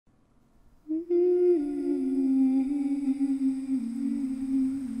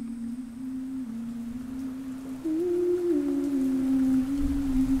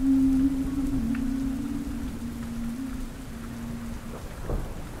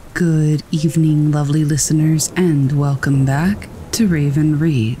Good evening, lovely listeners, and welcome back to Raven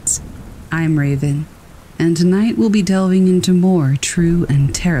Reads. I'm Raven, and tonight we'll be delving into more true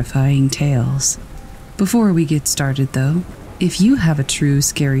and terrifying tales. Before we get started, though, if you have a true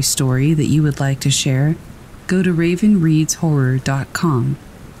scary story that you would like to share, go to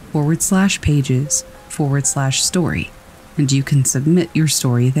ravenreadshorror.com/pages/story, and you can submit your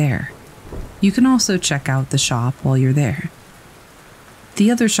story there. You can also check out the shop while you're there. The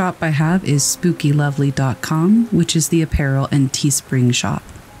other shop I have is spookylovely.com, which is the apparel and Teespring shop.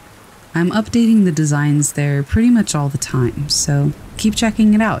 I'm updating the designs there pretty much all the time, so keep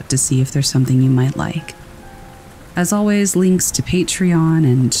checking it out to see if there's something you might like. As always, links to Patreon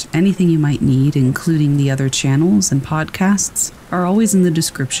and anything you might need, including the other channels and podcasts, are always in the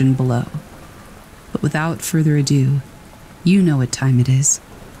description below. But without further ado, you know what time it is.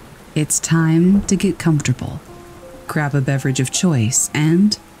 It's time to get comfortable. Grab a beverage of choice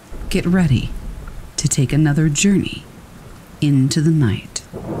and get ready to take another journey into the night.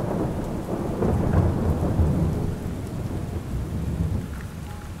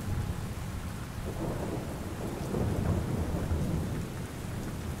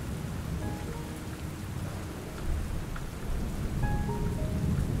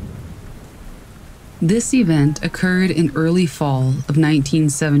 This event occurred in early fall of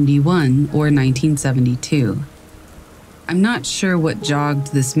 1971 or 1972. I'm not sure what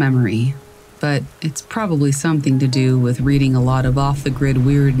jogged this memory, but it's probably something to do with reading a lot of off-the-grid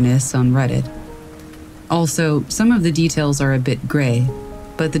weirdness on Reddit. Also, some of the details are a bit gray,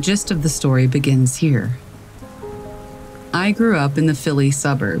 but the gist of the story begins here. I grew up in the Philly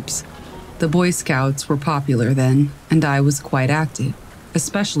suburbs. The Boy Scouts were popular then, and I was quite active,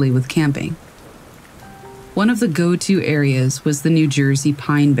 especially with camping. One of the go-to areas was the New Jersey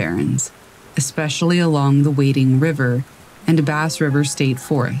Pine Barrens, especially along the Wading River and Bass River State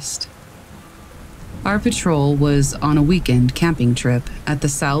Forest. Our patrol was on a weekend camping trip at the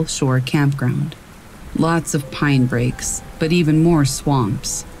South Shore Campground. Lots of pine breaks, but even more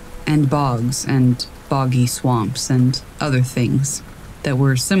swamps, and bogs and boggy swamps and other things that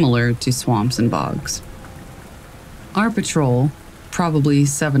were similar to swamps and bogs. Our patrol, probably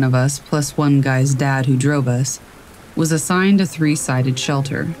 7 of us plus one guy's dad who drove us, was assigned a 3-sided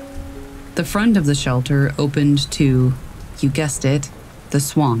shelter. The front of the shelter opened to, you guessed it, the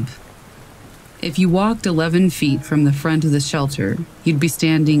swamp. If you walked 11 feet from the front of the shelter, you'd be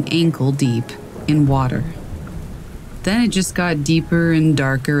standing ankle deep in water. Then it just got deeper and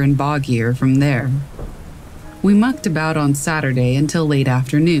darker and boggier from there. We mucked about on Saturday until late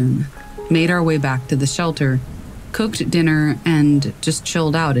afternoon, made our way back to the shelter, cooked dinner, and just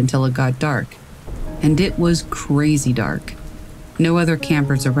chilled out until it got dark. And it was crazy dark. No other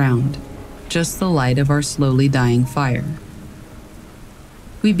campers around, just the light of our slowly dying fire.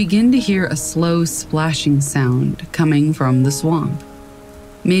 We begin to hear a slow splashing sound coming from the swamp,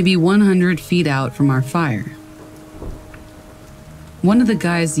 maybe 100 feet out from our fire. One of the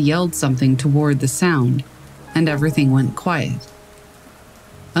guys yelled something toward the sound, and everything went quiet.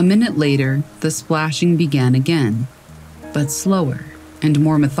 A minute later, the splashing began again, but slower and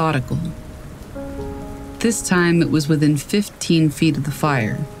more methodical. This time it was within 15 feet of the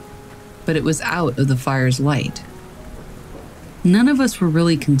fire, but it was out of the fire's light. None of us were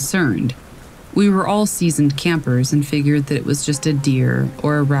really concerned. We were all seasoned campers and figured that it was just a deer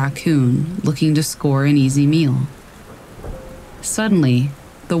or a raccoon looking to score an easy meal. Suddenly,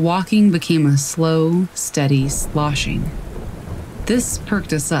 the walking became a slow, steady sloshing. This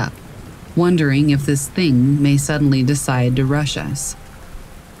perked us up, wondering if this thing may suddenly decide to rush us.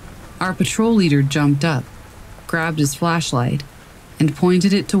 Our patrol leader jumped up, grabbed his flashlight, and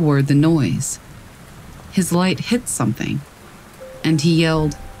pointed it toward the noise. His light hit something, and he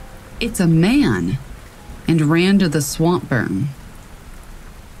yelled, "It's a man!" and ran to the swamp burn.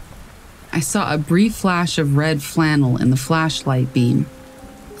 I saw a brief flash of red flannel in the flashlight beam,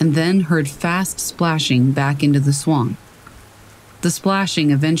 and then heard fast splashing back into the swamp. The splashing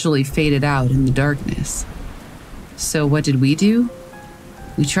eventually faded out in the darkness. So what did we do?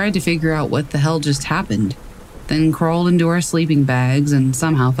 We tried to figure out what the hell just happened, then crawled into our sleeping bags and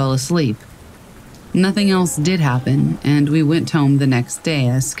somehow fell asleep. Nothing else did happen, and we went home the next day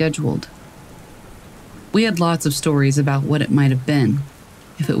as scheduled. We had lots of stories about what it might have been.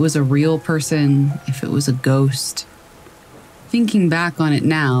 If it was a real person, if it was a ghost. Thinking back on it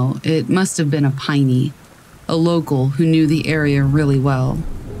now, it must have been a piney, a local who knew the area really well.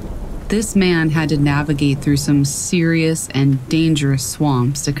 This man had to navigate through some serious and dangerous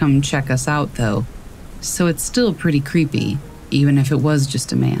swamps to come check us out, though, so it's still pretty creepy, even if it was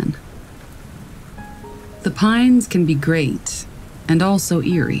just a man. The pines can be great, and also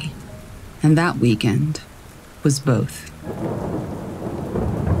eerie. And that weekend was both.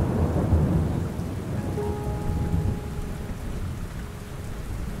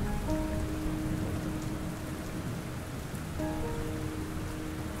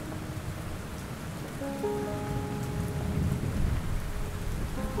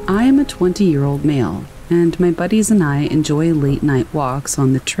 I am a 20-year-old male, and my buddies and I enjoy late-night walks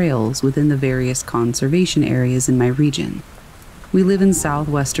on the trails within the various conservation areas in my region. We live in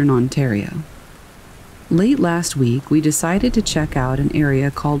southwestern Ontario. Late last week, we decided to check out an area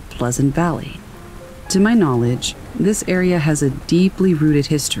called Pleasant Valley. To my knowledge, this area has a deeply rooted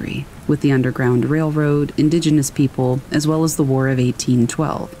history with the Underground Railroad, Indigenous people, as well as the War of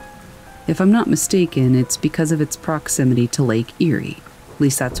 1812. If I'm not mistaken, it's because of its proximity to Lake Erie. At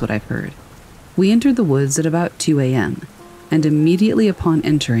least that's what I've heard. We entered the woods at about 2 a.m., and immediately upon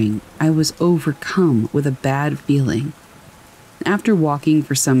entering, I was overcome with a bad feeling. After walking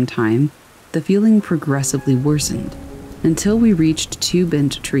for some time, the feeling progressively worsened, until we reached 2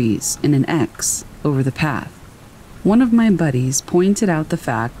 bent trees in an X over the path. One of my buddies pointed out the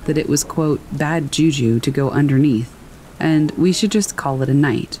fact that it was, quote, bad juju to go underneath, and we should just call it a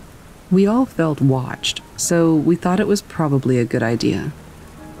night. We all felt watched, so we thought it was probably a good idea.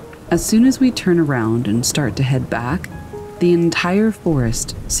 As soon as we turn around and start to head back, the entire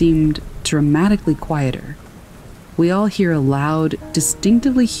forest seemed dramatically quieter. We all hear a loud,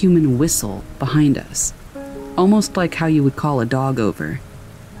 distinctively human whistle behind us, almost like how you would call a dog over.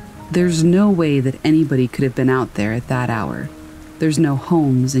 There's no way that anybody could have been out there at that hour. There's no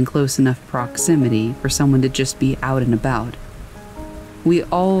homes in close enough proximity for someone to just be out and about. We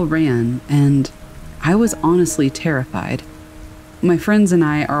all ran, and I was honestly terrified. My friends and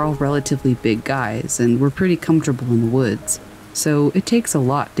I are all relatively big guys, and we're pretty comfortable in the woods, so it takes a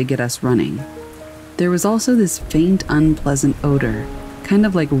lot to get us running. There was also this faint, unpleasant odor, kind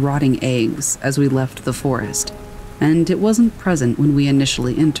of like rotting eggs, as we left the forest, and it wasn't present when we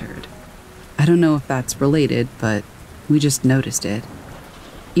initially entered. I don't know if that's related, but we just noticed it.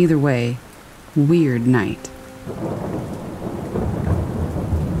 Either way, weird night.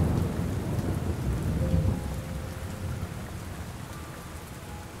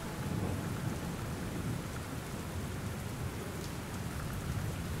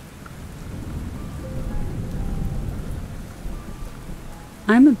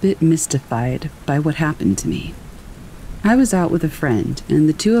 I'm a bit mystified by what happened to me. I was out with a friend, and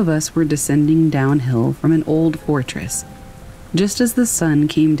the two of us were descending downhill from an old fortress. Just as the sun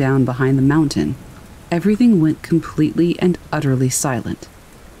came down behind the mountain, everything went completely and utterly silent.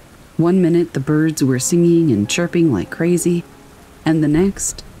 One minute the birds were singing and chirping like crazy, and the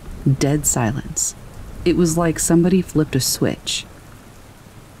next, dead silence. It was like somebody flipped a switch.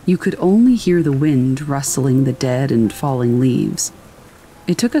 You could only hear the wind rustling the dead and falling leaves.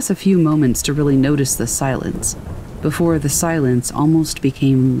 It took us a few moments to really notice the silence, before the silence almost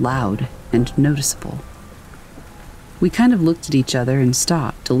became loud and noticeable. We kind of looked at each other and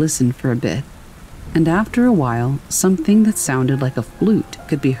stopped to listen for a bit, and after a while, something that sounded like a flute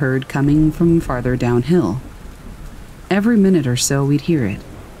could be heard coming from farther downhill. Every minute or so we'd hear it,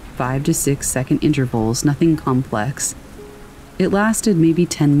 5 to 6 second intervals, nothing complex. It lasted maybe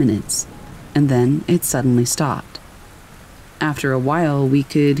 10 minutes, and then it suddenly stopped. After a while, we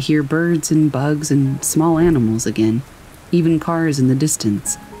could hear birds and bugs and small animals again, even cars in the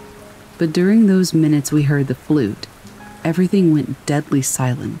distance. But during those minutes we heard the flute, everything went deadly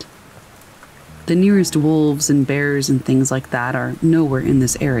silent. The nearest wolves and bears and things like that are nowhere in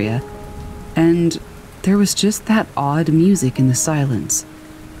this area, and there was just that odd music in the silence.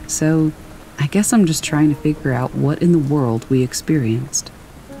 So I guess I'm just trying to figure out what in the world we experienced.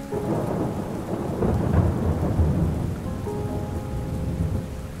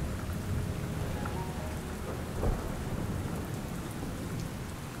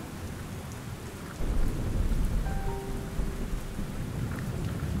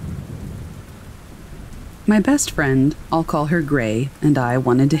 My best friend, I'll call her Gray, and I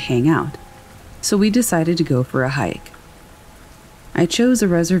wanted to hang out, so we decided to go for a hike. I chose a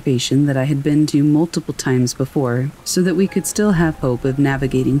reservation that I had been to multiple times before so that we could still have hope of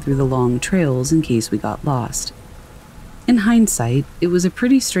navigating through the long trails in case we got lost. In hindsight, it was a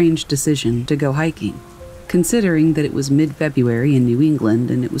pretty strange decision to go hiking, considering that it was mid-February in New England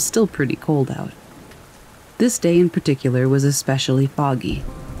and it was still pretty cold out. This day in particular was especially foggy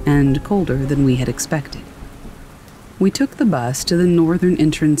and colder than we had expected. We took the bus to the northern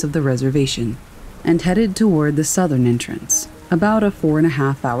entrance of the reservation and headed toward the southern entrance, about a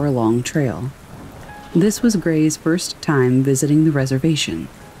 4.5-hour-long trail. This was Gray's first time visiting the reservation,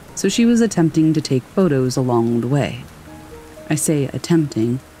 so she was attempting to take photos along the way. I say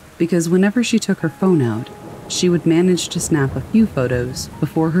attempting, because whenever she took her phone out, she would manage to snap a few photos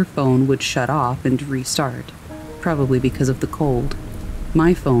before her phone would shut off and restart, probably because of the cold.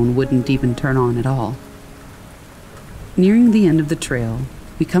 My phone wouldn't even turn on at all. Nearing the end of the trail,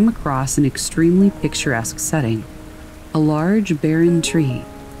 we come across an extremely picturesque setting, a large barren tree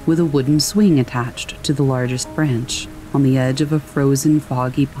with a wooden swing attached to the largest branch on the edge of a frozen,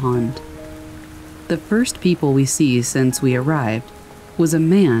 foggy pond. The first people we see since we arrived was a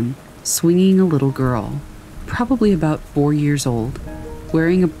man swinging a little girl, probably about 4 years old,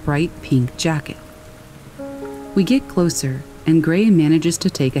 wearing a bright pink jacket. We get closer, and Gray manages to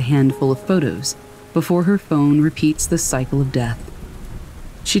take a handful of photos before her phone repeats the cycle of death.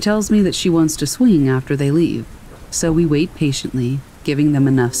 She tells me that she wants to swing after they leave, so we wait patiently, giving them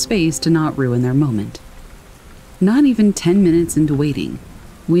enough space to not ruin their moment. Not even 10 minutes into waiting,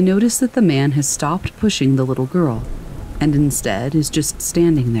 we notice that the man has stopped pushing the little girl, and instead is just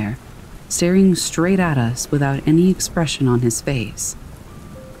standing there, staring straight at us without any expression on his face.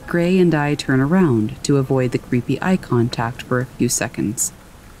 Gray and I turn around to avoid the creepy eye contact for a few seconds.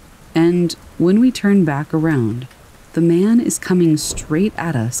 And when we turn back around, the man is coming straight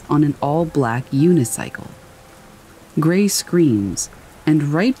at us on an all-black unicycle. Gray screams,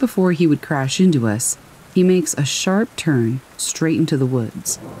 and right before he would crash into us, he makes a sharp turn straight into the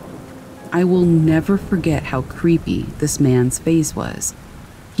woods. I will never forget how creepy this man's face was.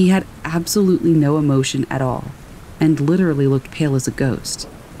 He had absolutely no emotion at all, and literally looked pale as a ghost,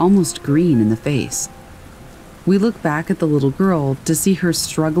 almost green in the face. We look back at the little girl to see her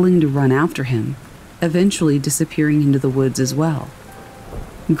struggling to run after him, eventually disappearing into the woods as well.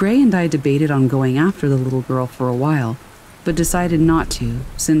 Gray and I debated on going after the little girl for a while, but decided not to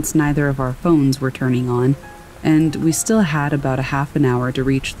since neither of our phones were turning on, and we still had about a half an hour to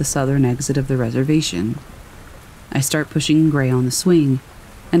reach the southern exit of the reservation. I start pushing Gray on the swing,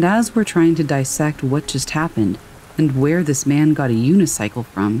 and as we're trying to dissect what just happened and where this man got a unicycle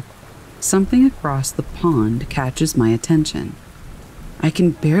from, something across the pond catches my attention. I can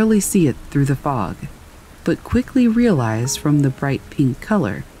barely see it through the fog, but quickly realize from the bright pink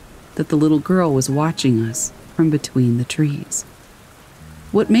color that the little girl was watching us from between the trees.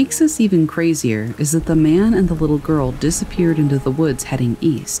 What makes this even crazier is that the man and the little girl disappeared into the woods heading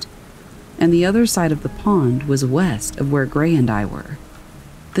east, and the other side of the pond was west of where Gray and I were.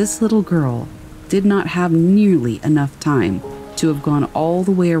 This little girl did not have nearly enough time to have gone all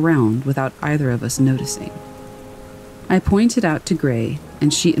the way around without either of us noticing. I point it out to Gray,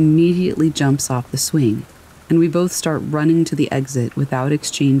 and she immediately jumps off the swing, and we both start running to the exit without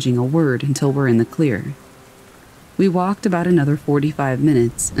exchanging a word until we're in the clear. We walked about another 45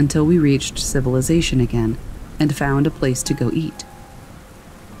 minutes until we reached civilization again and found a place to go eat.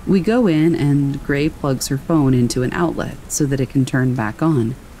 We go in and Gray plugs her phone into an outlet so that it can turn back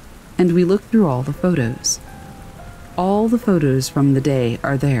on, and we look through all the photos. All the photos from the day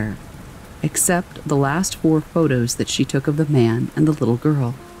are there, except the last 4 photos that she took of the man and the little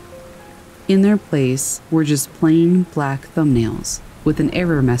girl. In their place were just plain black thumbnails with an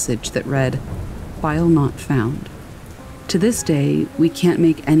error message that read, "File not found." To this day, we can't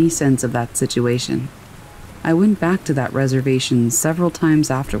make any sense of that situation. I went back to that reservation several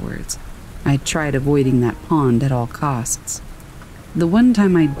times afterwards. I tried avoiding that pond at all costs. The one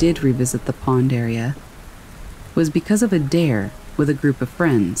time I did revisit the pond area was because of a dare with a group of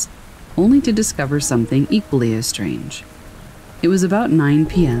friends, only to discover something equally as strange. It was about 9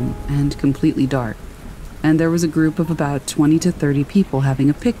 p.m. and completely dark, and there was a group of about 20 to 30 people having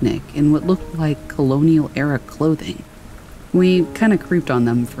a picnic in what looked like colonial-era clothing. We kind of creeped on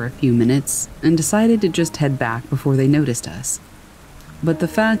them for a few minutes and decided to just head back before they noticed us. But the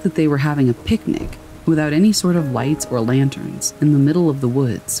fact that they were having a picnic without any sort of lights or lanterns in the middle of the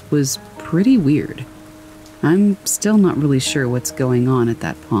woods was pretty weird. I'm still not really sure what's going on at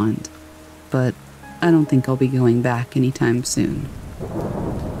that pond, but I don't think I'll be going back anytime soon.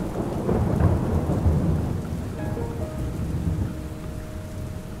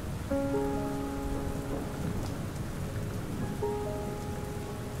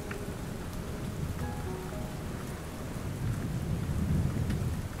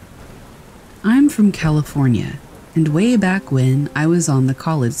 I'm from California, and way back when I was on the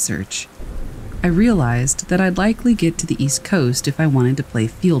college search, I realized that I'd likely get to the East Coast if I wanted to play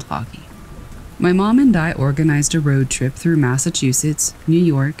field hockey. My mom and I organized a road trip through Massachusetts, New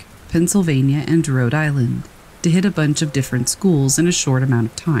York, Pennsylvania, and Rhode Island to hit a bunch of different schools in a short amount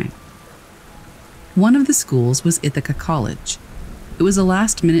of time. One of the schools was Ithaca College. It was a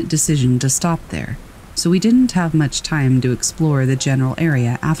last-minute decision to stop there, so we didn't have much time to explore the general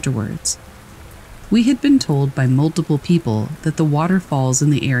area afterwards. We had been told by multiple people that the waterfalls in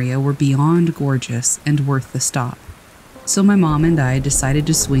the area were beyond gorgeous and worth the stop, so my mom and I decided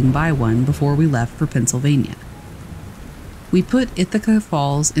to swing by one before we left for Pennsylvania. We put Ithaca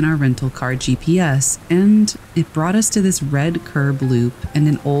Falls in our rental car GPS, and it brought us to this red curb loop and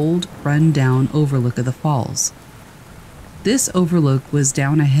an old, run-down overlook of the falls. This overlook was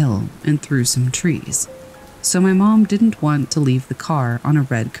down a hill and through some trees, so my mom didn't want to leave the car on a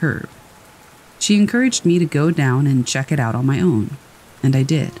red curb. She encouraged me to go down and check it out on my own, and I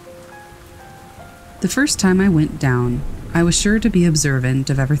did. The first time I went down, I was sure to be observant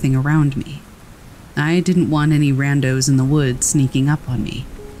of everything around me. I didn't want any randos in the woods sneaking up on me.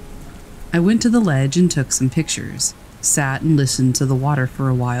 I went to the ledge and took some pictures, sat and listened to the water for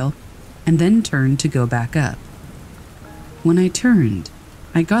a while, and then turned to go back up. When I turned,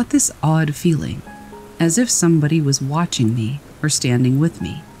 I got this odd feeling, as if somebody was watching me or standing with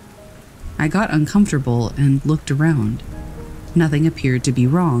me. I got uncomfortable and looked around. Nothing appeared to be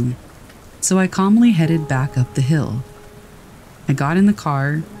wrong, so I calmly headed back up the hill. I got in the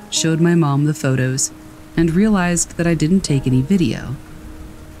car, showed my mom the photos, and realized that I didn't take any video.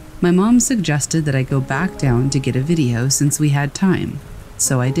 My mom suggested that I go back down to get a video since we had time,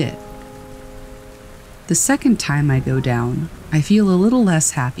 so I did. The second time I go down, I feel a little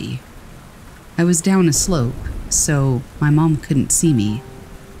less happy. I was down a slope, so my mom couldn't see me.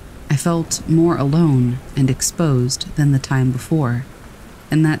 I felt more alone and exposed than the time before,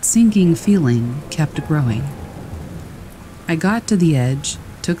 and that sinking feeling kept growing. I got to the edge,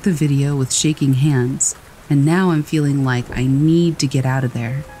 took the video with shaking hands, and now I'm feeling like I need to get out of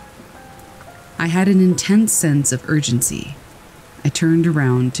there. I had an intense sense of urgency. I turned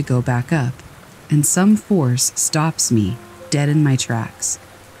around to go back up, and some force stops me dead in my tracks.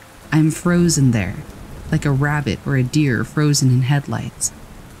 I'm frozen there, like a rabbit or a deer frozen in headlights.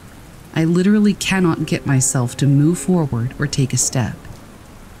 I literally cannot get myself to move forward or take a step.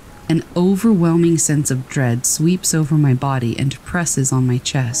 An overwhelming sense of dread sweeps over my body and presses on my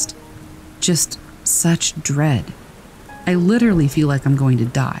chest. Just such dread. I literally feel like I'm going to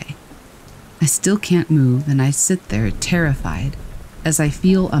die. I still can't move, and I sit there terrified as I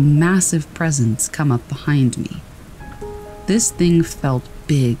feel a massive presence come up behind me. This thing felt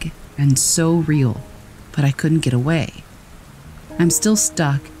big and so real, but I couldn't get away. I'm still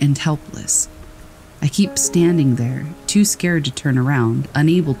stuck and helpless. I keep standing there, too scared to turn around,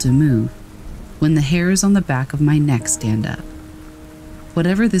 unable to move, when the hairs on the back of my neck stand up.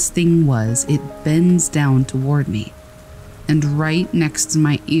 Whatever this thing was, it bends down toward me, and right next to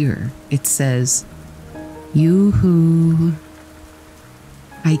my ear, it says, "Yoo-hoo."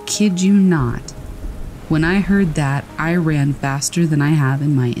 I kid you not. When I heard that, I ran faster than I have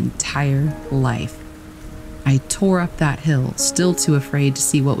in my entire life. I tore up that hill, still too afraid to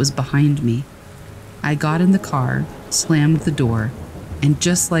see what was behind me. I got in the car, slammed the door, and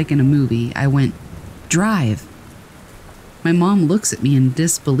just like in a movie, I went, "Drive." My mom looks at me in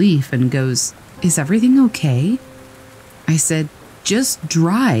disbelief and goes, "Is everything okay?" I said, "Just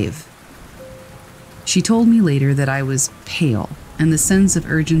drive." She told me later that I was pale, and the sense of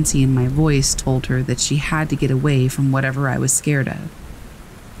urgency in my voice told her that she had to get away from whatever I was scared of.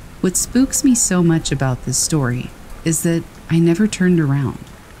 What spooks me so much about this story is that I never turned around.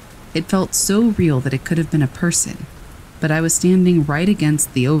 It felt so real that it could have been a person, but I was standing right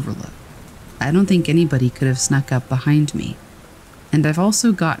against the overlook. I don't think anybody could have snuck up behind me, and I've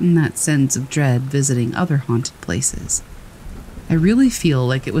also gotten that sense of dread visiting other haunted places. I really feel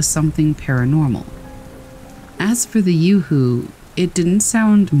like it was something paranormal. As for the yoo-hoo, it didn't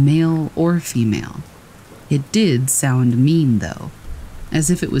sound male or female. It did sound mean though, as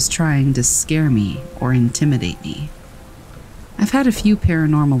if it was trying to scare me or intimidate me. I've had a few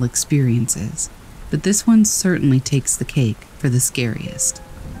paranormal experiences, but this one certainly takes the cake for the scariest.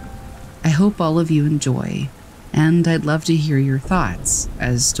 I hope all of you enjoy, and I'd love to hear your thoughts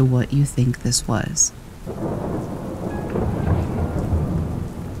as to what you think this was.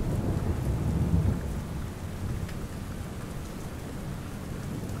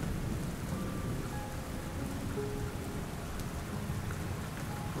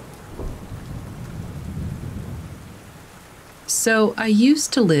 So I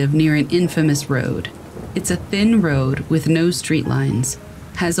used to live near an infamous road. It's a thin road with no street lines,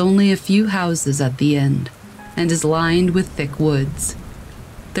 has only a few houses at the end, and is lined with thick woods.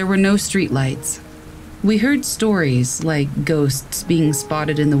 There were no street lights. We heard stories like ghosts being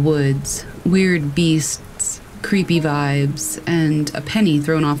spotted in the woods, weird beasts, creepy vibes, and a penny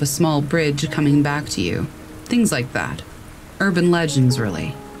thrown off a small bridge coming back to you. Things like that. Urban legends,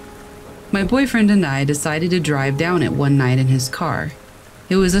 really. My boyfriend and I decided to drive down it one night in his car.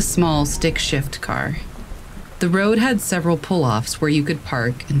 It was a small stick shift car. The road had several pull-offs where you could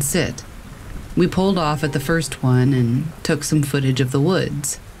park and sit. We pulled off at the first one and took some footage of the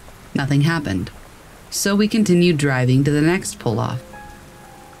woods. Nothing happened, so we continued driving to the next pull-off.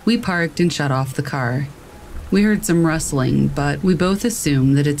 We parked and shut off the car. We heard some rustling, but we both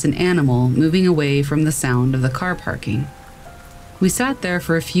assumed that it's an animal moving away from the sound of the car parking. We sat there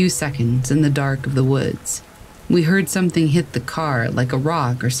for a few seconds in the dark of the woods. We heard something hit the car like a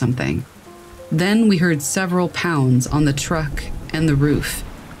rock or something. Then we heard several pounds on the truck and the roof.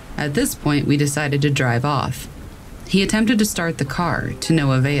 At this point, we decided to drive off. He attempted to start the car, to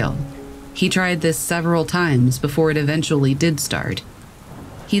no avail. He tried this several times before it eventually did start.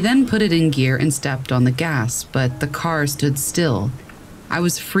 He then put it in gear and stepped on the gas, but the car stood still. I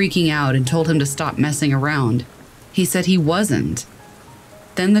was freaking out and told him to stop messing around. He said he wasn't.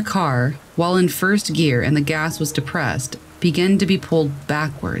 Then the car, while in first gear and the gas was depressed, began to be pulled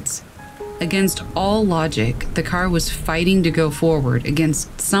backwards. Against all logic, the car was fighting to go forward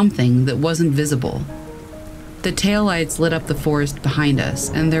against something that wasn't visible. The taillights lit up the forest behind us,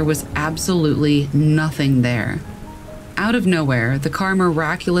 and there was absolutely nothing there. Out of nowhere, the car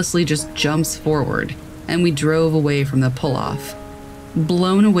miraculously just jumps forward, and we drove away from the pull-off.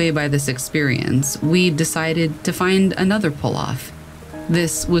 Blown away by this experience, we decided to find another pull-off.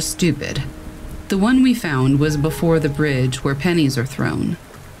 This was stupid. The one we found was before the bridge where pennies are thrown.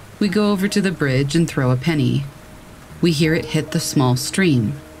 We go over to the bridge and throw a penny. We hear it hit the small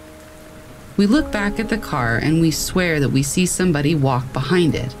stream. We look back at the car and we swear that we see somebody walk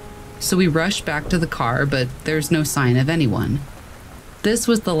behind it. So we rush back to the car, but there's no sign of anyone. This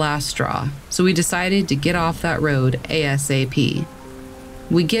was the last straw, so we decided to get off that road ASAP.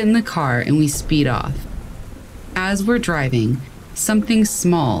 We get in the car and we speed off. As we're driving, something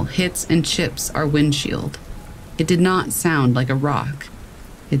small hits and chips our windshield. It did not sound like a rock.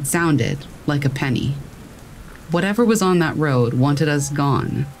 It sounded like a penny. Whatever was on that road wanted us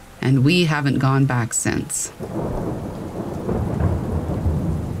gone, and we haven't gone back since.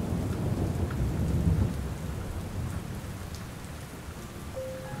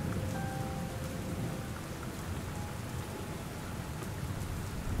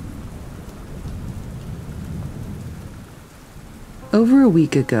 Over a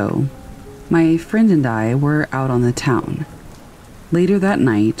week ago, my friend and I were out on the town. Later that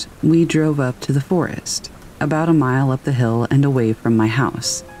night, we drove up to the forest, about a mile up the hill and away from my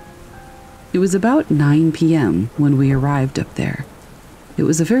house. It was about 9 p.m. when we arrived up there. It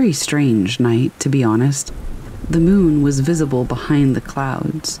was a very strange night, to be honest. The moon was visible behind the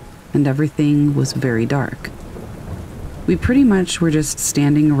clouds, and everything was very dark. We pretty much were just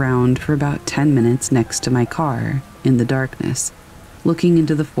standing around for about 10 minutes next to my car, in the darkness, looking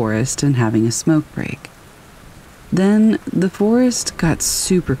into the forest and having a smoke break. Then the forest got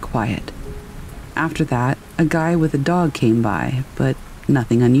super quiet. After that, a guy with a dog came by, but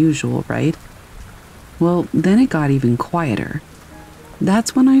nothing unusual, right? Well, then it got even quieter.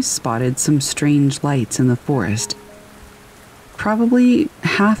 That's when I spotted some strange lights in the forest. Probably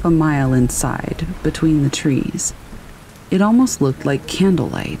half a mile inside, between the trees. It almost looked like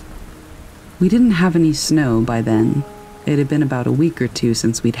candlelight. We didn't have any snow by then. It had been about a week or two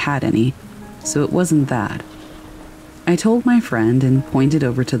since we'd had any, so it wasn't that. I told my friend and pointed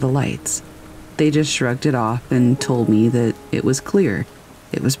over to the lights. They just shrugged it off and told me that it was clear.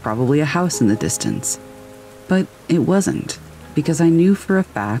 It was probably a house in the distance. But it wasn't, because I knew for a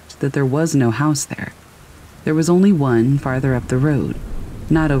fact that there was no house there. There was only one farther up the road,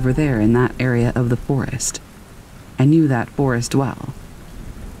 not over there in that area of the forest. I knew that forest well.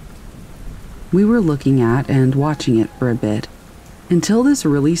 We were looking at and watching it for a bit, until this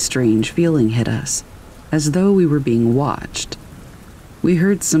really strange feeling hit us, as though we were being watched. We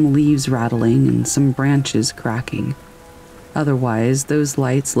heard some leaves rattling and some branches cracking. Otherwise, those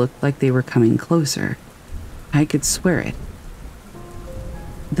lights looked like they were coming closer. I could swear it.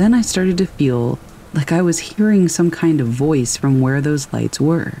 Then I started to feel like I was hearing some kind of voice from where those lights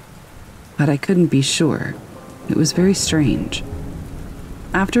were, but I couldn't be sure. It was very strange.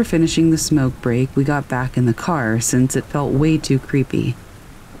 After finishing the smoke break, we got back in the car since it felt way too creepy.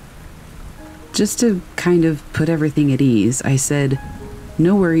 Just to kind of put everything at ease, I said,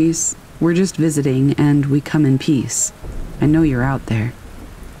 "No worries, we're just visiting and we come in peace. I know you're out there."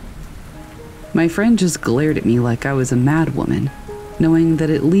 My friend just glared at me like I was a mad woman, knowing that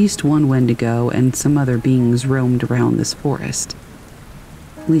at least one Wendigo and some other beings roamed around this forest.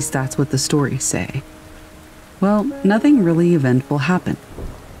 At least that's what the stories say. Well, nothing really eventful happened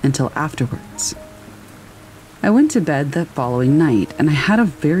until afterwards. I went to bed that following night and I had a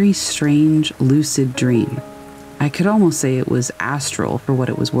very strange, lucid dream. I could almost say it was astral for what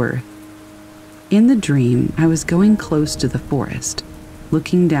it was worth. In the dream, I was going close to the forest,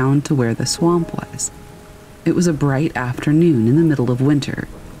 looking down to where the swamp was. It was a bright afternoon in the middle of winter.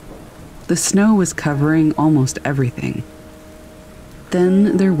 The snow was covering almost everything.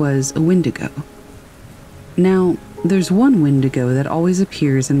 Then there was a Wendigo. Now, there's one Wendigo that always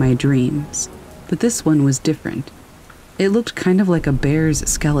appears in my dreams, but this one was different. It looked kind of like a bear's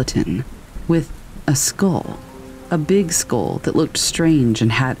skeleton, with a skull. A big skull that looked strange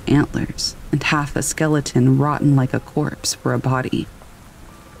and had antlers, and half a skeleton rotten like a corpse for a body.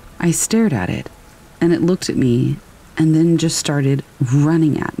 I stared at it, and it looked at me, and then just started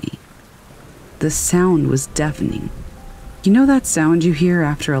running at me. The sound was deafening. You know that sound you hear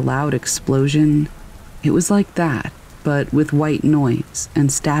after a loud explosion? It was like that, but with white noise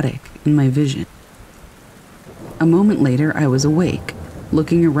and static in my vision. A moment later, I was awake,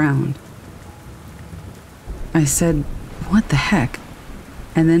 looking around. I said, "What the heck?"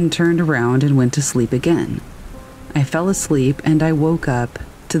 and then turned around and went to sleep again. I fell asleep and I woke up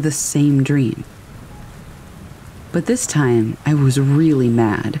to the same dream. But this time, I was really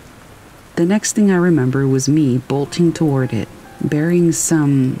mad. The next thing I remember was me bolting toward it, bearing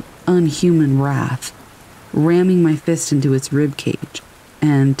some unhuman wrath, ramming my fist into its ribcage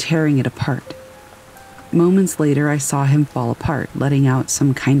and tearing it apart. Moments later, I saw him fall apart, letting out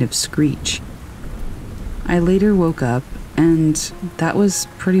some kind of screech. I later woke up, and that was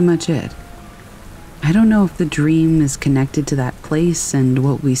pretty much it. I don't know if the dream is connected to that place and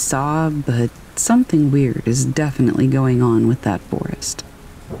what we saw, but something weird is definitely going on with that forest.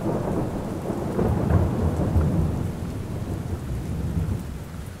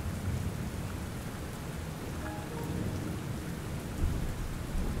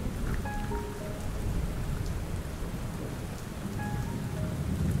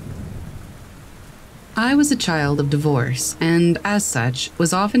 I was a child of divorce, and as such,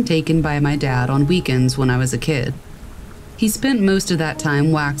 was often taken by my dad on weekends when I was a kid. He spent most of that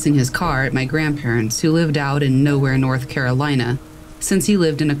time waxing his car at my grandparents, who lived out in nowhere, North Carolina, since he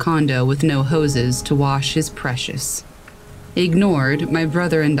lived in a condo with no hoses to wash his precious. Ignored, my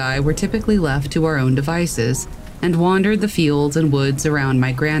brother and I were typically left to our own devices and wandered the fields and woods around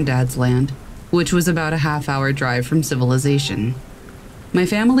my granddad's land, which was about a half-hour drive from civilization. My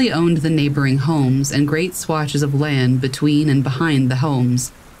family owned the neighboring homes and great swatches of land between and behind the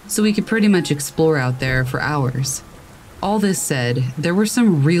homes, so we could pretty much explore out there for hours. All this said, there were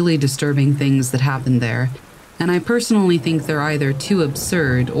some really disturbing things that happened there, and I personally think they're either too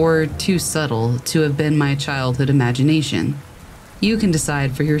absurd or too subtle to have been my childhood imagination. You can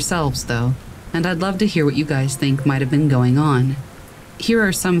decide for yourselves, though, and I'd love to hear what you guys think might have been going on. Here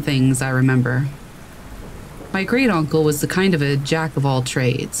are some things I remember. My great-uncle was the kind of a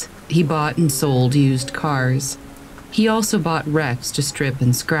jack-of-all-trades. He bought and sold used cars. He also bought wrecks to strip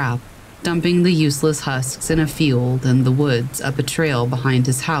and scrap, dumping the useless husks in a field and the woods up a trail behind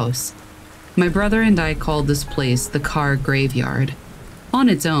his house. My brother and I called this place the car graveyard. On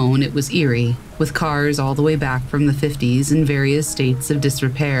its own, it was eerie, with cars all the way back from the 50s in various states of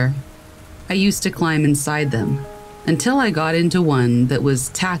disrepair. I used to climb inside them, until I got into one that was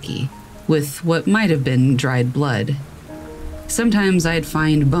tacky, with what might have been dried blood. Sometimes I'd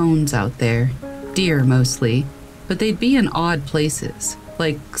find bones out there, deer mostly, but they'd be in odd places,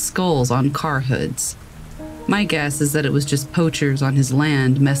 like skulls on car hoods. My guess is that it was just poachers on his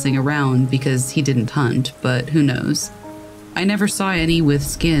land messing around because he didn't hunt, but who knows. I never saw any with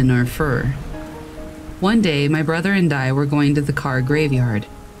skin or fur. One day, my brother and I were going to the car graveyard,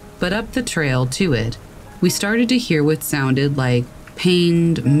 but up the trail to it, we started to hear what sounded like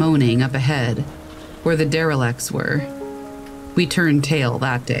pained moaning up ahead, where the derelicts were. We turned tail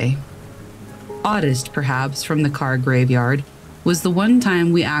that day. Oddest, perhaps, from the car graveyard was the one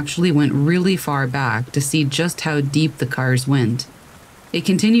time we actually went really far back to see just how deep the cars went. It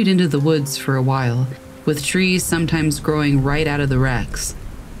continued into the woods for a while, with trees sometimes growing right out of the wrecks.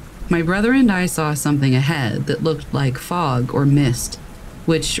 My brother and I saw something ahead that looked like fog or mist,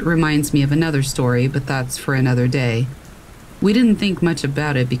 which reminds me of another story, but that's for another day. We didn't think much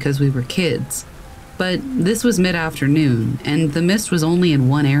about it because we were kids, but this was mid-afternoon, and the mist was only in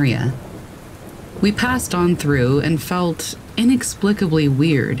one area. We passed on through and felt inexplicably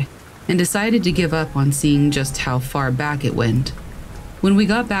weird, and decided to give up on seeing just how far back it went. When we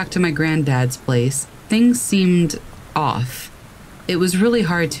got back to my granddad's place, things seemed off. It was really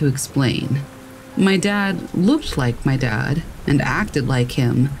hard to explain. My dad looked like my dad and acted like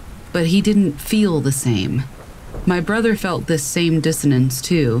him, but he didn't feel the same. My brother felt this same dissonance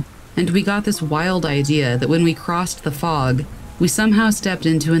too, and we got this wild idea that when we crossed the fog, we somehow stepped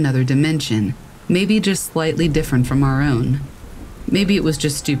into another dimension, maybe just slightly different from our own. Maybe it was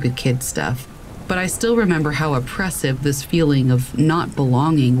just stupid kid stuff, but I still remember how oppressive this feeling of not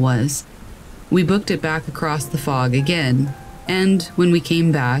belonging was. We booked it back across the fog again, and when we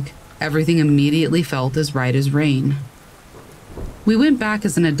came back, everything immediately felt as right as rain. We went back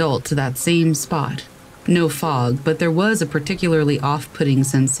as an adult to that same spot. No fog, but there was a particularly off-putting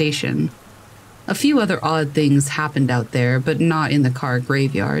sensation. A few other odd things happened out there, but not in the car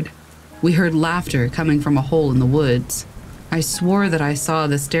graveyard. We heard laughter coming from a hole in the woods. I swore that I saw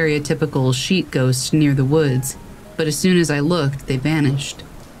the stereotypical sheet ghost near the woods, but as soon as I looked, they vanished.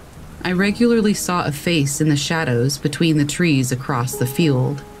 I regularly saw a face in the shadows between the trees across the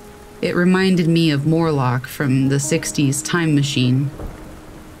field. It reminded me of Morlock from the 60s Time Machine.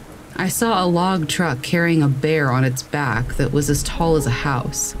 I saw a log truck carrying a bear on its back that was as tall as a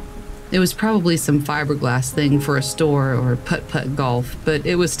house. It was probably some fiberglass thing for a store or putt-putt golf, but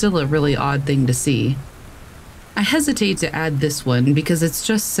it was still a really odd thing to see. I hesitate to add this one because it's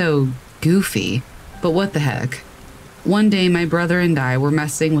just so goofy, but what the heck. One day my brother and I were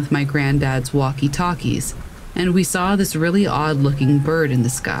messing with my granddad's walkie-talkies, and we saw this really odd-looking bird in the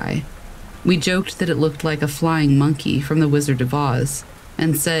sky. We joked that it looked like a flying monkey from The Wizard of Oz,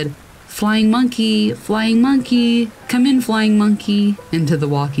 and said, flying monkey, come in, flying monkey," into the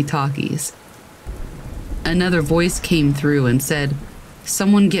walkie-talkies. Another voice came through and said,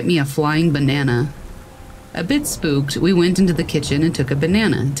 "Someone get me a flying banana." A bit spooked, we went into the kitchen and took a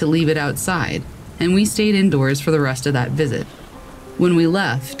banana to leave it outside, and we stayed indoors for the rest of that visit. When we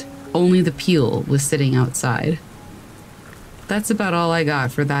left, only the peel was sitting outside. That's about all I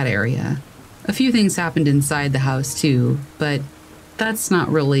got for that area. A few things happened inside the house too, but that's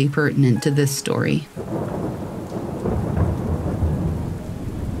not really pertinent to this story.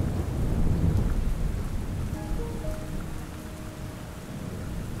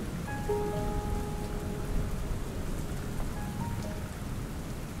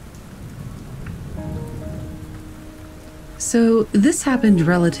 So this happened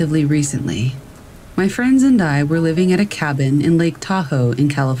relatively recently. My friends and I were living at a cabin in Lake Tahoe in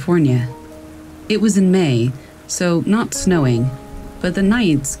California. It was in May, so not snowing, but the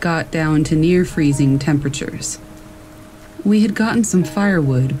nights got down to near freezing temperatures. We had gotten some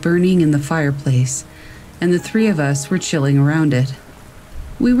firewood burning in the fireplace, and the three of us were chilling around it.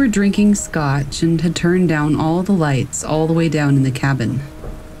 We were drinking scotch and had turned down all the lights all the way down in the cabin.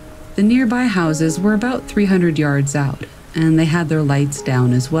 The nearby houses were about 300 yards out, and they had their lights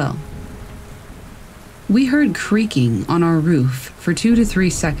down as well. We heard creaking on our roof for 2 to 3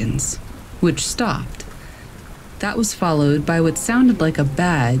 seconds, which stopped. That was followed by what sounded like a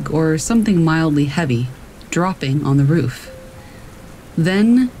bag or something mildly heavy dropping on the roof.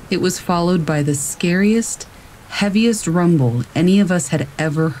 Then it was followed by the scariest, heaviest rumble any of us had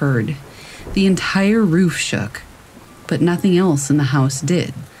ever heard. The entire roof shook, but nothing else in the house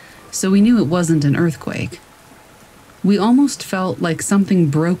did, so we knew it wasn't an earthquake. We almost felt like something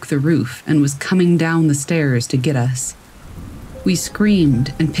broke the roof and was coming down the stairs to get us. We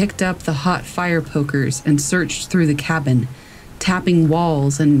screamed and picked up the hot fire pokers and searched through the cabin, tapping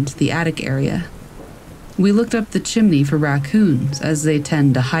walls and the attic area. We looked up the chimney for raccoons, as they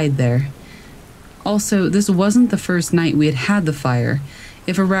tend to hide there. Also, this wasn't the first night we had had the fire.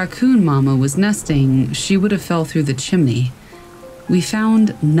 If a raccoon mama was nesting, she would have fell through the chimney. We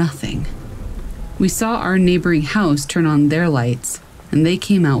found nothing. We saw our neighboring house turn on their lights, and they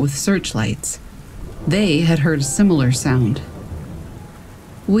came out with searchlights. They had heard a similar sound.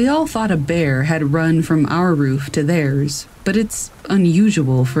 We all thought a bear had run from our roof to theirs, but it's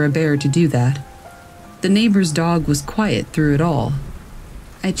unusual for a bear to do that. The neighbor's dog was quiet through it all.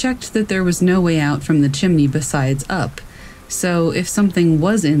 I checked that there was no way out from the chimney besides up, so if something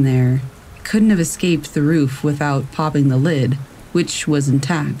was in there, it couldn't have escaped the roof without popping the lid, which was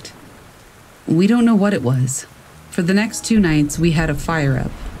intact. We don't know what it was. For the next 2 nights, we had a fire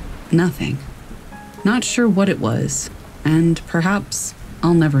up. Nothing. Not sure what it was, and perhaps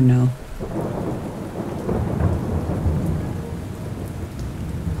I'll never know.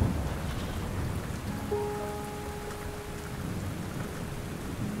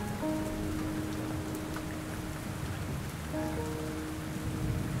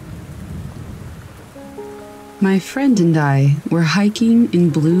 My friend and I were hiking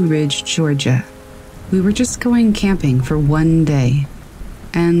in Blue Ridge, Georgia. We were just going camping for 1 day,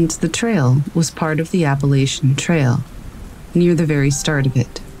 and the trail was part of the Appalachian Trail, near the very start of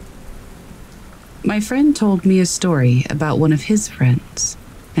it. My friend told me a story about one of his friends,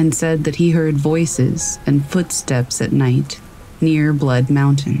 and said that he heard voices and footsteps at night near Blood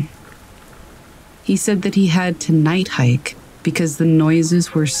Mountain. He said that he had to night hike because the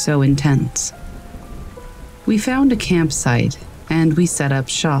noises were so intense. We found a campsite and we set up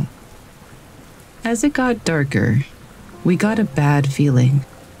shop. As it got darker, we got a bad feeling,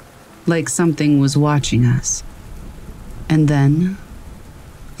 like something was watching us. And then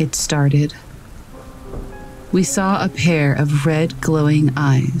it started. We saw a pair of red glowing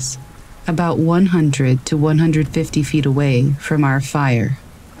eyes about 100 to 150 feet away from our fire.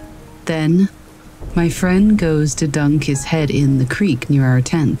 Then my friend goes to dunk his head in the creek near our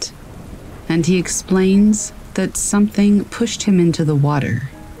tent, and he explains that something pushed him into the water.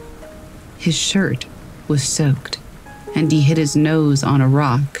 His shirt was soaked, and he hit his nose on a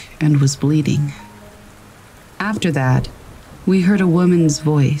rock and was bleeding. After that, we heard a woman's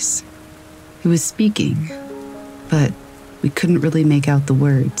voice. It was speaking, but we couldn't really make out the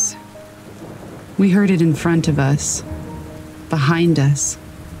words. We heard it in front of us, behind us,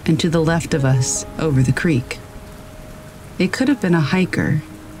 and to the left of us over the creek. It could have been a hiker,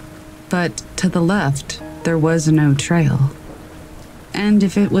 but to the left, there was no trail. And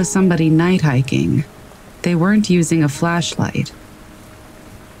if it was somebody night hiking, they weren't using a flashlight.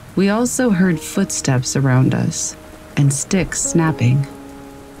 We also heard footsteps around us and sticks snapping.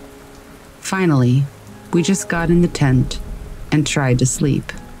 Finally, we just got in the tent and tried to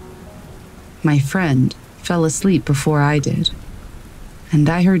sleep. My friend fell asleep before I did, and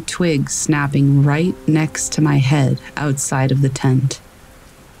I heard twigs snapping right next to my head outside of the tent.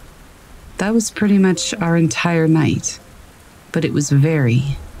 That was pretty much our entire night, but it was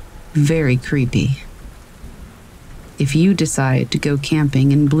very, very creepy. If you decide to go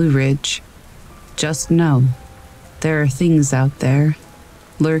camping in Blue Ridge, just know there are things out there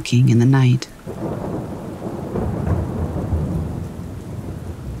lurking in the night.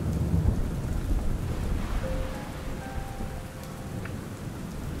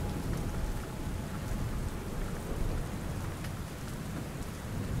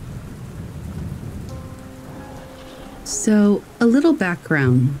 So, a little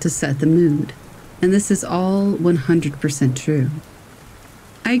background to set the mood, and this is all 100% true.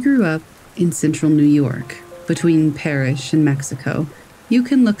 I grew up in central New York, between Parrish and Mexico. You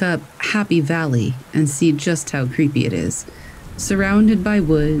can look up Happy Valley and see just how creepy it is. Surrounded by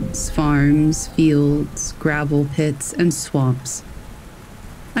woods, farms, fields, gravel pits, and swamps.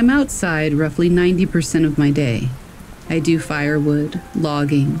 I'm outside roughly 90% of my day. I do firewood,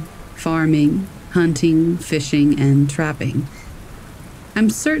 logging, farming, hunting, fishing, and trapping. I'm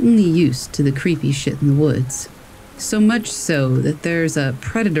certainly used to the creepy shit in the woods. So much so that there's a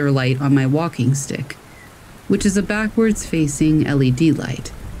predator light on my walking stick, which is a backwards-facing LED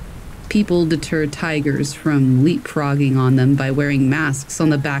light. People deter tigers from leapfrogging on them by wearing masks on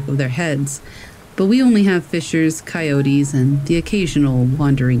the back of their heads, but we only have fishers, coyotes, and the occasional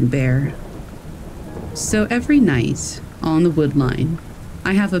wandering bear. So every night, on the wood line,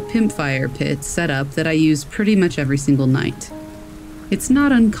 I have a pimp fire pit set up that I use pretty much every single night. It's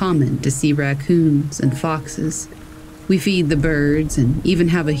not uncommon to see raccoons and foxes. We feed the birds and even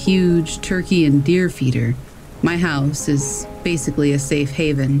have a huge turkey and deer feeder. My house is basically a safe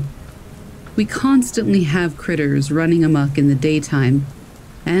haven. We constantly have critters running amok in the daytime,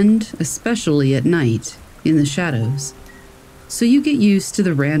 and especially at night, in the shadows. So you get used to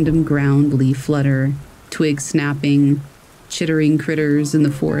the random ground leaf flutter, twig snapping, chittering critters in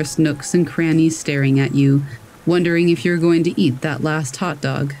the forest nooks and crannies staring at you, wondering if you're going to eat that last hot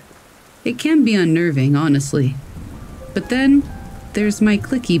dog. It can be unnerving, honestly. But then, there's my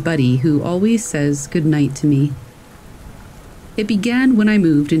cliquey buddy who always says goodnight to me. It began when I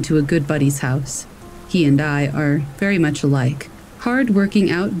moved into a good buddy's house. He and I are very much alike. Hard-working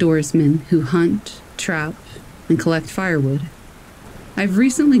outdoorsmen who hunt, trap, and collect firewood. I've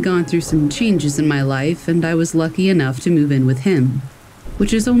recently gone through some changes in my life, and I was lucky enough to move in with him,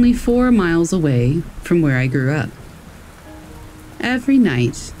 which is only 4 miles away from where I grew up. Every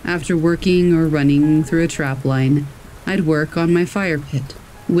night, after working or running through a trap line, I'd work on my fire pit,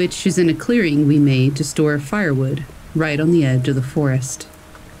 which is in a clearing we made to store firewood right on the edge of the forest.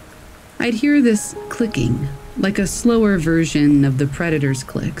 I'd hear this clicking, like a slower version of the predator's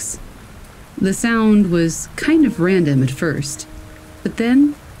clicks. The sound was kind of random at first, but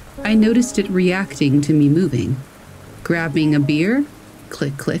then I noticed it reacting to me moving. Grabbing a beer,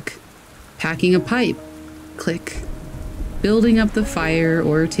 click, click. Packing a pipe, click. Building up the fire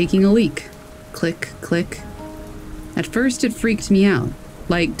or taking a leak, click, click. At first it freaked me out,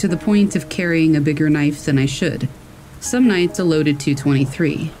 like to the point of carrying a bigger knife than I should. Some nights a loaded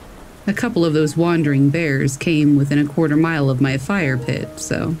 .223. A couple of those wandering bears came within a quarter mile of my fire pit,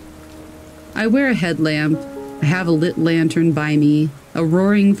 so. I wear a headlamp, I have a lit lantern by me, a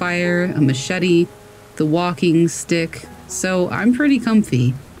roaring fire, a machete, the walking stick, so I'm pretty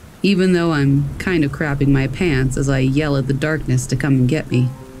comfy. even though I'm kind of crapping my pants as I yell at the darkness to come and get me.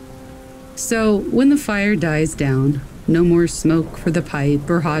 So, when the fire dies down, no more smoke for the pipe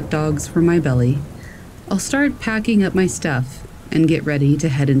or hot dogs for my belly, I'll start packing up my stuff and get ready to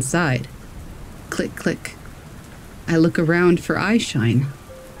head inside. Click, click. I look around for eye shine.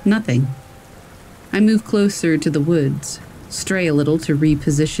 Nothing. I move closer to the woods, stray a little to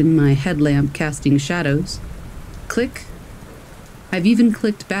reposition my headlamp casting shadows. Click. I've even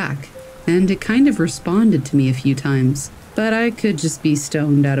clicked back, and it kind of responded to me a few times, but I could just be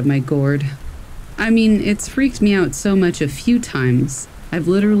stoned out of my gourd. I mean, it's freaked me out so much a few times, I've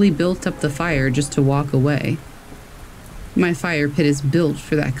literally built up the fire just to walk away. My fire pit is built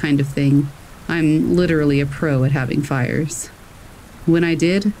for that kind of thing. I'm literally a pro at having fires. When I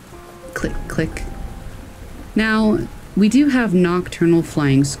did, click, click. Now, we do have nocturnal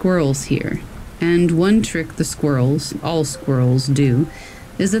flying squirrels here, and one trick the squirrels, all squirrels, do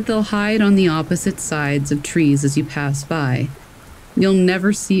is that they'll hide on the opposite sides of trees as you pass by. You'll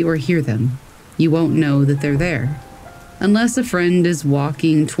never see or hear them. You won't know that they're there. Unless a friend is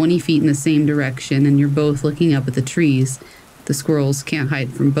walking 20 feet in the same direction and you're both looking up at the trees, the squirrels can't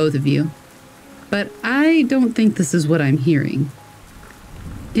hide from both of you. But I don't think this is what I'm hearing.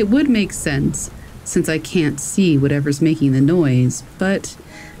 It would make sense, since I can't see whatever's making the noise, but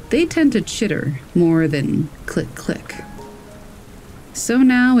they tend to chitter more than click, click. So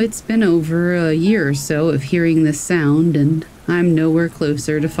now it's been over a year or so of hearing this sound, and I'm nowhere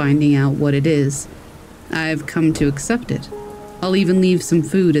closer to finding out what it is. I've come to accept it. I'll even leave some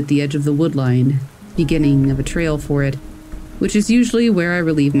food at the edge of the woodline, beginning of a trail for it, which is usually where I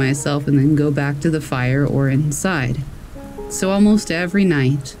relieve myself and then go back to the fire or inside. So almost every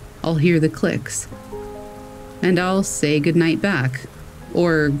night, I'll hear the clicks. And I'll say goodnight back,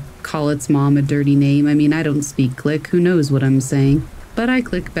 or call its mom a dirty name. I mean, I don't speak click, who knows what I'm saying. But I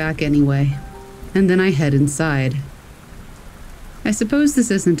click back anyway, and then I head inside. I suppose this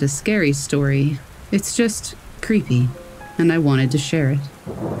isn't a scary story, it's just creepy, and I wanted to share it.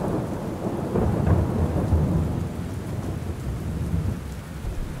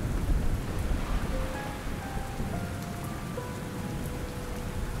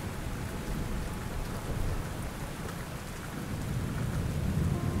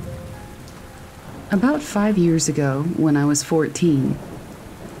 About 5 years ago, when I was 14,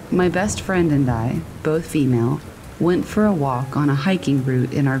 my best friend and I, both female, went for a walk on a hiking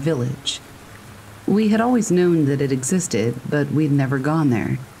route in our village. We had always known that it existed, but we'd never gone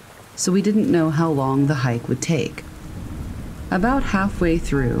there, so we didn't know how long the hike would take. About halfway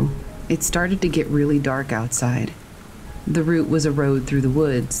through, it started to get really dark outside. The route was a road through the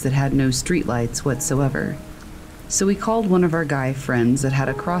woods that had no streetlights whatsoever. So we called one of our guy friends that had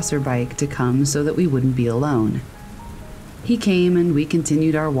a crosser bike to come so that we wouldn't be alone. He came and we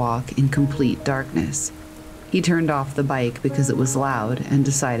continued our walk in complete darkness. He turned off the bike because it was loud and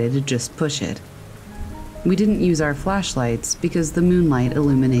decided to just push it. We didn't use our flashlights because the moonlight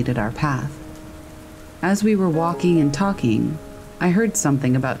illuminated our path. As we were walking and talking, I heard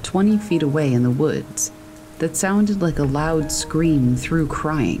something about 20 feet away in the woods that sounded like a loud scream through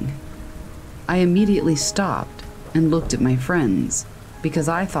crying. I immediately stopped and looked at my friends, because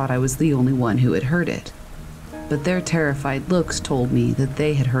I thought I was the only one who had heard it. But their terrified looks told me that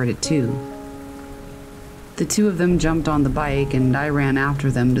they had heard it too. The two of them jumped on the bike and I ran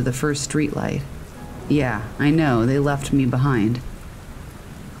after them to the first streetlight. Yeah, I know, they left me behind.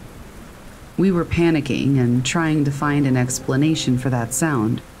 We were panicking and trying to find an explanation for that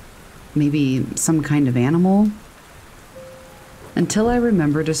sound. Maybe some kind of animal? Until I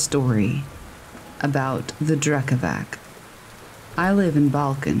remembered a story about the Drekavac. I live in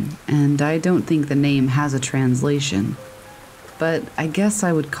Balkan, and I don't think the name has a translation, but I guess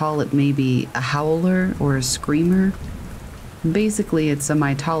I would call it maybe a howler or a screamer. Basically, it's a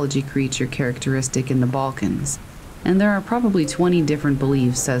mythology creature characteristic in the Balkans, and there are probably 20 different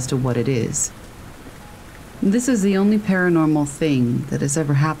beliefs as to what it is. This is the only paranormal thing that has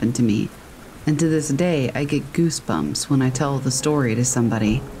ever happened to me, and to this day I get goosebumps when I tell the story to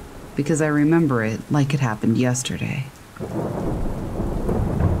somebody, because I remember it like it happened yesterday.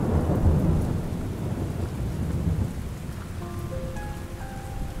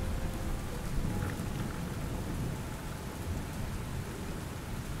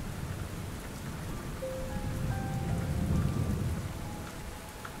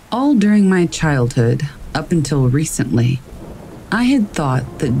 All during my childhood, up until recently, I had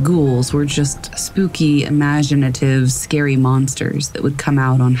thought that ghouls were just spooky, imaginative, scary monsters that would come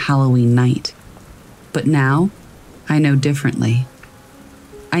out on Halloween night. But now, I know differently.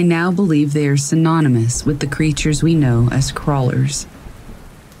 I now believe they are synonymous with the creatures we know as crawlers.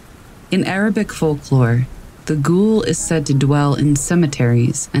 In Arabic folklore, the ghoul is said to dwell in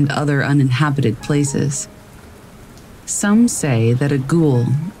cemeteries and other uninhabited places. Some say that a ghoul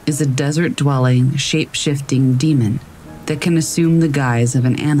is a desert-dwelling, shape-shifting demon that can assume the guise of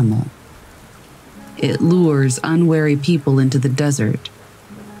an animal. It lures unwary people into the desert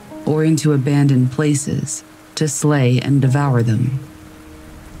or into abandoned places to slay and devour them.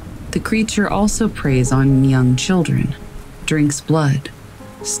 The creature also preys on young children, drinks blood,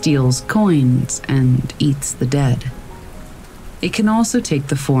 steals coins, and eats the dead. It can also take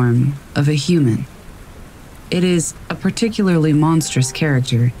the form of a human. It is a particularly monstrous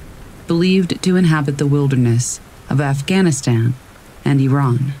character, believed to inhabit the wilderness of Afghanistan and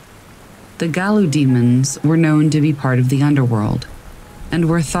Iran. The Galu demons were known to be part of the underworld, and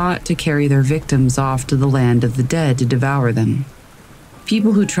were thought to carry their victims off to the land of the dead to devour them.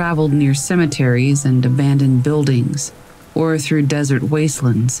 People who traveled near cemeteries and abandoned buildings, or through desert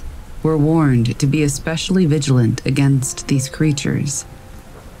wastelands, were warned to be especially vigilant against these creatures.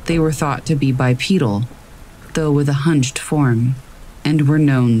 They were thought to be bipedal, though with a hunched form, and were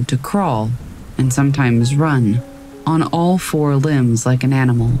known to crawl, and sometimes run, on all four limbs like an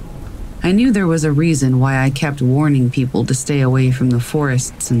animal. I knew there was a reason why I kept warning people to stay away from the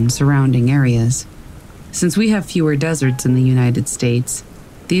forests and surrounding areas. Since we have fewer deserts in the United States,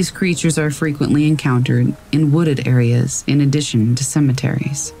 these creatures are frequently encountered in wooded areas in addition to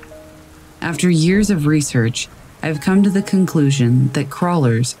cemeteries. After years of research, I've come to the conclusion that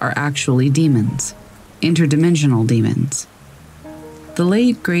crawlers are actually demons, interdimensional demons. The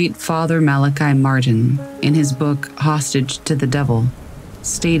late great Father Malachi Martin, in his book Hostage to the Devil,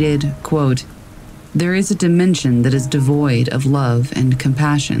 stated, quote, "There is a dimension that is devoid of love and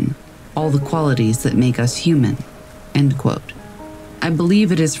compassion, all the qualities that make us human," end quote. I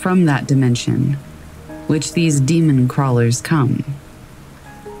believe it is from that dimension which these demon crawlers come.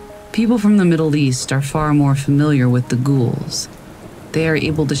 People from the Middle East are far more familiar with the ghouls. They are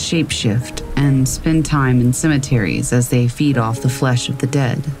able to shapeshift and spend time in cemeteries as they feed off the flesh of the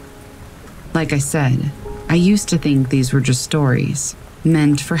dead. Like I said, I used to think these were just stories,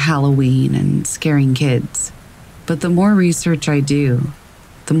 meant for Halloween and scaring kids. But the more research I do,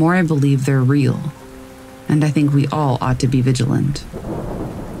 the more I believe they're real. And I think we all ought to be vigilant.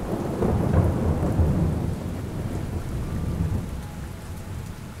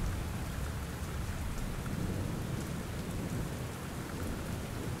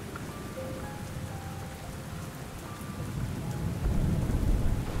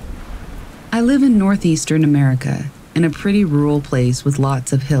 I live in northeastern America, in a pretty rural place with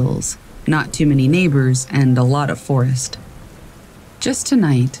lots of hills, not too many neighbors, and a lot of forest. Just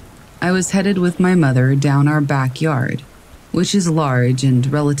tonight, I was headed with my mother down our backyard, which is large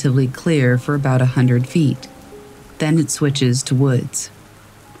and relatively clear for about 100 feet. Then it switches to woods.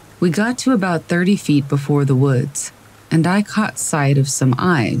 We got to about 30 feet before the woods, and I caught sight of some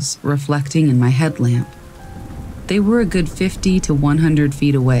eyes reflecting in my headlamp. They were a good 50 to 100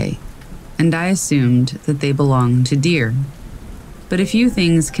 feet away, and I assumed that they belonged to deer. But a few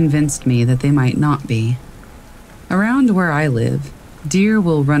things convinced me that they might not be. Around where I live, deer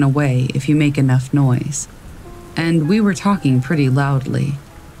will run away if you make enough noise, and we were talking pretty loudly,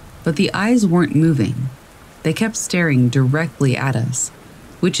 but the eyes weren't moving. They kept staring directly at us,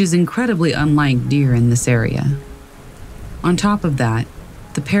 which is incredibly unlike deer in this area. On top of that,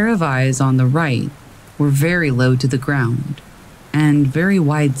 the pair of eyes on the right were very low to the ground and very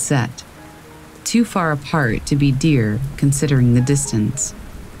wide set, too far apart to be deer considering the distance.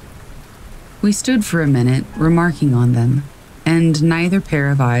 We stood for a minute remarking on them, and neither pair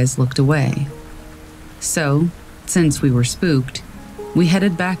of eyes looked away. So, since we were spooked, we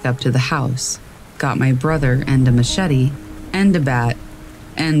headed back up to the house, got my brother and a machete, and a bat,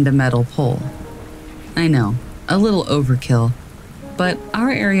 and a metal pole. I know, a little overkill, but our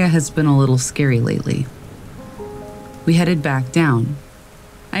area has been a little scary lately. We headed back down.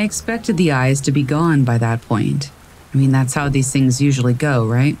 I expected the eyes to be gone by that point. I mean, that's how these things usually go,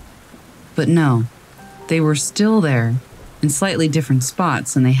 right? But no, they were still there, in slightly different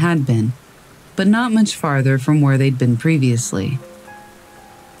spots than they had been, but not much farther from where they'd been previously.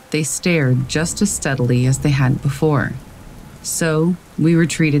 They stared just as steadily as they had before, so we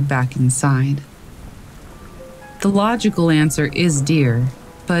retreated back inside. The logical answer is deer,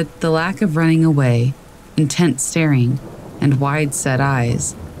 but the lack of running away, intent staring, and wide-set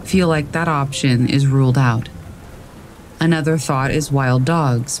eyes feel like that option is ruled out. Another thought is wild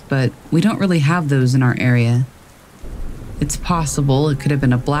dogs, but we don't really have those in our area. It's possible it could have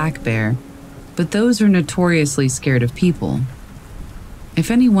been a black bear, but those are notoriously scared of people.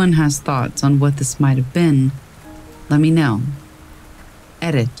 If anyone has thoughts on what this might have been, let me know.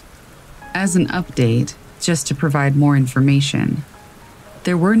 Edit. As an update, just to provide more information,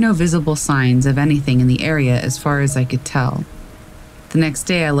 there were no visible signs of anything in the area as far as I could tell. The next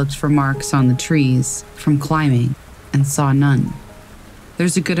day I looked for marks on the trees from climbing and saw none.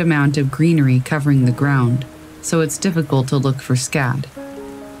 There's a good amount of greenery covering the ground, so it's difficult to look for scat.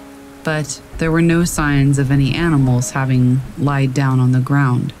 But there were no signs of any animals having lied down on the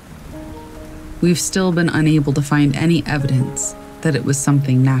ground. We've still been unable to find any evidence that it was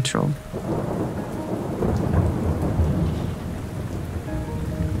something natural.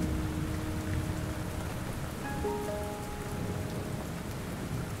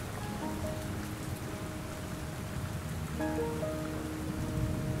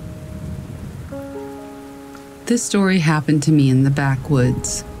 This story happened to me in the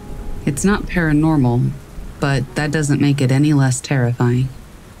backwoods. It's not paranormal, but that doesn't make it any less terrifying.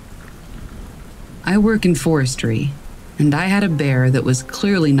 I work in forestry, and I had a bear that was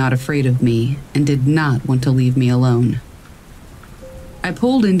clearly not afraid of me and did not want to leave me alone. I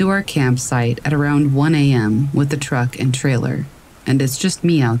pulled into our campsite at around 1 a.m. with the truck and trailer, and it's just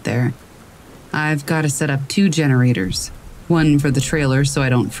me out there. I've got to set up 2 generators, one for the trailer so I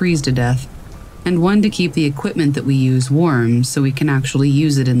don't freeze to death, and one to keep the equipment that we use warm so we can actually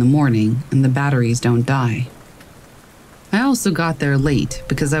use it in the morning and the batteries don't die. I also got there late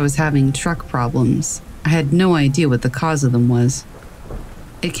because I was having truck problems. I had no idea what the cause of them was.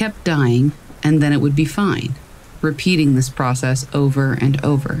 It kept dying, and then it would be fine, repeating this process over and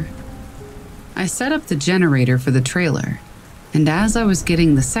over. I set up the generator for the trailer, and as I was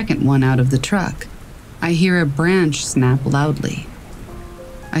getting the second one out of the truck, I hear a branch snap loudly.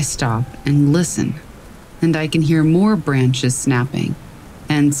 I stop and listen, and I can hear more branches snapping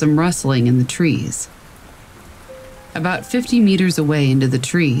and some rustling in the trees. About 50 meters away into the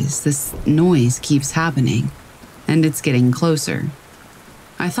trees, this noise keeps happening, and it's getting closer.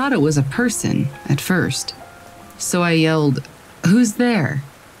 I thought it was a person at first, so I yelled, "Who's there?"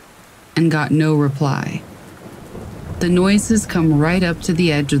 and got no reply. The noises come right up to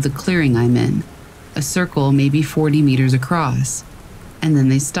the edge of the clearing I'm in, a circle maybe 40 meters across, and then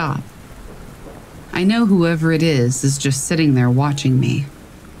they stop. I know whoever it is just sitting there watching me.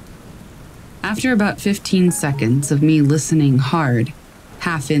 After about 15 seconds of me listening hard,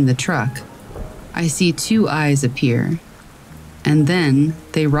 half in the truck, I see 2 eyes appear, and then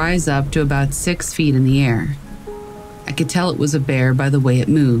they rise up to about 6 feet in the air. I could tell it was a bear by the way it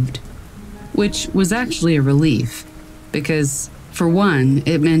moved, which was actually a relief, because, for one,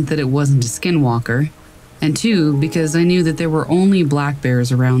 it meant that it wasn't a skinwalker, and 2, because I knew that there were only black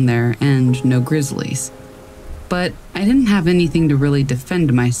bears around there and no grizzlies. But I didn't have anything to really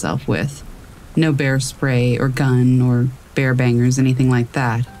defend myself with. No bear spray or gun or bear bangers, anything like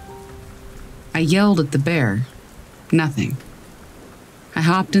that. I yelled at the bear. Nothing. I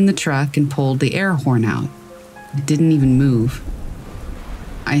hopped in the truck and pulled the air horn out. It didn't even move.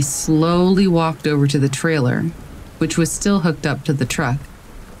 I slowly walked over to the trailer, which was still hooked up to the truck,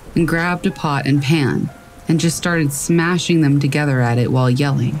 and grabbed a pot and pan and just started smashing them together at it while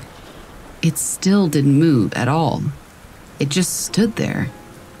yelling. It still didn't move at all. It just stood there,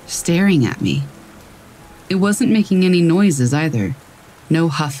 staring at me. It wasn't making any noises either. No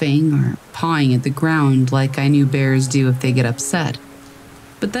huffing or pawing at the ground like I knew bears do if they get upset.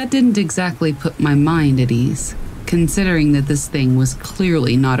 But that didn't exactly put my mind at ease, considering that this thing was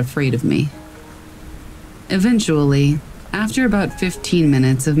clearly not afraid of me. Eventually, after about 15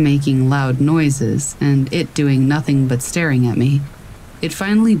 minutes of making loud noises and it doing nothing but staring at me, it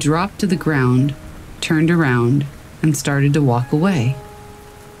finally dropped to the ground, turned around, and started to walk away.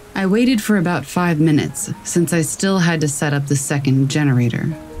 I waited for about 5 minutes since I still had to set up the second generator,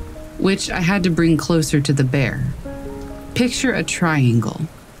 which I had to bring closer to the bear. Picture a triangle.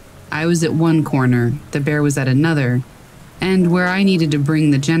 I was at one corner, the bear was at another, and where I needed to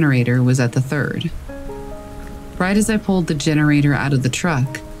bring the generator was at the third. Right as I pulled the generator out of the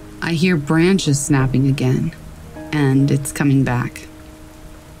truck, I hear branches snapping again, and it's coming back.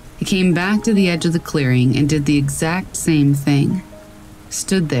 It came back to the edge of the clearing and did the exact same thing.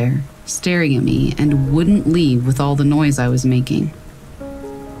 Stood there, staring at me, and wouldn't leave with all the noise I was making.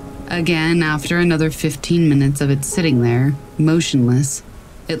 Again, after another 15 minutes of it sitting there, motionless,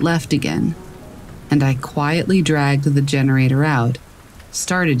 it left again, and I quietly dragged the generator out,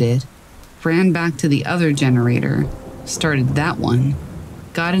 started it, ran back to the other generator, started that one,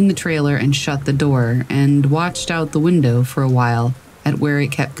 got in the trailer and shut the door, and watched out the window for a while at where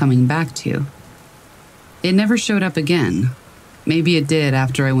it kept coming back to. It never showed up again. Maybe it did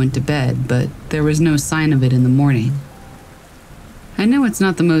after I went to bed, but there was no sign of it in the morning. I know it's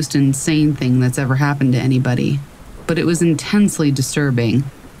not the most insane thing that's ever happened to anybody, but it was intensely disturbing,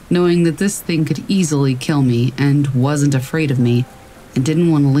 knowing that this thing could easily kill me and wasn't afraid of me and didn't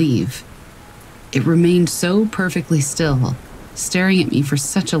want to leave. It remained so perfectly still, staring at me for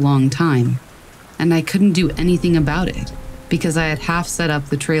such a long time, and I couldn't do anything about it because I had half set up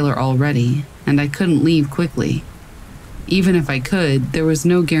the trailer already and I couldn't leave quickly. Even if I could, there was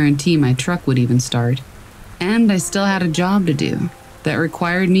no guarantee my truck would even start, and I still had a job to do that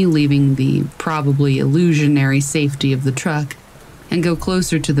required me leaving the probably illusionary safety of the truck and go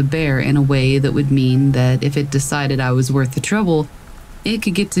closer to the bear in a way that would mean that if it decided I was worth the trouble, it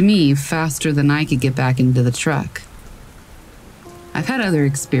could get to me faster than I could get back into the truck. I've had other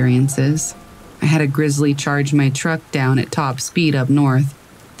experiences. I had a grizzly charge my truck down at top speed up north,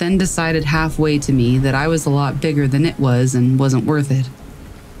 then decided halfway to me that I was a lot bigger than it was and wasn't worth it.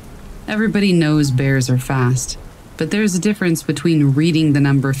 Everybody knows bears are fast, but there's a difference between reading the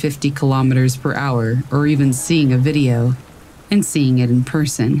number 50 kilometers per hour or even seeing a video and seeing it in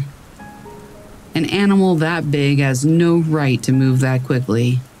person. An animal that big has no right to move that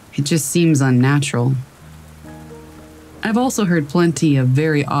quickly. It just seems unnatural. I've also heard plenty of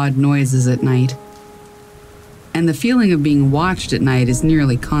very odd noises at night, and the feeling of being watched at night is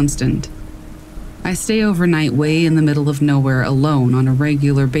nearly constant. I stay overnight way in the middle of nowhere alone on a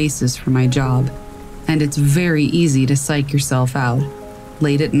regular basis for my job, and it's very easy to psych yourself out,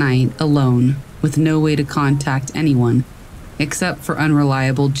 late at night, alone, with no way to contact anyone, except for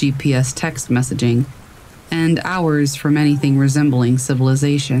unreliable GPS text messaging, and hours from anything resembling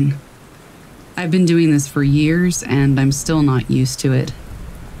civilization. I've been doing this for years, and I'm still not used to it.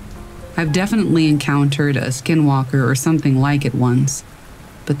 I've definitely encountered a skinwalker or something like it once,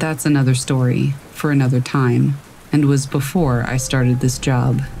 but that's another story for another time, and was before I started this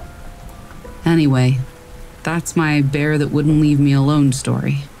job. Anyway, that's my bear that wouldn't leave me alone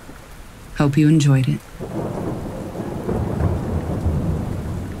story. Hope you enjoyed it.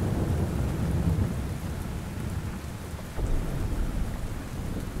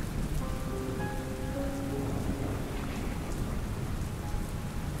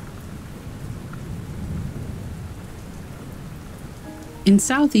 In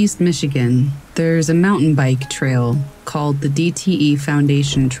southeast Michigan, there's a mountain bike trail called the DTE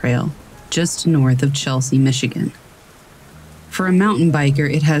Foundation Trail, just north of Chelsea, Michigan. For a mountain biker,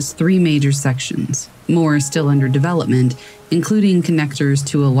 it has 3 major sections, more still under development, including connectors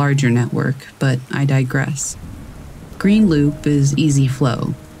to a larger network, but I digress. Green Loop is easy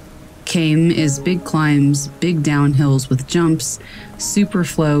flow. Came is big climbs, big downhills with jumps, super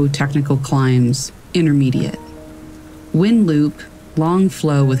flow, technical climbs, intermediate. Wind Loop, long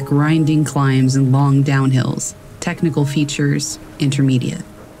flow with grinding climbs and long downhills, technical features, intermediate.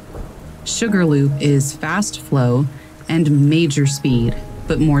 Sugar Loop is fast flow and major speed,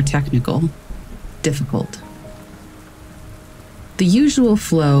 but more technical, difficult. The usual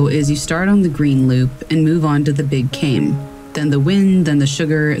flow is you start on the green loop and move on to the big came, then the wind, then the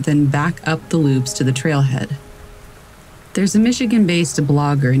sugar, then back up the loops to the trailhead. There's a Michigan-based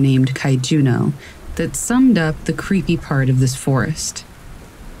blogger named Kaijuno that summed up the creepy part of this forest.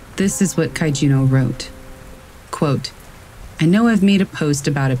 This is what Kaijuno wrote. Quote, "I know I've made a post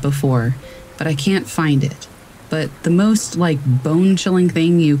about it before, but I can't find it. But the most bone-chilling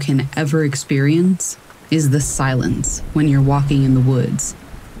thing you can ever experience is the silence when you're walking in the woods.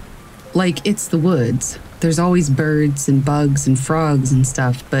 It's the woods. There's always birds and bugs and frogs and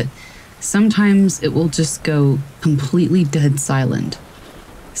stuff, but sometimes it will just go completely dead silent.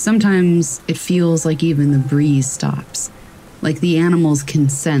 Sometimes it feels like even the breeze stops, like the animals can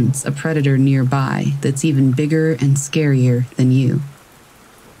sense a predator nearby that's even bigger and scarier than you."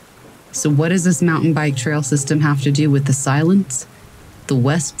 So what does this mountain bike trail system have to do with the silence? The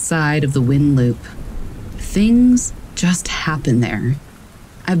west side of the Wind Loop. Things just happen there.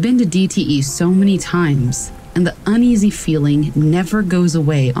 I've been to DTE so many times, and the uneasy feeling never goes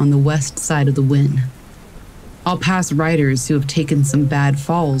away on the west side of the Wind. I'll pass riders who have taken some bad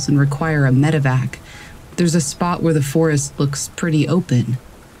falls and require a medevac. There's a spot where the forest looks pretty open,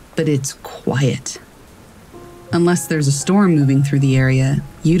 but it's quiet. Unless there's a storm moving through the area,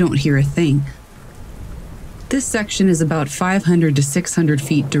 you don't hear a thing. This section is about 500 to 600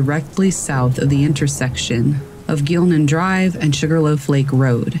 feet directly south of the intersection of Gilnan Drive and Sugarloaf Lake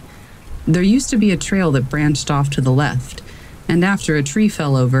Road. There used to be a trail that branched off to the left, and after a tree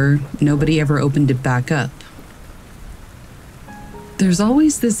fell over, nobody ever opened it back up. There's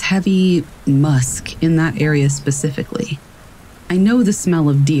always this heavy musk in that area specifically. I know the smell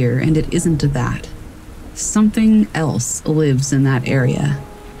of deer, and it isn't that. Something else lives in that area,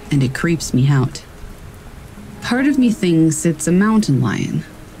 and it creeps me out. Part of me thinks it's a mountain lion,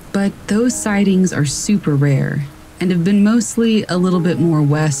 but those sightings are super rare, and have been mostly a little bit more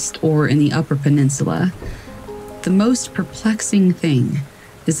west or in the Upper Peninsula. The most perplexing thing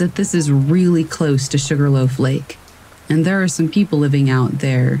is that this is really close to Sugarloaf Lake, and there are some people living out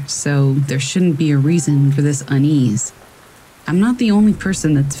there, so there shouldn't be a reason for this unease. I'm not the only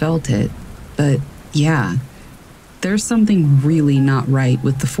person that's felt it, but yeah, there's something really not right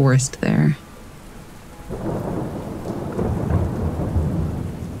with the forest there.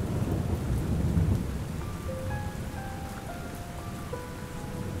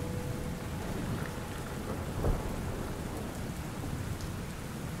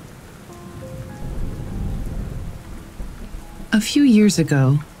 A few years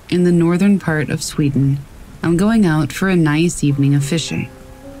ago, in the northern part of Sweden, I'm going out for a nice evening of fishing.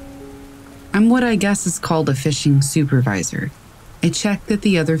 I'm what I guess is called a fishing supervisor. I check that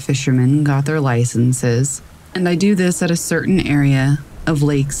the other fishermen got their licenses, and I do this at a certain area of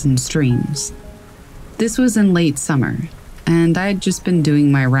lakes and streams. This was in late summer, and I had just been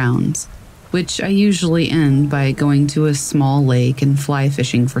doing my rounds, which I usually end by going to a small lake and fly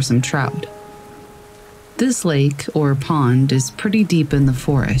fishing for some trout. This lake, or pond, is pretty deep in the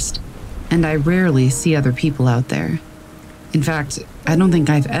forest, and I rarely see other people out there. In fact, I don't think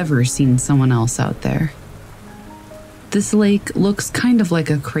I've ever seen someone else out there. This lake looks kind of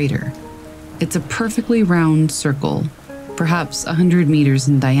like a crater. It's a perfectly round circle, perhaps 100 meters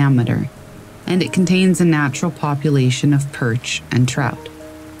in diameter, and it contains a natural population of perch and trout.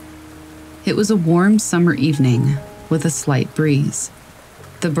 It was a warm summer evening with a slight breeze.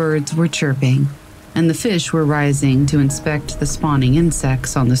 The birds were chirping, and the fish were rising to inspect the spawning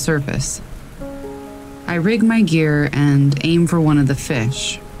insects on the surface. I rig my gear and aim for one of the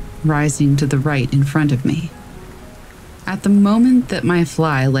fish, rising to the right in front of me. At the moment that my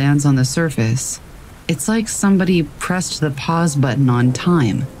fly lands on the surface, it's like somebody pressed the pause button on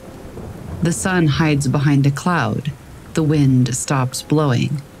time. The sun hides behind a cloud, the wind stops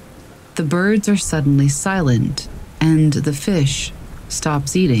blowing, the birds are suddenly silent, and the fish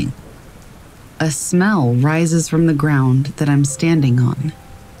stops eating. A smell rises from the ground that I'm standing on.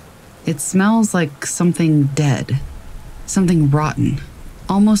 It smells like something dead, something rotten,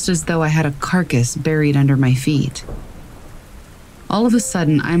 almost as though I had a carcass buried under my feet. All of a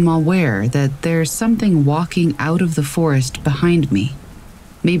sudden, I'm aware that there's something walking out of the forest behind me,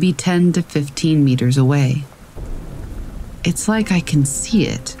 maybe 10 to 15 meters away. It's like I can see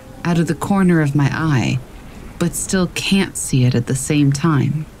it out of the corner of my eye, but still can't see it at the same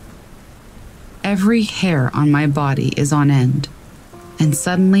time. Every hair on my body is on end, and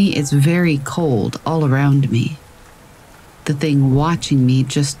suddenly it's very cold all around me. The thing watching me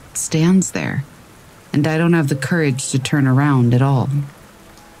just stands there, and I don't have the courage to turn around at all.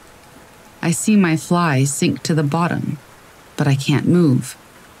 I see my fly sink to the bottom, but I can't move.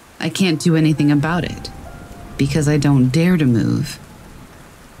 I can't do anything about it, because I don't dare to move.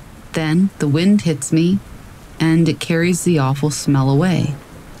 Then the wind hits me, and it carries the awful smell away.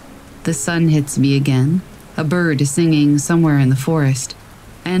 The sun hits me again, a bird is singing somewhere in the forest,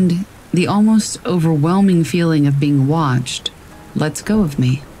 and the almost overwhelming feeling of being watched lets go of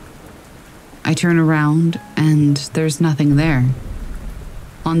me. I turn around, and there's nothing there.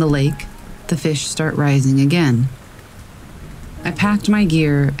 On the lake, the fish start rising again. I packed my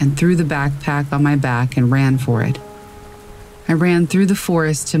gear and threw the backpack on my back and ran for it. I ran through the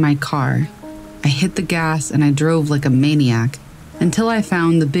forest to my car. I hit the gas and I drove like a maniac until I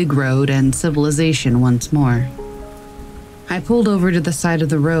found the big road and civilization once more. I pulled over to the side of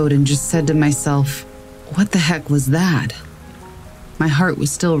the road and just said to myself, what the heck was that? My heart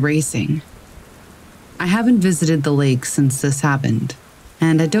was still racing. I haven't visited the lake since this happened,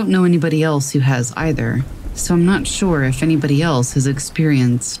 and I don't know anybody else who has either, so I'm not sure if anybody else has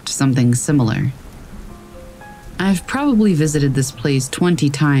experienced something similar. I've probably visited this place 20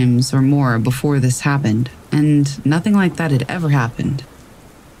 times or more before this happened, and nothing like that had ever happened.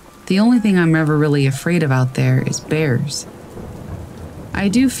 The only thing I'm ever really afraid of out there is bears. I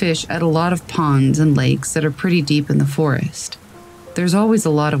do fish at a lot of ponds and lakes that are pretty deep in the forest. There's always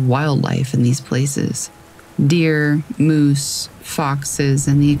a lot of wildlife in these places. Deer, moose, foxes,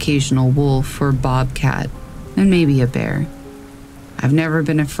 and the occasional wolf or bobcat, and maybe a bear. I've never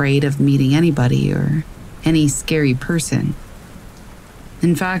been afraid of meeting anybody or any scary person.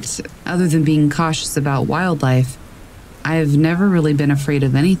 In fact, other than being cautious about wildlife, I've never really been afraid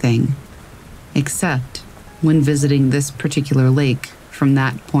of anything, except when visiting this particular lake from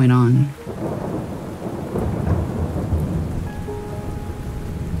that point on.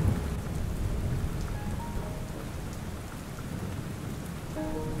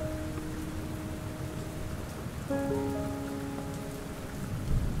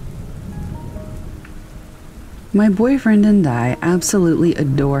 My boyfriend and I absolutely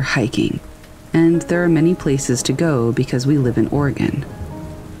adore hiking, and there are many places to go because we live in Oregon.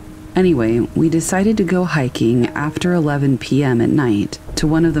 Anyway, we decided to go hiking after 11 p.m. at night to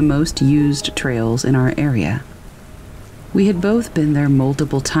one of the most used trails in our area. We had both been there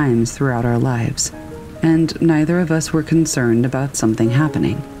multiple times throughout our lives, and neither of us were concerned about something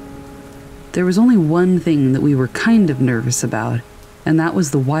happening. There was only one thing that we were kind of nervous about, and that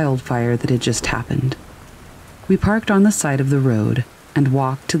was the wildfire that had just happened. We parked on the side of the road and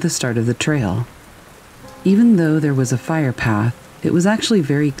walked to the start of the trail. Even though there was a fire path, it was actually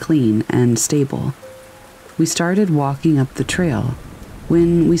very clean and stable. We started walking up the trail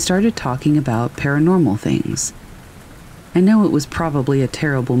when we started talking about paranormal things. I know it was probably a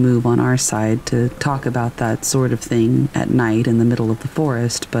terrible move on our side to talk about that sort of thing at night in the middle of the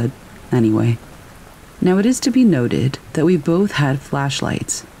forest, but anyway. Now it is to be noted that we both had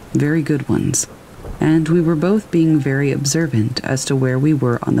flashlights, very good ones, and we were both being very observant as to where we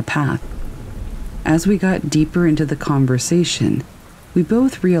were on the path. As we got deeper into the conversation, we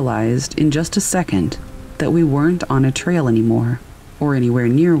both realized in just a second that we weren't on a trail anymore, or anywhere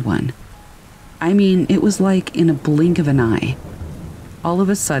near one. I mean, it was like in a blink of an eye. All of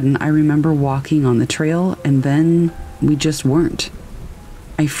a sudden, I remember walking on the trail, and then we just weren't.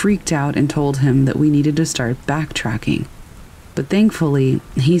 I freaked out and told him that we needed to start backtracking, but thankfully,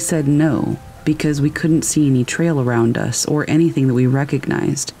 he said no, because we couldn't see any trail around us or anything that we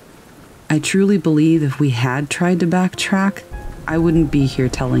recognized. I truly believe if we had tried to backtrack, I wouldn't be here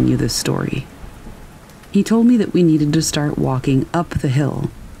telling you this story. He told me that we needed to start walking up the hill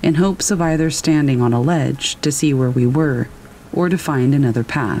in hopes of either standing on a ledge to see where we were or to find another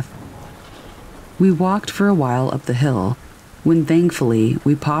path. We walked for a while up the hill when thankfully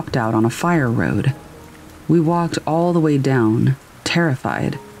we popped out on a fire road. We walked all the way down,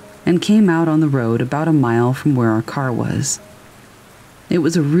 terrified, and came out on the road about a mile from where our car was. It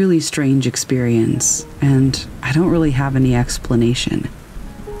was a really strange experience, and I don't really have any explanation.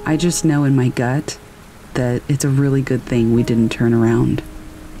 I just know in my gut that it's a really good thing we didn't turn around.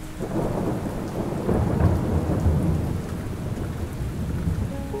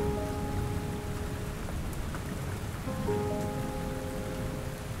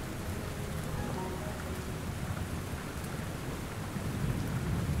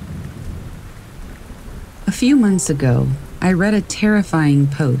 A few months ago, I read a terrifying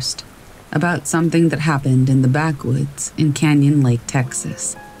post about something that happened in the Backwoods in Canyon Lake,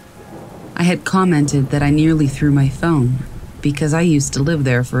 Texas. I had commented that I nearly threw my phone because I used to live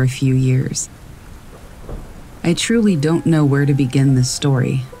there for a few years. I truly don't know where to begin this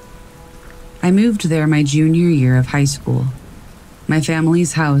story. I moved there my junior year of high school. My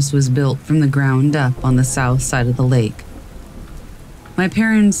family's house was built from the ground up on the south side of the lake. My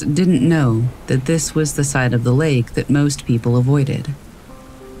parents didn't know that this was the side of the lake that most people avoided.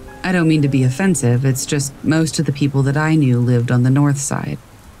 I don't mean to be offensive, it's just most of the people that I knew lived on the north side.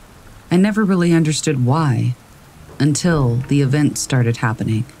 I never really understood why, until the events started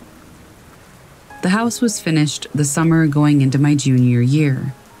happening. The house was finished the summer going into my junior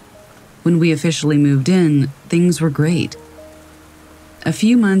year. When we officially moved in, things were great. A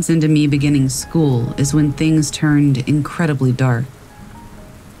few months into me beginning school is when things turned incredibly dark.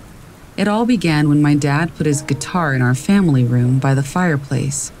 It all began when my dad put his guitar in our family room by the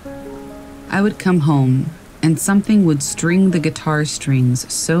fireplace. I would come home, and something would string the guitar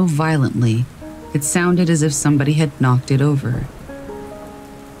strings so violently, it sounded as if somebody had knocked it over.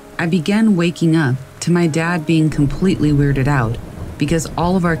 I began waking up to my dad being completely weirded out because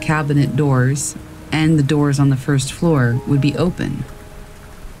all of our cabinet doors and the doors on the first floor would be open.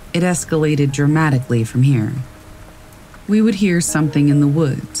 It escalated dramatically from here. We would hear something in the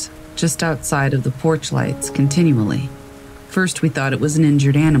woods, just outside of the porch lights, continually. First we thought it was an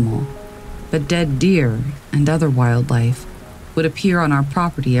injured animal, but dead deer and other wildlife would appear on our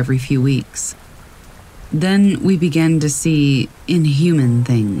property every few weeks. Then we began to see inhuman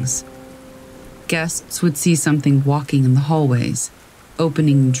things. Guests would see something walking in the hallways,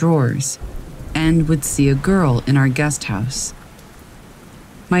 opening drawers, and would see a girl in our guest house.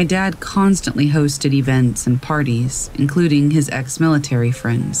 My dad constantly hosted events and parties, including his ex-military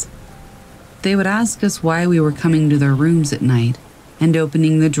friends. They would ask us why we were coming to their rooms at night and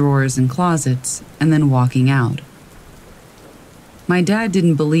opening the drawers and closets and then walking out. My dad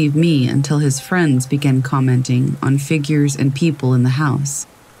didn't believe me until his friends began commenting on figures and people in the house.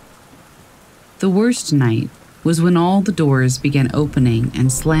 The worst night was when all the doors began opening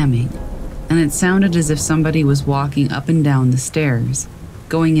and slamming, and it sounded as if somebody was walking up and down the stairs,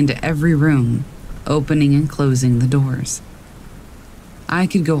 going into every room, opening and closing the doors. I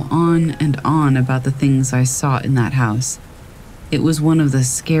could go on and on about the things I saw in that house. It was one of the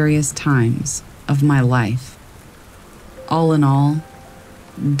scariest times of my life. All in all,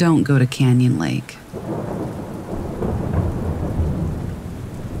 don't go to Canyon Lake.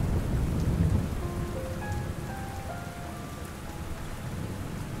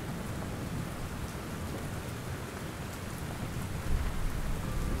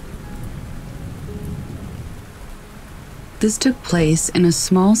 This took place in a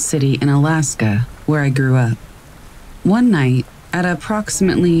small city in Alaska where I grew up. One night, at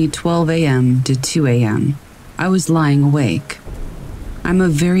approximately 12 a.m. to 2 a.m., I was lying awake. I'm a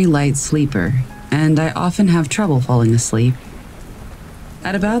very light sleeper, and I often have trouble falling asleep.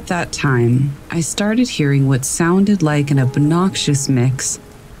 At about that time, I started hearing what sounded like an obnoxious mix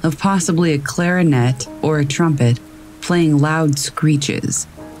of possibly a clarinet or a trumpet playing loud screeches.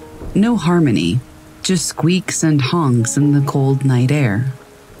 No harmony, just squeaks and honks in the cold night air.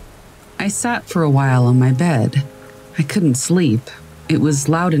 I sat for a while on my bed. I couldn't sleep. It was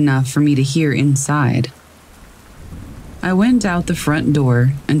loud enough for me to hear inside. I went out the front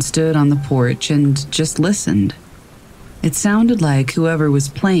door and stood on the porch and just listened. It sounded like whoever was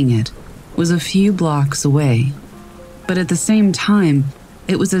playing it was a few blocks away, but at the same time,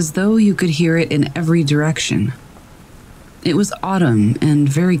 it was as though you could hear it in every direction. It was autumn and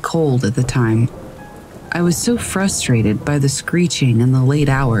very cold at the time. I was so frustrated by the screeching and the late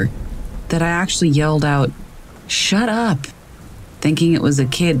hour that I actually yelled out, "Shut up!" thinking it was a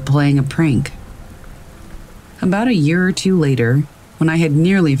kid playing a prank. About a year or two later, when I had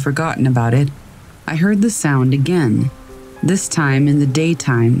nearly forgotten about it, I heard the sound again, this time in the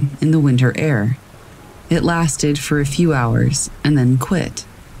daytime in the winter air. It lasted for a few hours and then quit.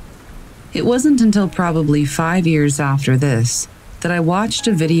 It wasn't until probably 5 years after this that I watched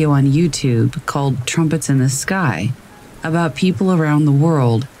a video on YouTube called Trumpets in the Sky about people around the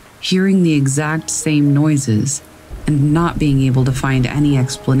world hearing the exact same noises and not being able to find any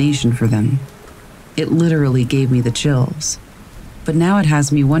explanation for them. It literally gave me the chills. But now it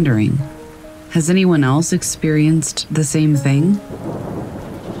has me wondering, has anyone else experienced the same thing?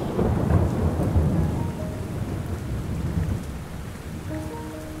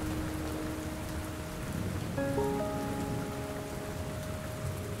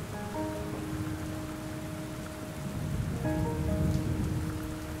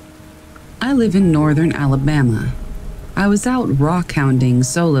 I live in northern Alabama. I was out rock hounding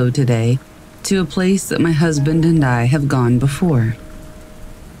solo today to a place that my husband and I have gone before.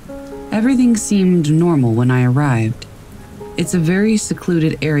 Everything seemed normal when I arrived. It's a very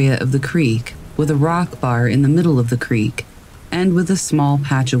secluded area of the creek with a rock bar in the middle of the creek and with a small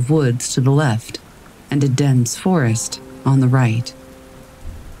patch of woods to the left and a dense forest on the right.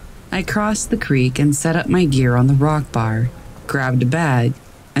 I crossed the creek and set up my gear on the rock bar, grabbed a bag,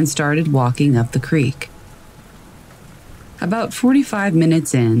 and started walking up the creek. About 45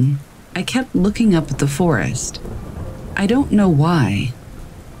 minutes in, I kept looking up at the forest. I don't know why,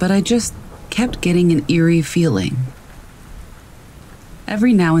 but I just kept getting an eerie feeling.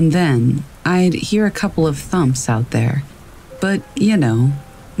 Every now and then, I'd hear a couple of thumps out there, but,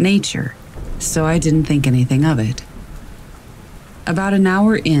 nature, so I didn't think anything of it. About an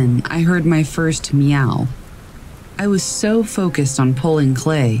hour in, I heard my first meow. I was so focused on pulling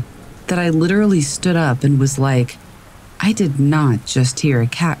clay that I literally stood up and was like, I did not just hear a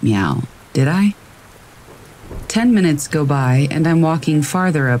cat meow, did I? 10 minutes go by and I'm walking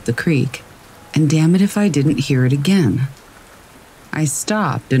farther up the creek, and damn it if I didn't hear it again. I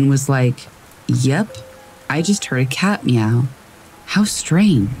stopped and was like, yep, I just heard a cat meow. How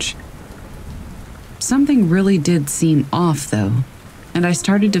strange. Something really did seem off though, and I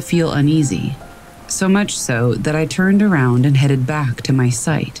started to feel uneasy. So much so that I turned around and headed back to my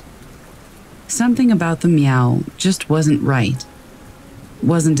site. Something about the meow just wasn't right.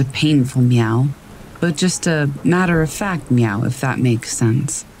 Wasn't a painful meow, but just a matter-of-fact meow, if that makes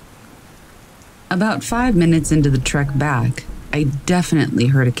sense. About 5 minutes into the trek back, I definitely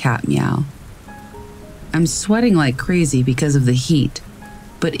heard a cat meow. I'm sweating like crazy because of the heat,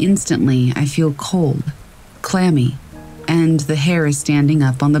 but instantly I feel cold, clammy, and the hair is standing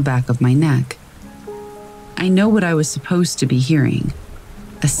up on the back of my neck. I know what I was supposed to be hearing,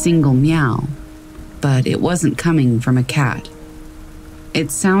 a single meow, but it wasn't coming from a cat.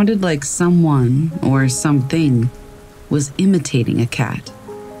 It sounded like someone or something was imitating a cat.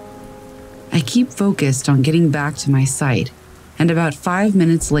 I keep focused on getting back to my site, and about 5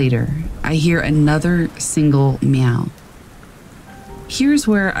 minutes later, I hear another single meow. Here's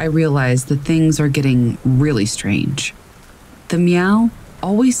where I realize that things are getting really strange. The meow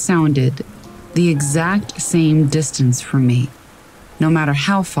always sounded the exact same distance from me, no matter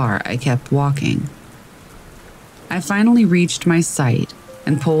how far I kept walking. I finally reached my site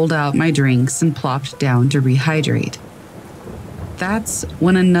and pulled out my drinks and plopped down to rehydrate. That's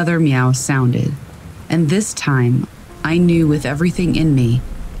when another meow sounded, and this time I knew with everything in me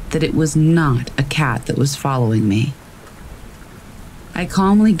that it was not a cat that was following me. I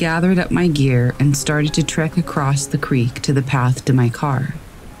calmly gathered up my gear and started to trek across the creek to the path to my car.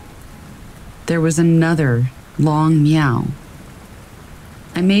 There was another long meow.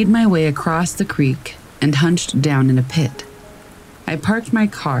 I made my way across the creek and hunched down in a pit. I parked my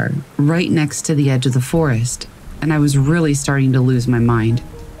car right next to the edge of the forest, and I was really starting to lose my mind.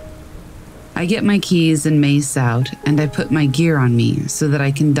 I get my keys and mace out, and I put my gear on me so that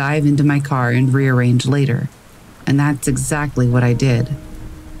I can dive into my car and rearrange later, and that's exactly what I did.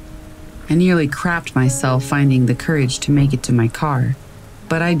 I nearly crapped myself finding the courage to make it to my car,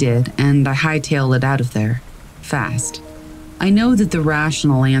 but I did, and I hightailed it out of there, fast. I know that the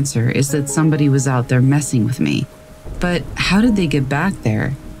rational answer is that somebody was out there messing with me, but how did they get back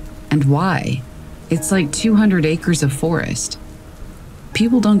there? And why? It's like 200 acres of forest.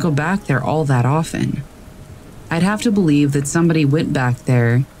 People don't go back there all that often. I'd have to believe that somebody went back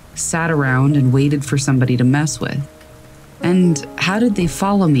there, sat around and waited for somebody to mess with. And how did they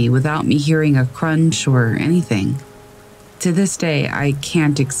follow me without me hearing a crunch or anything? To this day, I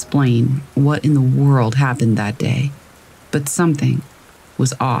can't explain what in the world happened that day, but something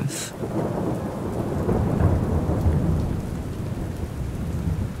was off.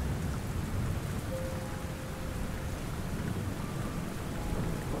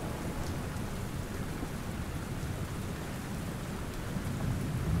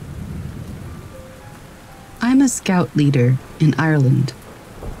 I'm a scout leader in Ireland,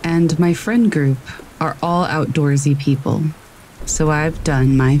 and my friend group are all outdoorsy people, so I've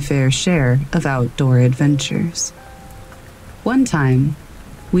done my fair share of outdoor adventures. One time,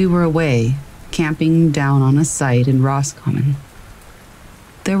 we were away, camping down on a site in Roscommon.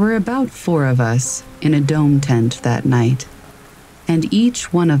 There were about 4 of us in a dome tent that night, and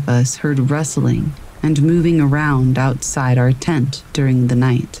each one of us heard rustling and moving around outside our tent during the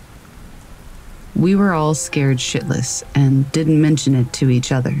night. We were all scared shitless and didn't mention it to each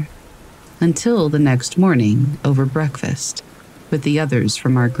other until the next morning over breakfast with the others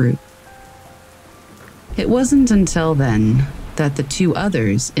from our group. It wasn't until then that the 2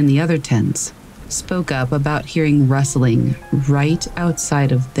 others in the other tents spoke up about hearing rustling right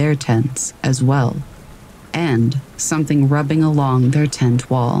outside of their tents as well, and something rubbing along their tent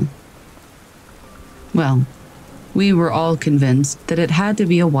wall. Well, we were all convinced that it had to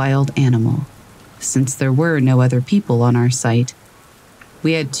be a wild animal, since there were no other people on our site.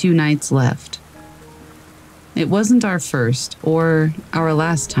 We had 2 nights left. It wasn't our first or our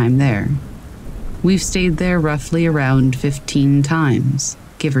last time there. We've stayed there roughly around 15 times,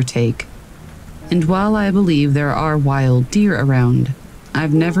 give or take. And while I believe there are wild deer around,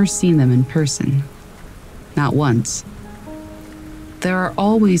 I've never seen them in person. Not once. There are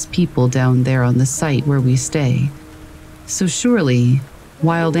always people down there on the site where we stay, so surely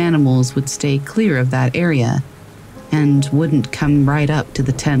wild animals would stay clear of that area and wouldn't come right up to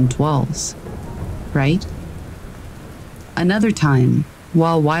the tent walls, right? Another time,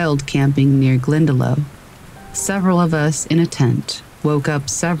 while wild camping near Glendalough, several of us in a tent woke up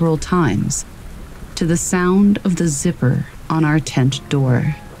several times to the sound of the zipper on our tent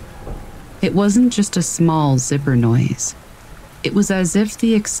door. It wasn't just a small zipper noise. It was as if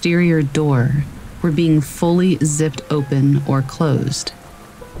the exterior door were being fully zipped open or closed.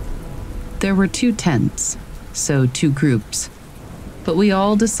 There were 2 tents, so 2 groups, but we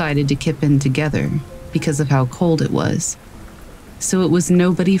all decided to kip in together because of how cold it was, so it was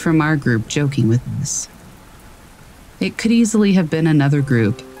nobody from our group joking with us. It could easily have been another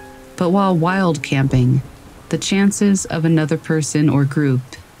group, but while wild camping, the chances of another person or group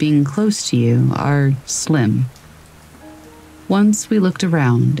being close to you are slim. Once we looked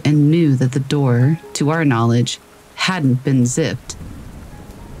around and knew that the door, to our knowledge, hadn't been zipped,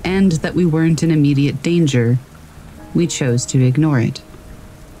 and that we weren't in immediate danger, we chose to ignore it.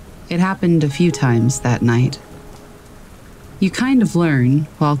 It happened a few times that night. You kind of learn,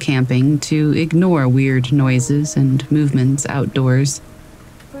 while camping, to ignore weird noises and movements outdoors.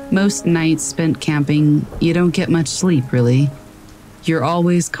 Most nights spent camping, you don't get much sleep, really. You're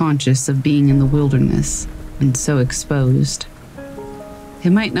always conscious of being in the wilderness, and so exposed.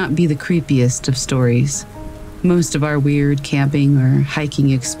 It might not be the creepiest of stories. Most of our weird camping or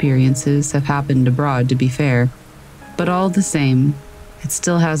hiking experiences have happened abroad, to be fair, but all the same, it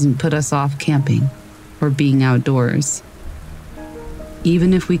still hasn't put us off camping or being outdoors,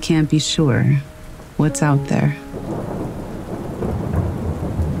 even if we can't be sure what's out there.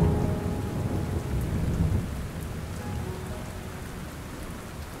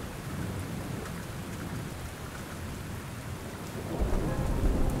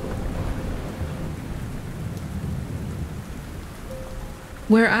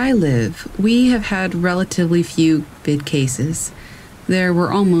 Where I live, we have had relatively few bid cases. There were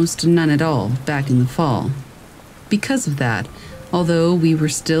almost none at all back in the fall. Because of that, although we were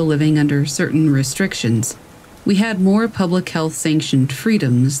still living under certain restrictions, we had more public health sanctioned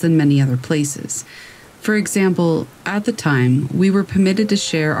freedoms than many other places. For example, at the time, we were permitted to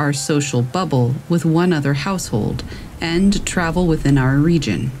share our social bubble with one other household and travel within our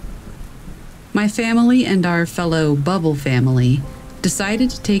region. My family and our fellow bubble family decided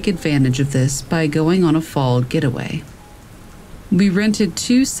to take advantage of this by going on a fall getaway. We rented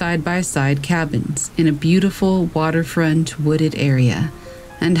 2 side-by-side cabins in a beautiful waterfront wooded area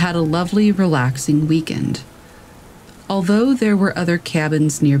and had a lovely, relaxing weekend. Although there were other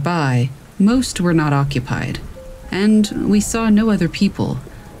cabins nearby, most were not occupied, and we saw no other people,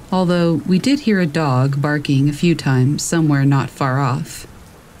 although we did hear a dog barking a few times somewhere not far off.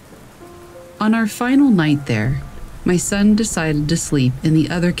 On our final night there, my son decided to sleep in the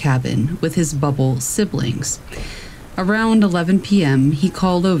other cabin with his bubble siblings. Around 11 p.m., he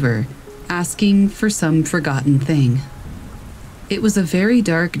called over, asking for some forgotten thing. It was a very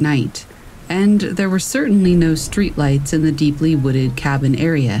dark night, and there were certainly no streetlights in the deeply wooded cabin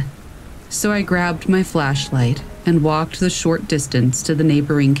area, so I grabbed my flashlight and walked the short distance to the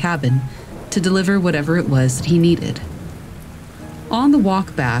neighboring cabin to deliver whatever it was that he needed. On the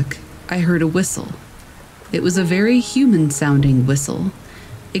walk back, I heard a whistle. It was a very human-sounding whistle,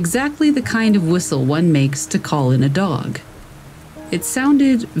 exactly the kind of whistle one makes to call in a dog. It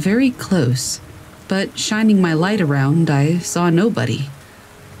sounded very close, but shining my light around, I saw nobody.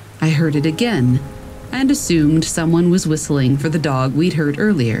 I heard it again, and assumed someone was whistling for the dog we'd heard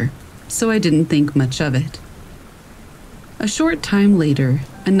earlier, so I didn't think much of it. A short time later,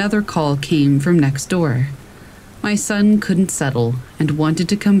 another call came from next door. My son couldn't settle and wanted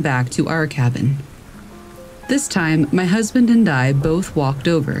to come back to our cabin. This time, my husband and I both walked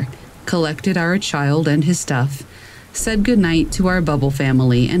over, collected our child and his stuff, said goodnight to our bubble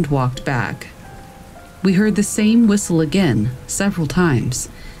family, and walked back. We heard the same whistle again, several times.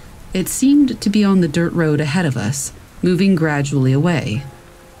 It seemed to be on the dirt road ahead of us, moving gradually away.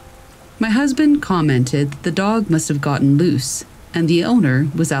 My husband commented that the dog must have gotten loose, and the owner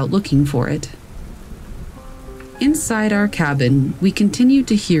was out looking for it. Inside our cabin, we continued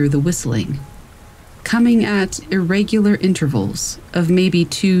to hear the whistling, coming at irregular intervals of maybe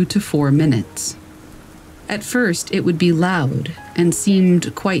 2 to 4 minutes. At first, it would be loud and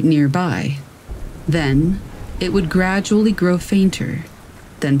seemed quite nearby. Then, it would gradually grow fainter,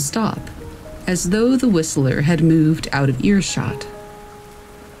 then stop, as though the whistler had moved out of earshot.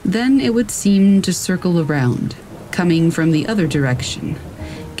 Then it would seem to circle around, coming from the other direction,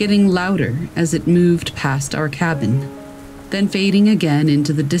 getting louder as it moved past our cabin, then fading again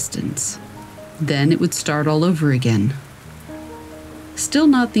into the distance. Then it would start all over again. Still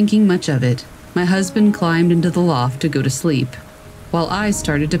not thinking much of it, my husband climbed into the loft to go to sleep, while I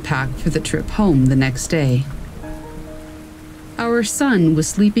started to pack for the trip home the next day. Our son was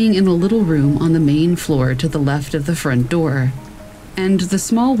sleeping in a little room on the main floor to the left of the front door, and the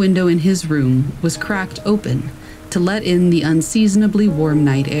small window in his room was cracked open to let in the unseasonably warm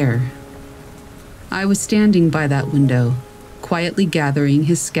night air. I was standing by that window, quietly gathering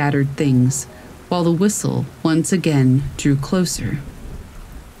his scattered things, while the whistle once again drew closer.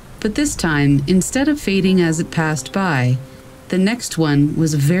 But this time, instead of fading as it passed by, the next one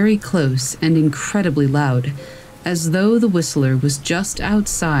was very close and incredibly loud, as though the whistler was just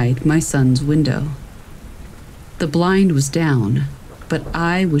outside my son's window. The blind was down, but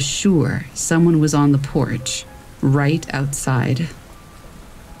I was sure someone was on the porch, right outside.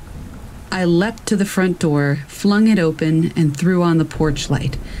 I leapt to the front door, flung it open, and threw on the porch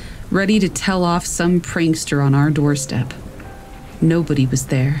light, ready to tell off some prankster on our doorstep. Nobody was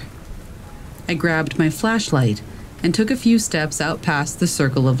there. I grabbed my flashlight and took a few steps out past the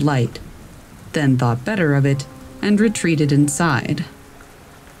circle of light, then thought better of it and retreated inside.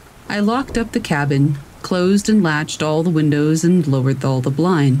 I locked up the cabin, closed and latched all the windows, and lowered all the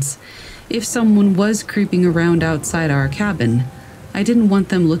blinds. If someone was creeping around outside our cabin, I didn't want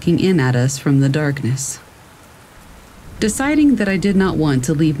them looking in at us from the darkness. Deciding that I did not want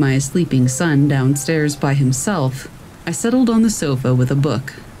to leave my sleeping son downstairs by himself, I settled on the sofa with a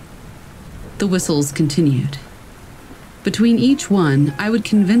book. The whistles continued. Between each one, I would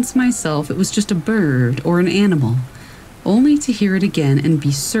convince myself it was just a bird or an animal, only to hear it again and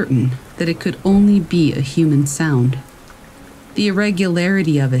be certain that it could only be a human sound. The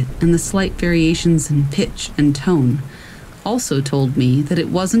irregularity of it and the slight variations in pitch and tone also told me that it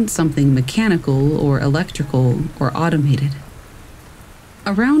wasn't something mechanical or electrical or automated.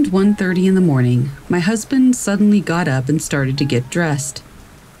 Around 1:30 in the morning, my husband suddenly got up and started to get dressed.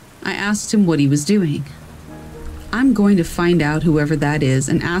 I asked him what he was doing. "I'm going to find out whoever that is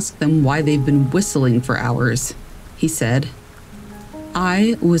and ask them why they've been whistling for hours," he said.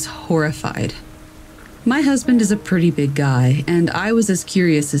 I was horrified. My husband is a pretty big guy, and I was as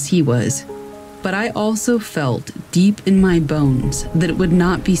curious as he was. But I also felt deep in my bones that it would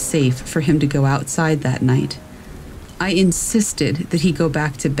not be safe for him to go outside that night. I insisted that he go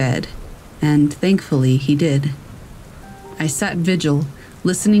back to bed, and thankfully he did. I sat vigil,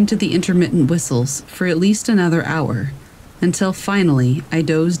 listening to the intermittent whistles for at least another hour, until finally I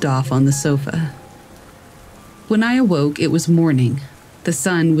dozed off on the sofa. When I awoke, it was morning. The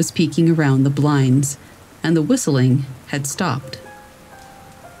sun was peeking around the blinds, and the whistling had stopped.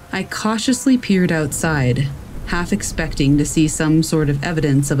 I cautiously peered outside, half expecting to see some sort of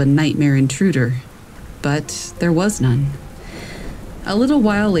evidence of a nightmare intruder, but there was none. A little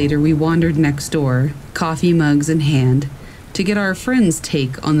while later, we wandered next door, coffee mugs in hand, to get our friends'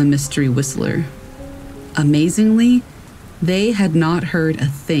 take on the mystery whistler. Amazingly, they had not heard a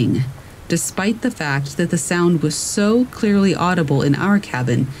thing, despite the fact that the sound was so clearly audible in our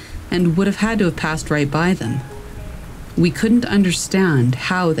cabin and would have had to have passed right by them. We couldn't understand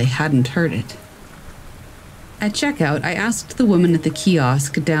how they hadn't heard it. At checkout, I asked the woman at the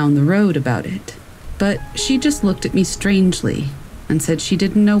kiosk down the road about it, but she just looked at me strangely and said she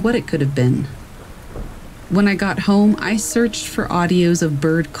didn't know what it could have been. When I got home, I searched for audios of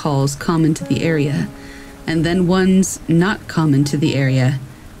bird calls common to the area, and then ones not common to the area,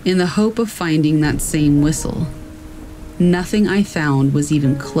 in the hope of finding that same whistle. Nothing I found was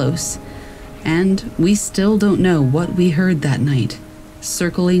even close, and we still don't know what we heard that night,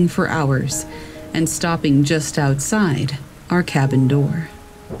 circling for hours and stopping just outside our cabin door.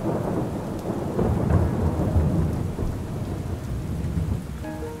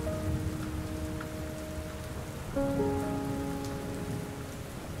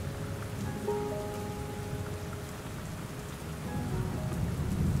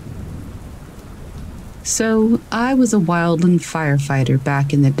 So, I was a wildland firefighter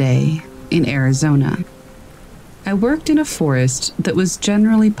back in the day, in Arizona. I worked in a forest that was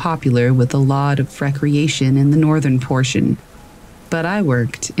generally popular with a lot of recreation in the northern portion, but I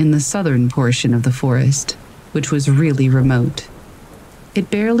worked in the southern portion of the forest, which was really remote. It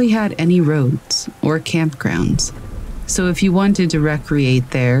barely had any roads or campgrounds, so if you wanted to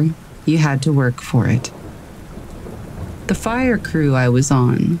recreate there, you had to work for it. The fire crew I was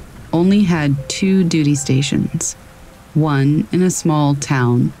on only had 2 duty stations, one in a small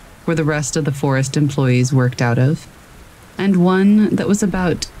town where the rest of the forest employees worked out of, and one that was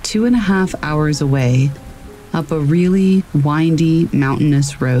about 2.5 hours away up a really windy,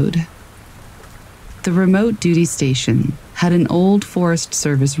 mountainous road. The remote duty station had an old Forest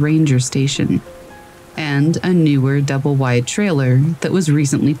Service ranger station and a newer double-wide trailer that was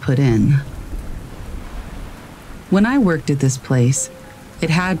recently put in. When I worked at this place, it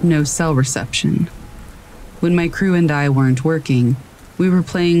had no cell reception. When my crew and I weren't working, we were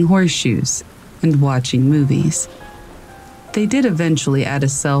playing horseshoes and watching movies. They did eventually add a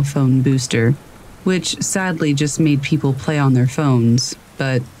cell phone booster, which sadly just made people play on their phones,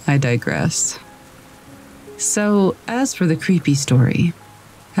 but I digress. So, as for the creepy story,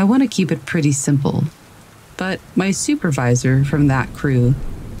 I want to keep it pretty simple, but my supervisor from that crew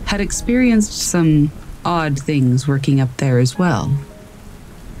had experienced some odd things working up there as well.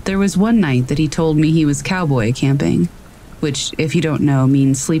 There was one night that he told me he was cowboy camping, which, if you don't know,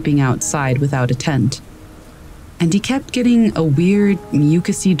 means sleeping outside without a tent. And he kept getting a weird,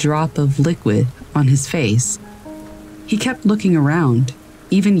 mucusy drop of liquid on his face. He kept looking around,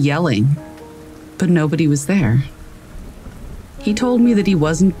 even yelling, but nobody was there. He told me that he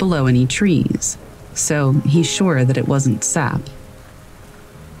wasn't below any trees, so he's sure that it wasn't sap.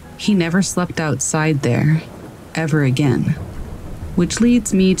 He never slept outside there, ever again, which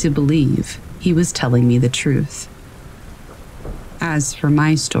leads me to believe he was telling me the truth. As for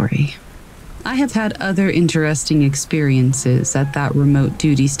my story, I have had other interesting experiences at that remote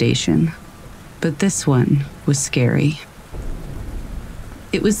duty station, but this one was scary.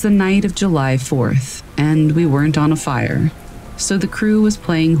 It was the night of July 4th, and we weren't on a fire, so the crew was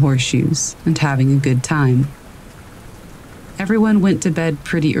playing horseshoes and having a good time. Everyone went to bed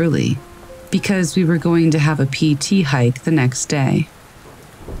pretty early, because we were going to have a PT hike the next day.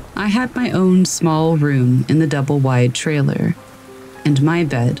 I had my own small room in the double-wide trailer, and my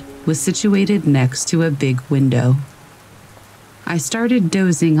bed was situated next to a big window. I started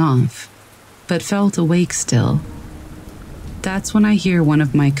dozing off, but felt awake still. That's when I hear one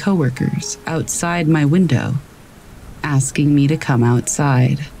of my coworkers outside my window, asking me to come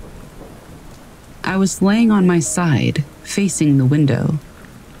outside. I was laying on my side, facing the window,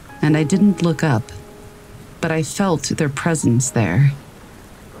 and I didn't look up, but I felt their presence there.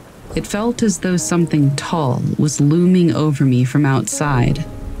 It felt as though something tall was looming over me from outside.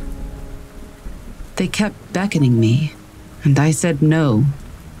 They kept beckoning me, and I said no.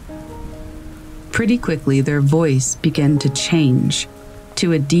 Pretty quickly, their voice began to change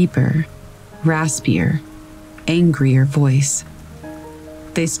to a deeper, raspier, angrier voice.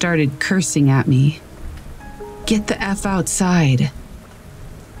 They started cursing at me. "Get the F outside."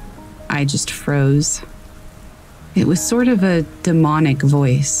 I just froze. It was sort of a demonic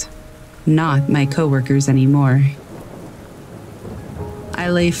voice, not my coworkers anymore. I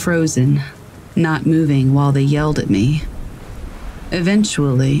lay frozen, not moving while they yelled at me.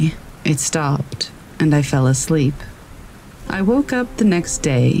 Eventually, it stopped, and I fell asleep. I woke up the next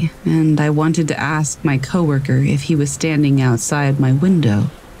day, and I wanted to ask my coworker if he was standing outside my window,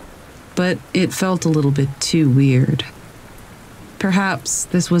 but it felt a little bit too weird. Perhaps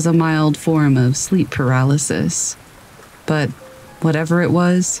this was a mild form of sleep paralysis, but whatever it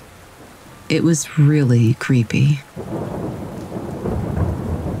was really creepy.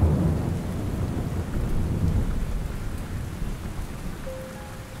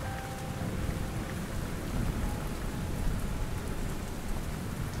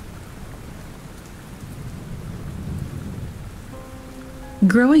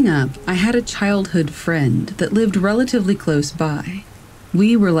 Growing up, I had a childhood friend that lived relatively close by.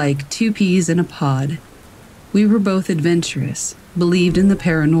 We were like two peas in a pod. We were both adventurous, believed in the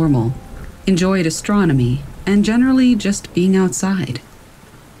paranormal, enjoyed astronomy, and generally just being outside.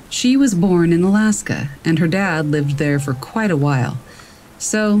 She was born in Alaska, and her dad lived there for quite a while,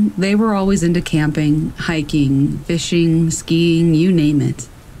 so they were always into camping, hiking, fishing, skiing, you name it.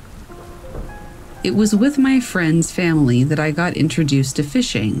 It was with my friend's family that I got introduced to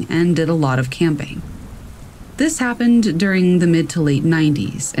fishing and did a lot of camping. This happened during the mid to late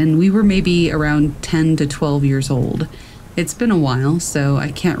 90s, and we were maybe around 10 to 12 years old. It's been a while, so I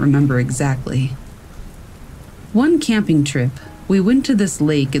can't remember exactly. One camping trip, we went to this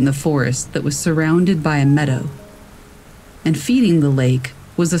lake in the forest that was surrounded by a meadow. And feeding the lake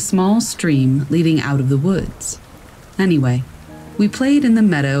was a small stream leading out of the woods. Anyway, we played in the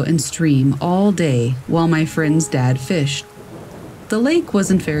meadow and stream all day while my friend's dad fished. The lake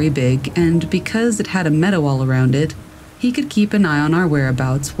wasn't very big, and because it had a meadow all around it, he could keep an eye on our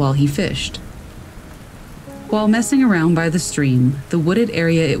whereabouts while he fished. While messing around by the stream, the wooded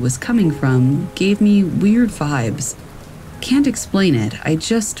area it was coming from gave me weird vibes. Can't explain it, I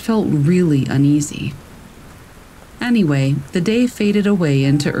just felt really uneasy. Anyway, the day faded away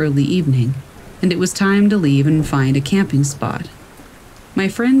into early evening, and it was time to leave and find a camping spot. My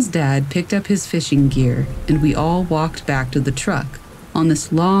friend's dad picked up his fishing gear, and we all walked back to the truck on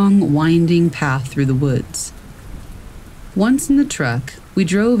this long, winding path through the woods. Once in the truck, we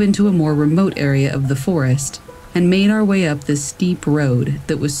drove into a more remote area of the forest and made our way up this steep road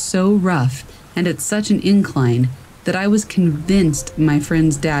that was so rough and at such an incline that I was convinced my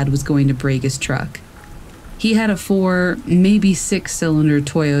friend's dad was going to break his truck. He had a 4, maybe 6-cylinder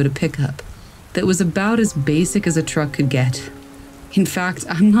Toyota pickup that was about as basic as a truck could get. In fact,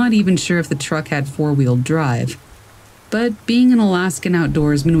 I'm not even sure if the truck had 4-wheel drive. But being an Alaskan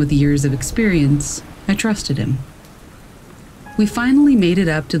outdoorsman with years of experience, I trusted him. We finally made it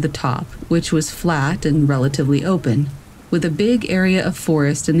up to the top, which was flat and relatively open, with a big area of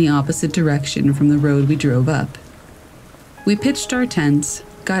forest in the opposite direction from the road we drove up. We pitched our tents,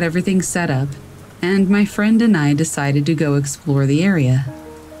 got everything set up, and my friend and I decided to go explore the area.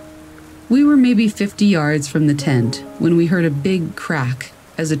 We were maybe 50 yards from the tent when we heard a big crack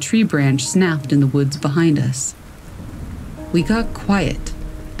as a tree branch snapped in the woods behind us. We got quiet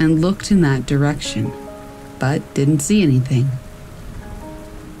and looked in that direction, but didn't see anything.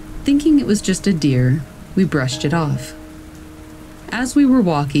 Thinking it was just a deer, we brushed it off. As we were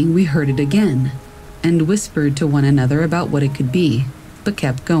walking, we heard it again and whispered to one another about what it could be, but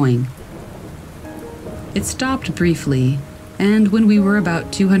kept going. It stopped briefly, and when we were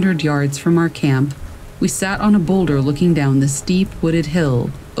about 200 yards from our camp, we sat on a boulder looking down the steep wooded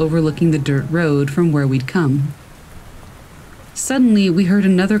hill overlooking the dirt road from where we'd come. Suddenly, we heard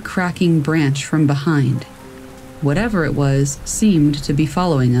another cracking branch from behind. Whatever it was seemed to be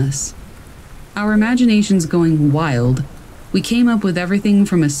following us. Our imaginations going wild, we came up with everything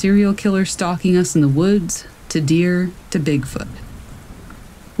from a serial killer stalking us in the woods to deer to Bigfoot.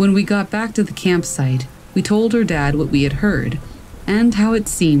 When we got back to the campsite, we told her dad what we had heard and how it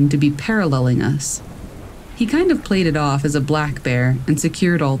seemed to be paralleling us. He kind of played it off as a black bear and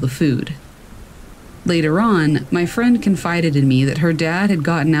secured all the food. Later on, my friend confided in me that her dad had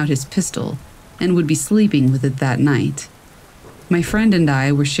gotten out his pistol and would be sleeping with it that night. My friend and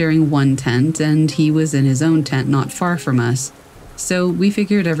I were sharing one tent, and he was in his own tent not far from us, so we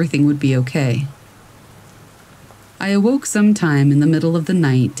figured everything would be okay. I awoke sometime in the middle of the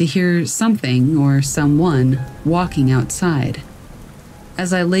night to hear something or someone walking outside.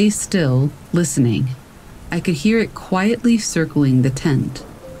 As I lay still, listening, I could hear it quietly circling the tent.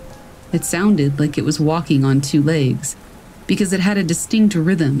 It sounded like it was walking on two legs, because it had a distinct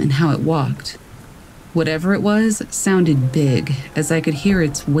rhythm in how it walked. Whatever it was sounded big, as I could hear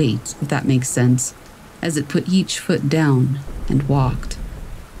its weight, if that makes sense, as it put each foot down and walked.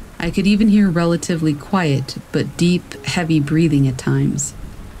 I could even hear relatively quiet but deep, heavy breathing at times.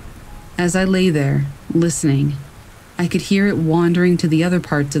 As I lay there, listening, I could hear it wandering to the other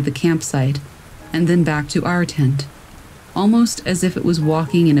parts of the campsite and then back to our tent, almost as if it was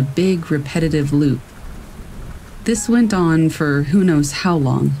walking in a big, repetitive loop. This went on for who knows how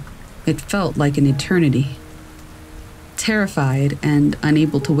long. It felt like an eternity. Terrified and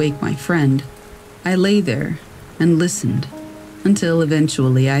unable to wake my friend, I lay there and listened until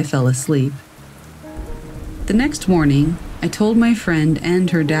eventually I fell asleep. The next morning, I told my friend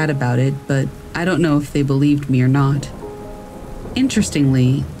and her dad about it, but I don't know if they believed me or not.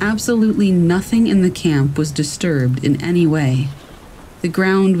 Interestingly, absolutely nothing in the camp was disturbed in any way. The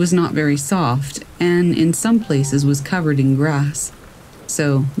ground was not very soft, and in some places was covered in grass,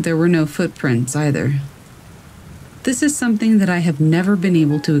 so there were no footprints either. This is something that I have never been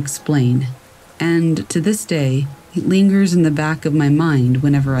able to explain, and to this day, it lingers in the back of my mind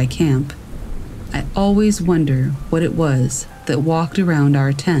whenever I camp. I always wonder what it was that walked around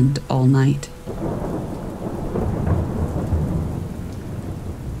our tent all night.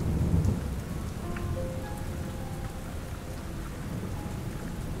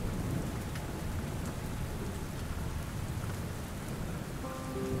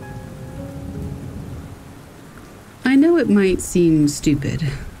 I know it might seem stupid,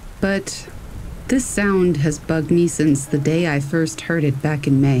 but this sound has bugged me since the day I first heard it back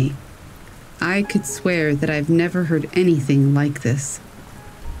in May. I could swear that I've never heard anything like this.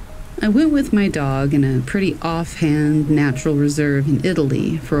 I went with my dog in a pretty offhand natural reserve in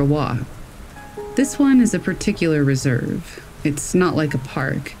Italy for a walk. This one is a particular reserve. It's not like a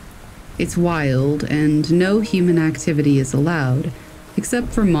park. It's wild and no human activity is allowed, except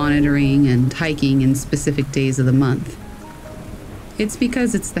for monitoring and hiking in specific days of the month. It's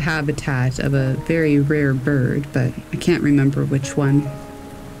because it's the habitat of a very rare bird, but I can't remember which one.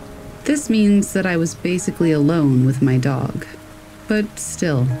 This means that I was basically alone with my dog. But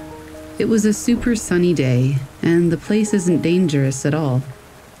still, it was a super sunny day, and the place isn't dangerous at all.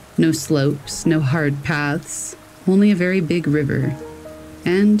 No slopes, no hard paths, only a very big river.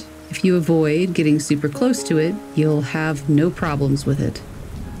 And if you avoid getting super close to it, you'll have no problems with it.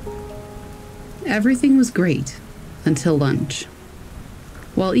 Everything was great until lunch.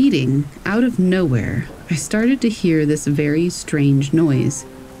 While eating, out of nowhere, I started to hear this very strange noise,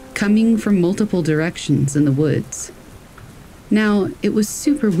 coming from multiple directions in the woods. Now, it was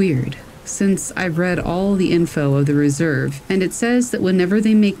super weird, since I've read all the info of the reserve, and it says that whenever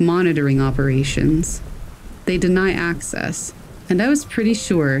they make monitoring operations, they deny access, and I was pretty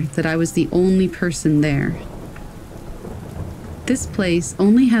sure that I was the only person there. This place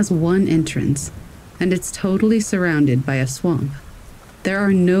only has one entrance, and it's totally surrounded by a swamp. There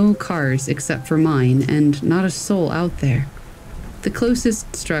are no cars except for mine, and not a soul out there. The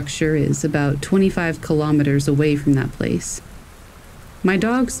closest structure is about 25 kilometers away from that place. My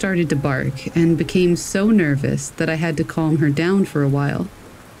dog started to bark and became so nervous that I had to calm her down for a while.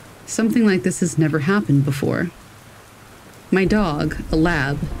 Something like this has never happened before. My dog, a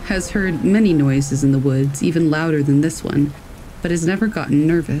lab, has heard many noises in the woods, even louder than this one, but has never gotten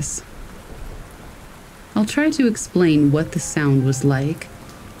nervous. I'll try to explain what the sound was like.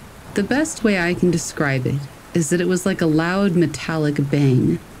 The best way I can describe it is that it was like a loud metallic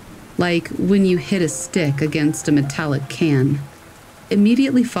bang, like when you hit a stick against a metallic can,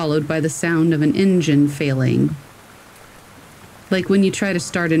 immediately followed by the sound of an engine failing, like when you try to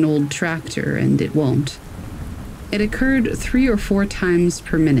start an old tractor and it won't. It occurred 3 or 4 times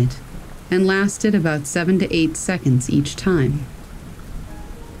per minute and lasted about 7 to 8 seconds each time.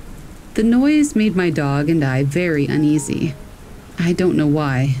 The noise made my dog and I very uneasy. I don't know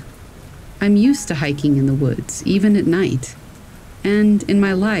why. I'm used to hiking in the woods, even at night. And in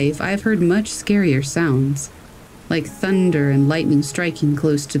my life, I've heard much scarier sounds, like thunder and lightning striking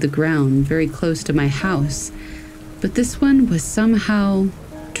close to the ground, very close to my house. But this one was somehow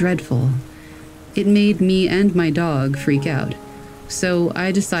dreadful. It made me and my dog freak out. So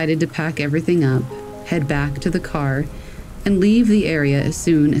I decided to pack everything up, head back to the car, and leave the area as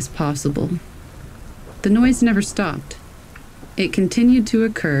soon as possible. The noise never stopped. It continued to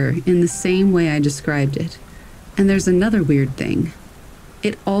occur in the same way I described it. And there's another weird thing.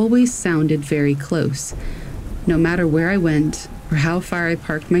 It always sounded very close. No matter where I went or how far I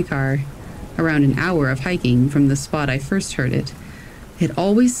parked my car, around an hour of hiking from the spot I first heard it, it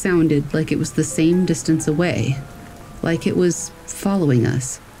always sounded like it was the same distance away, like it was following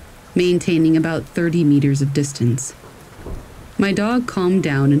us, maintaining about 30 meters of distance. My dog calmed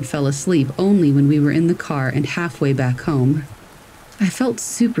down and fell asleep only when we were in the car and halfway back home. I felt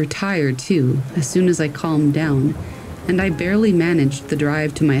super tired too as soon as I calmed down, and I barely managed the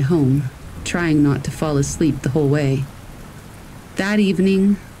drive to my home, trying not to fall asleep the whole way. That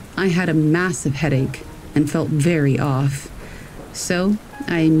evening, I had a massive headache and felt very off, so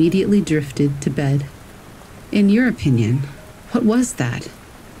I immediately drifted to bed. In your opinion, what was that?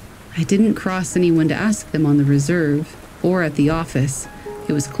 I didn't cross anyone to ask them on the reserve or at the office.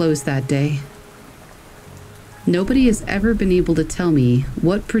 It was closed that day. Nobody has ever been able to tell me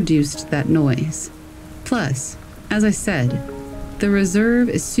what produced that noise. Plus, as I said, the reserve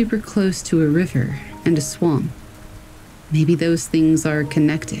is super close to a river and a swamp. Maybe those things are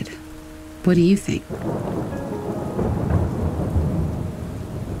connected. What do you think?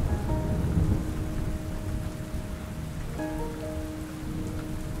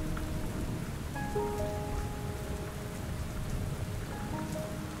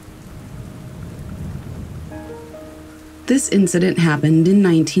 This incident happened in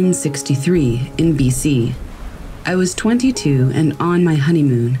 1963 in BC. I was 22 and on my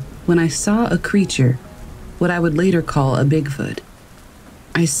honeymoon when I saw a creature, what I would later call a Bigfoot.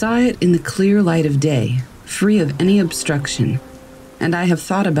 I saw it in the clear light of day, free of any obstruction, and I have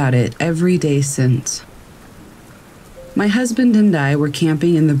thought about it every day since. My husband and I were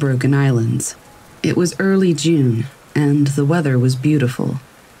camping in the Broken Islands. It was early June, and the weather was beautiful.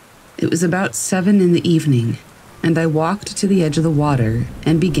 It was about 7 in the evening, and I walked to the edge of the water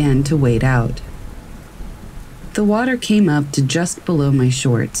and began to wade out. The water came up to just below my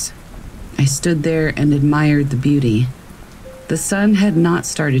shorts. I stood there and admired the beauty. The sun had not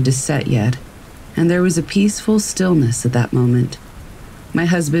started to set yet, and there was a peaceful stillness at that moment. My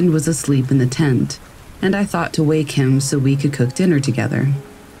husband was asleep in the tent, and I thought to wake him so we could cook dinner together.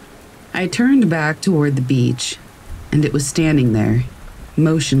 I turned back toward the beach, and it was standing there,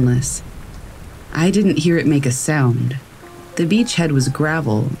 motionless. I didn't hear it make a sound. The beachhead was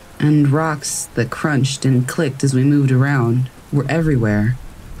gravel, and rocks that crunched and clicked as we moved around were everywhere.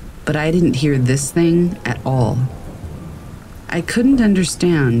 But I didn't hear this thing at all. I couldn't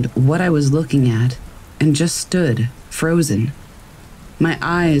understand what I was looking at, and just stood, frozen. My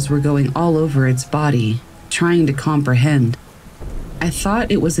eyes were going all over its body, trying to comprehend. I thought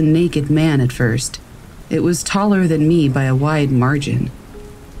it was a naked man at first. It was taller than me by a wide margin.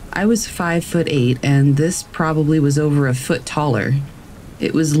 I was 5'8", and this probably was over a foot taller.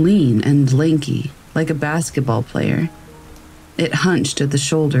 It was lean and lanky, like a basketball player. It hunched at the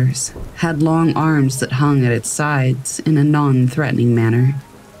shoulders, had long arms that hung at its sides in a non-threatening manner.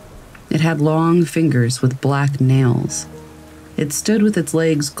 It had long fingers with black nails. It stood with its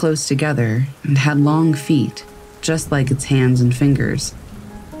legs close together and had long feet, just like its hands and fingers.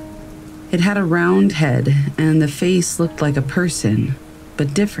 It had a round head, and the face looked like a person,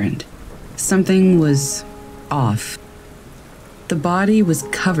 but different. Something was off. The body was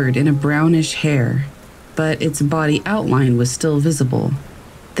covered in a brownish hair, but its body outline was still visible.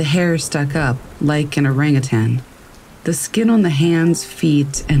 The hair stuck up like an orangutan. The skin on the hands,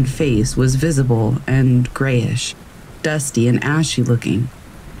 feet, and face was visible and grayish, dusty and ashy looking.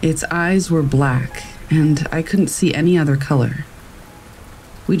 Its eyes were black, and I couldn't see any other color.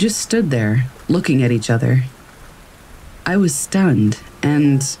 We just stood there, looking at each other. I was stunned,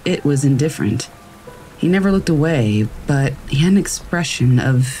 and it was indifferent. He never looked away, but he had an expression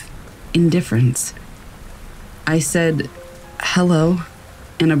of indifference. I said, "Hello,"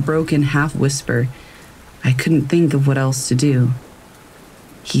 in a broken half-whisper. I couldn't think of what else to do.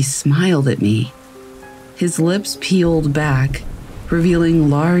 He smiled at me. His lips peeled back,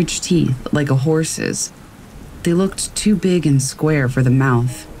 revealing large teeth like a horse's. They looked too big and square for the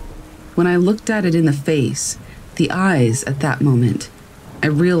mouth. When I looked at it in the face, the eyes at that moment, I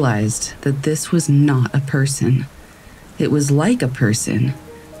realized that this was not a person. It was like a person,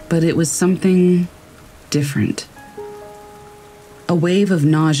 but it was something different. A wave of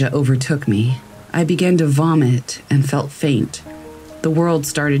nausea overtook me. I began to vomit and felt faint. The world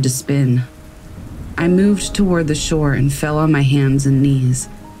started to spin. I moved toward the shore and fell on my hands and knees.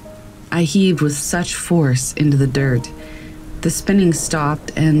 I heaved with such force into the dirt. The spinning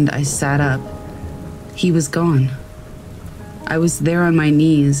stopped and I sat up. He was gone. I was there on my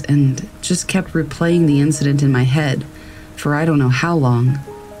knees and just kept replaying the incident in my head, for I don't know how long.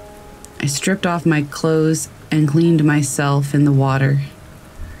 I stripped off my clothes and cleaned myself in the water.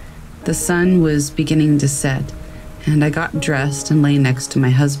 The sun was beginning to set, and I got dressed and lay next to my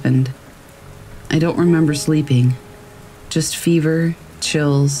husband. I don't remember sleeping, just fever,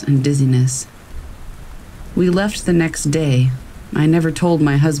 chills, and dizziness. We left the next day. I never told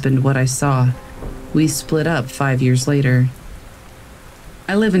my husband what I saw. We split up 5 years later.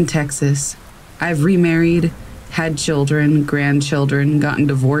 I live in Texas. I've remarried, had children, grandchildren, gotten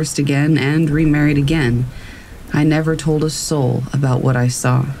divorced again, and remarried again. I never told a soul about what I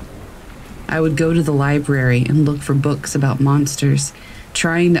saw. I would go to the library and look for books about monsters,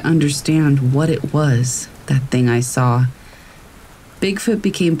 trying to understand what it was, that thing I saw. Bigfoot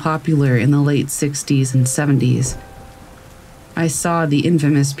became popular in the late 60s and 70s. I saw the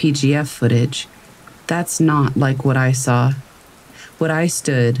infamous PGF footage. That's not like what I saw. What I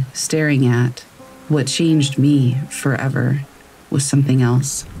stood staring at, what changed me forever, was something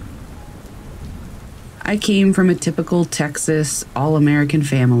else. I came from a typical Texas, all-American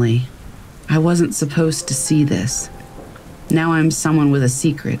family. I wasn't supposed to see this. Now I'm someone with a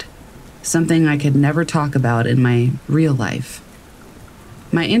secret, something I could never talk about in my real life.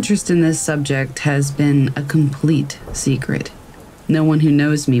 My interest in this subject has been a complete secret. No one who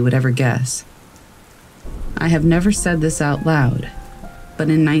knows me would ever guess. I have never said this out loud, but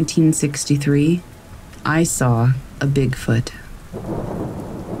in 1963, I saw a Bigfoot.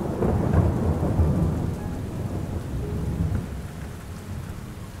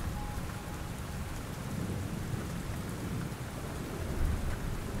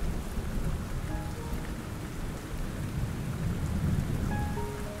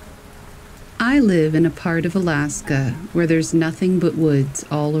 I live in a part of Alaska where there's nothing but woods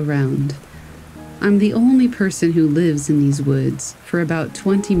all around. I'm the only person who lives in these woods for about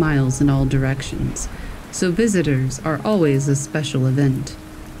 20 miles in all directions, so visitors are always a special event.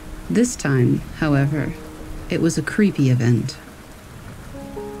 This time, however, it was a creepy event.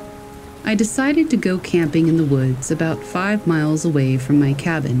 I decided to go camping in the woods about 5 miles away from my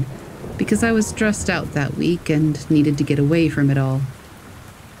cabin because I was stressed out that week and needed to get away from it all.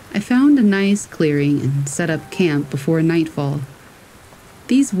 I found a nice clearing and set up camp before nightfall.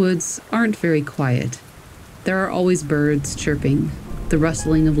 These woods aren't very quiet. There are always birds chirping, the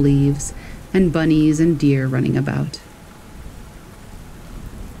rustling of leaves, and bunnies and deer running about.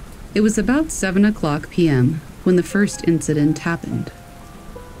 It was about 7:00 p.m. when the first incident happened.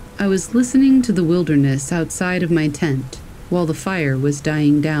 I was listening to the wilderness outside of my tent while the fire was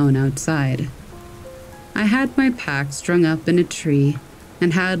dying down outside. I had my pack strung up in a tree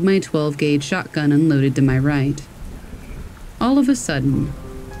and had my 12-gauge shotgun unloaded to my right. All of a sudden,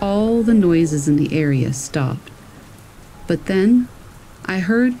 all the noises in the area stopped. But then, I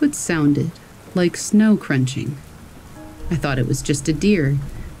heard what sounded like snow crunching. I thought it was just a deer.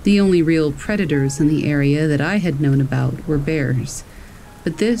 The only real predators in the area that I had known about were bears.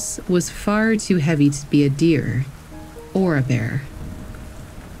 But this was far too heavy to be a deer or a bear.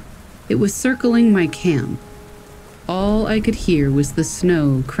 It was circling my camp. All I could hear was the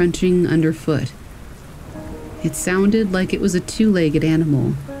snow crunching underfoot. It sounded like it was a two-legged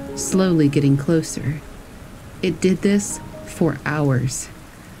animal, slowly getting closer. It did this for hours.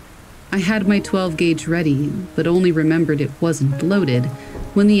 I had my 12-gauge ready, but only remembered it wasn't loaded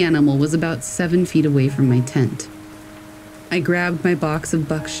when the animal was about 7 feet away from my tent. I grabbed my box of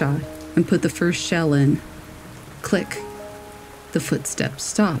buckshot and put the first shell in. Click. The footsteps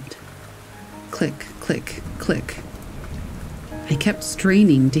stopped. Click, click, click. I kept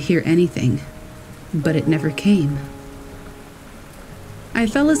straining to hear anything, but it never came. I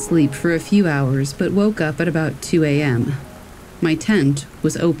fell asleep for a few hours, but woke up at about 2 a.m. My tent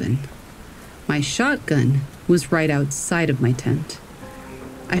was open. My shotgun was right outside of my tent.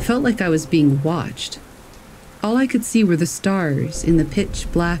 I felt like I was being watched. All I could see were the stars in the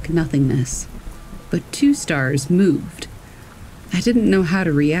pitch-black nothingness, but 2 stars moved. I didn't know how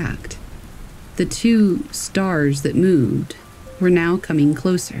to react. The 2 stars that moved were now coming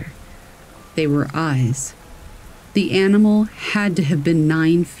closer. They were eyes. The animal had to have been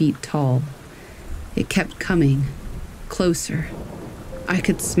 9 feet tall. It kept coming, closer. I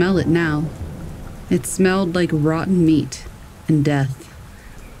could smell it now. It smelled like rotten meat and death.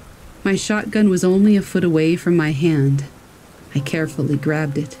 My shotgun was only a foot away from my hand. I carefully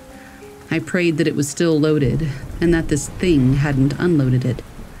grabbed it. I prayed that it was still loaded and that this thing hadn't unloaded it.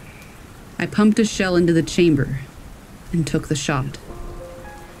 I pumped a shell into the chamber and took the shot.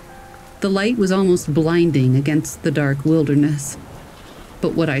 The light was almost blinding against the dark wilderness,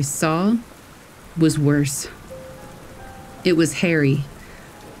 but what I saw was worse. It was hairy,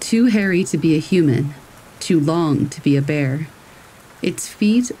 too hairy to be a human, too long to be a bear. Its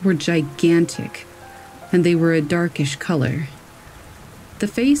feet were gigantic, and they were a darkish color. The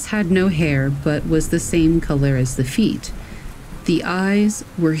face had no hair, but was the same color as the feet. The eyes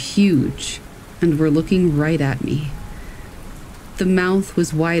were huge and were looking right at me. The mouth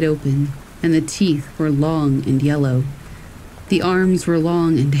was wide open, and the teeth were long and yellow. The arms were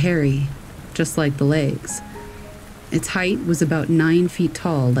long and hairy, just like the legs. Its height was about 9 feet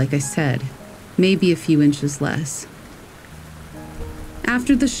tall, like I said, maybe a few inches less.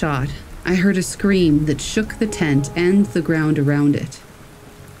 After the shot, I heard a scream that shook the tent and the ground around it.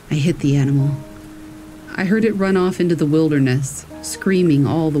 I hit the animal. I heard it run off into the wilderness, screaming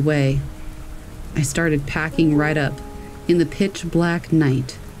all the way. I started packing right up in the pitch black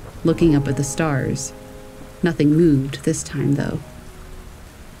night, looking up at the stars. Nothing moved this time, though.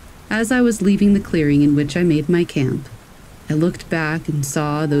 As I was leaving the clearing in which I made my camp, I looked back and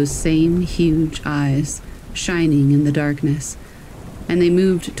saw those same huge eyes shining in the darkness, and they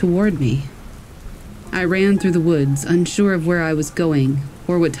moved toward me. I ran through the woods, unsure of where I was going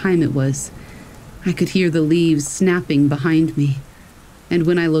or what time it was. I could hear the leaves snapping behind me, and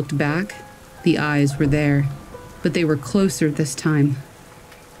when I looked back, the eyes were there, but they were closer this time.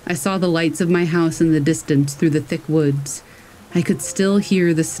 I saw the lights of my house in the distance through the thick woods. I could still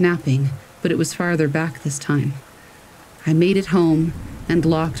hear the snapping, but it was farther back this time. I made it home and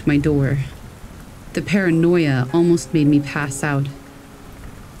locked my door. The paranoia almost made me pass out.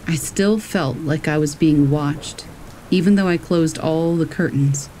 I still felt like I was being watched, even though I closed all the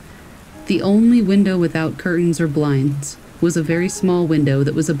curtains. The only window without curtains or blinds was a very small window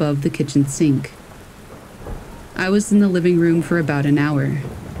that was above the kitchen sink. I was in the living room for about an hour.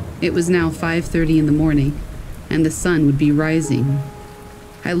 It was now 5:30 in the morning, and the sun would be rising.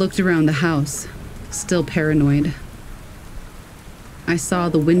 I looked around the house, still paranoid. I saw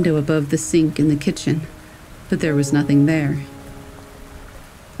the window above the sink in the kitchen, but there was nothing there.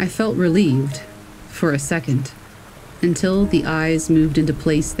 I felt relieved for a second, until the eyes moved into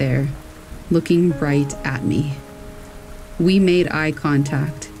place there, looking right at me. We made eye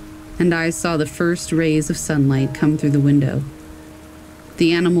contact, and I saw the first rays of sunlight come through the window.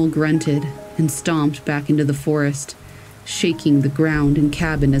 The animal grunted and stomped back into the forest, shaking the ground and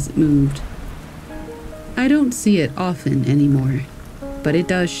cabin as it moved. I don't see it often anymore, but it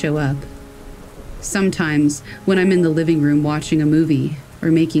does show up. Sometimes, when I'm in the living room watching a movie or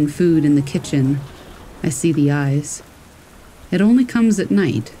making food in the kitchen, I see the eyes. It only comes at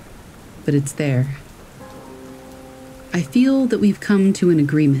night, but it's there. I feel that we've come to an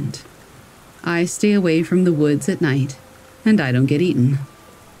agreement. I stay away from the woods at night, and I don't get eaten.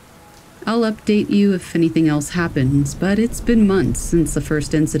 I'll update you if anything else happens, but it's been months since the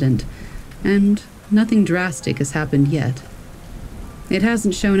first incident, and nothing drastic has happened yet. It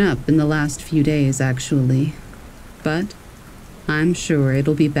hasn't shown up in the last few days, actually, but I'm sure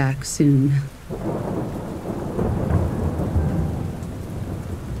it'll be back soon.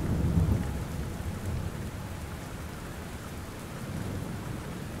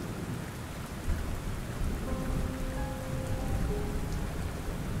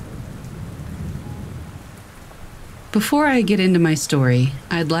 Before I get into my story,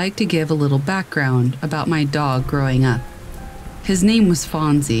 I'd like to give a little background about my dog growing up. His name was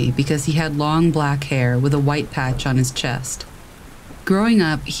Fonzie because he had long black hair with a white patch on his chest. Growing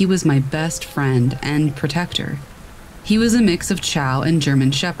up, he was my best friend and protector. He was a mix of Chow and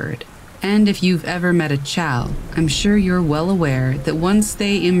German Shepherd, and if you've ever met a Chow, I'm sure you're well aware that once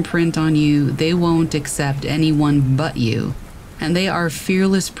they imprint on you, they won't accept anyone but you, and they are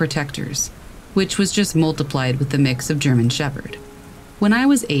fearless protectors, which was just multiplied with the mix of German Shepherd. When I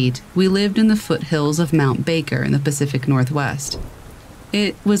was 8, we lived in the foothills of Mount Baker in the Pacific Northwest.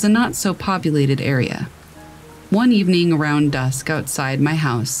 It was a not-so-populated area. One evening around dusk outside my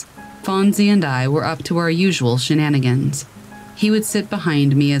house, Fonzie and I were up to our usual shenanigans. He would sit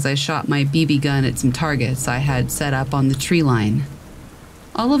behind me as I shot my BB gun at some targets I had set up on the tree line.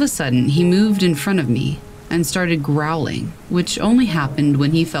 All of a sudden, he moved in front of me and started growling, which only happened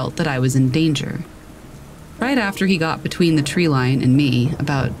when he felt that I was in danger. Right after he got between the tree line and me,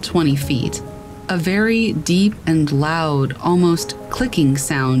 about 20 feet, a very deep and loud, almost clicking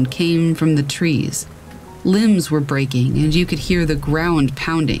sound came from the trees. Limbs were breaking and you could hear the ground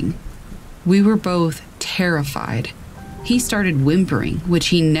pounding. We were both terrified. He started whimpering, which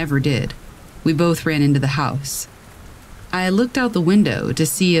he never did. We both ran into the house. I looked out the window to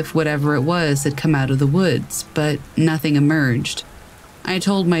see if whatever it was had come out of the woods, but nothing emerged. I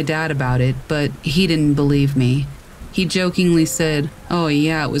told my dad about it, but he didn't believe me. He jokingly said, "Oh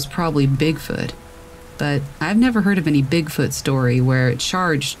yeah, it was probably Bigfoot." But I've never heard of any Bigfoot story where it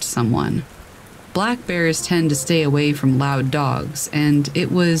charged someone. Black bears tend to stay away from loud dogs, and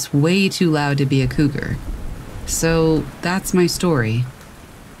it was way too loud to be a cougar. So that's my story.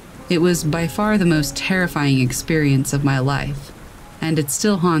 It was by far the most terrifying experience of my life, and it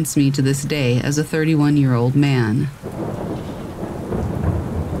still haunts me to this day as a 31-year-old man.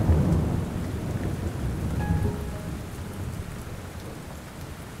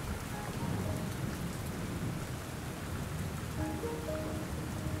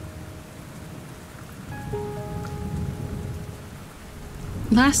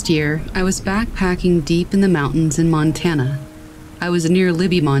 Last year, I was backpacking deep in the mountains in Montana. I was near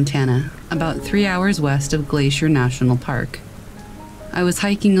Libby, Montana, about 3 hours west of Glacier National Park. I was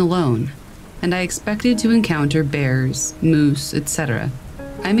hiking alone, and I expected to encounter bears, moose, etc.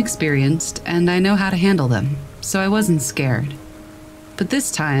 I'm experienced, and I know how to handle them, so I wasn't scared. But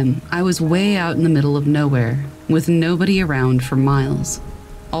this time, I was way out in the middle of nowhere, with nobody around for miles.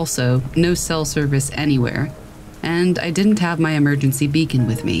 Also, no cell service anywhere, and I didn't have my emergency beacon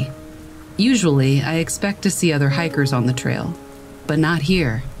with me. Usually, I expect to see other hikers on the trail, but not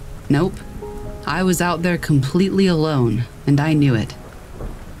here. Nope. I was out there completely alone, and I knew it.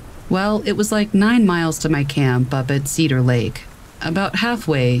 Well, it was like 9 miles to my camp up at Cedar Lake. About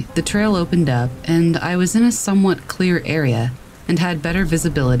halfway, the trail opened up, and I was in a somewhat clear area and had better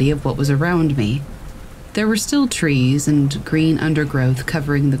visibility of what was around me. There were still trees and green undergrowth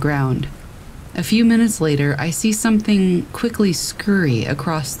covering the ground. A few minutes later, I see something quickly scurry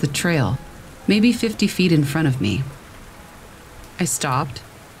across the trail, maybe 50 feet in front of me. I stopped,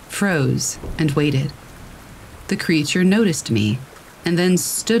 froze, and waited. The creature noticed me, and then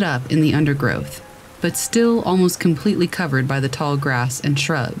stood up in the undergrowth, but still almost completely covered by the tall grass and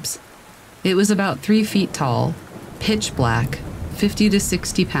shrubs. It was about 3 feet tall, pitch black, 50 to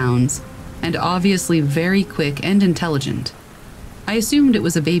 60 pounds, and obviously very quick and intelligent. I assumed it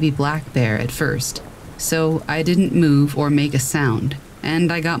was a baby black bear at first, so I didn't move or make a sound,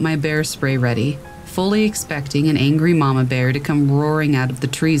 and I got my bear spray ready, fully expecting an angry mama bear to come roaring out of the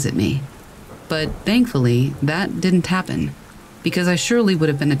trees at me. But thankfully, that didn't happen, because I surely would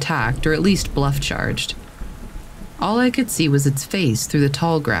have been attacked or at least bluff charged. All I could see was its face through the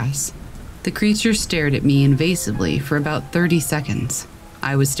tall grass. The creature stared at me invasively for about 30 seconds.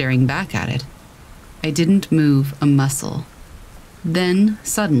 I was staring back at it. I didn't move a muscle. Then,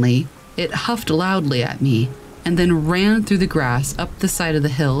 suddenly, it huffed loudly at me and then ran through the grass up the side of the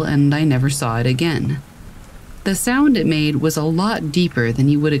hill, and I never saw it again. The sound it made was a lot deeper than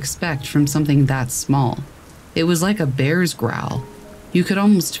you would expect from something that small. It was like a bear's growl. You could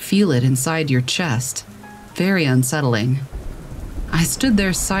almost feel it inside your chest. Very unsettling. I stood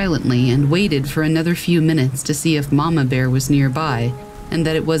there silently and waited for another few minutes to see if Mama Bear was nearby and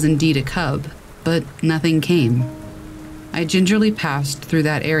that it was indeed a cub, but nothing came. I gingerly passed through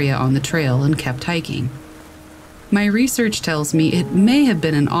that area on the trail and kept hiking. My research tells me it may have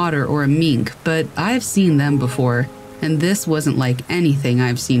been an otter or a mink, but I've seen them before, and this wasn't like anything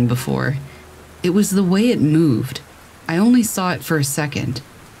I've seen before. It was the way it moved. I only saw it for a second,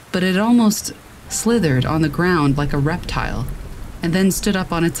 but it almost slithered on the ground like a reptile, and then stood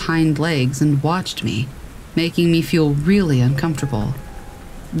up on its hind legs and watched me, making me feel really uncomfortable.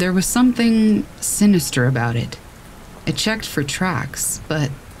 There was something sinister about it. I checked for tracks, but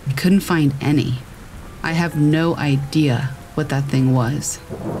I couldn't find any. I have no idea what that thing was.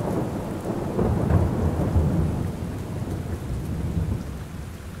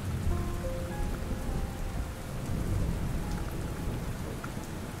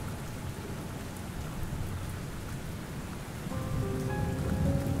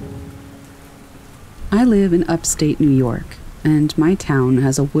 I live in upstate New York, and my town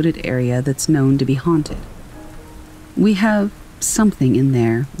has a wooded area that's known to be haunted. We have something in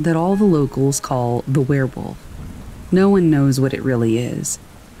there that all the locals call the werewolf. No one knows what it really is,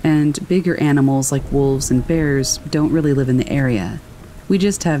 and bigger animals like wolves and bears don't really live in the area. We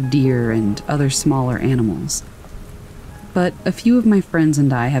just have deer and other smaller animals. But a few of my friends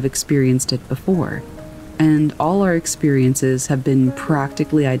and I have experienced it before, and all our experiences have been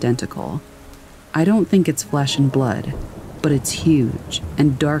practically identical. I don't think it's flesh and blood, but it's huge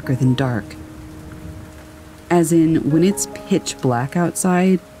and darker than dark. As in, when it's pitch black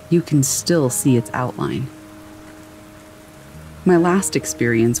outside, you can still see its outline. My last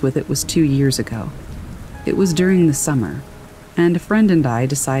experience with it was 2 years ago. It was during the summer, and a friend and I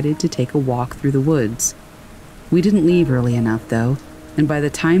decided to take a walk through the woods. We didn't leave early enough, though, and by the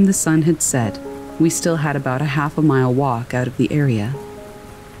time the sun had set, we still had about a half-a-mile walk out of the area.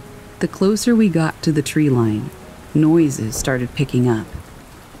 The closer we got to the tree line, noises started picking up.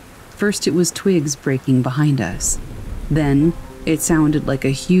 First it was twigs breaking behind us. Then It sounded like a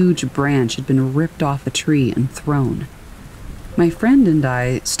huge branch had been ripped off a tree and thrown. My friend and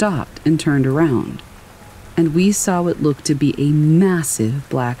I stopped and turned around, and we saw what looked to be a massive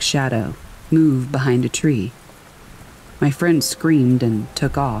black shadow move behind a tree. My friend screamed and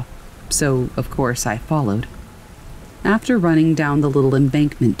took off, so of course I followed. After running down the little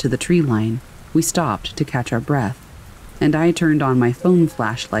embankment to the tree line, we stopped to catch our breath, and I turned on my phone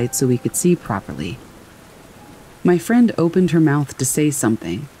flashlight so we could see properly. My friend opened her mouth to say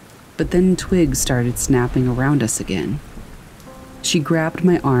something, but then twigs started snapping around us again. She grabbed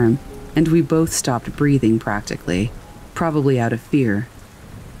my arm, and we both stopped breathing practically, probably out of fear.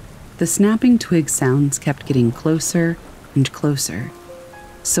 The snapping twig sounds kept getting closer and closer,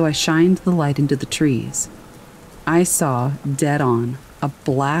 so I shined the light into the trees. I saw, dead on, a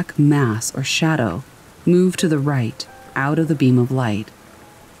black mass or shadow move to the right out of the beam of light.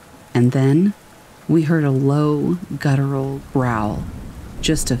 And then we heard a low, guttural growl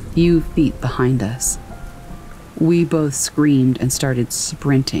just a few feet behind us. We both screamed and started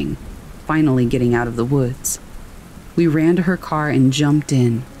sprinting, finally getting out of the woods. We ran to her car and jumped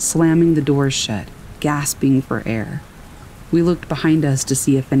in, slamming the doors shut, gasping for air. We looked behind us to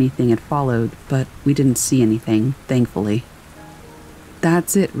see if anything had followed, but we didn't see anything, thankfully.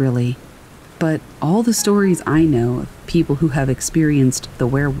 That's it, really. But all the stories I know of people who have experienced the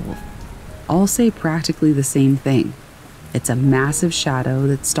werewolf all say practically the same thing. It's a massive shadow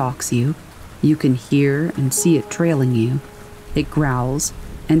that stalks you. You can hear and see it trailing you. It growls,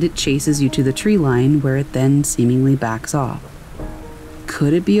 and it chases you to the tree line where it then seemingly backs off.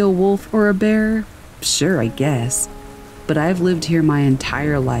 Could it be a wolf or a bear? Sure, I guess. But I've lived here my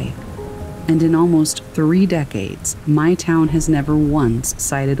entire life, and in almost 3 decades, my town has never once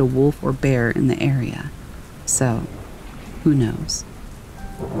sighted a wolf or bear in the area. So, who knows?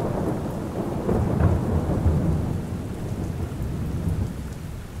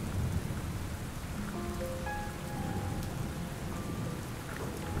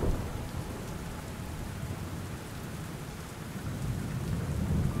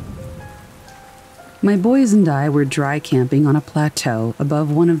 My boys and I were dry camping on a plateau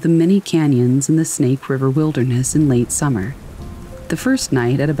above one of the many canyons in the Snake River Wilderness in late summer. The first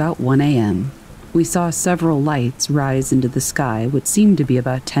night at about 1 a.m., we saw several lights rise into the sky what seemed to be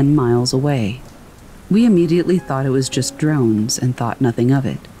about 10 miles away. We immediately thought it was just drones and thought nothing of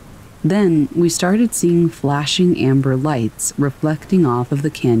it. Then we started seeing flashing amber lights reflecting off of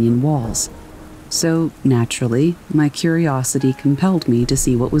the canyon walls. So, naturally, my curiosity compelled me to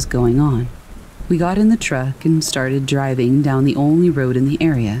see what was going on. We got in the truck and started driving down the only road in the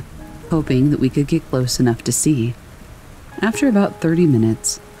area, hoping that we could get close enough to see. After about 30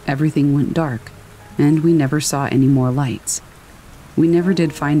 minutes, everything went dark, and we never saw any more lights. We never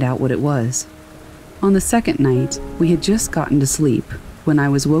did find out what it was. On the second night, we had just gotten to sleep when I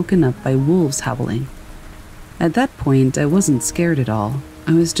was woken up by wolves howling. At that point, I wasn't scared at all.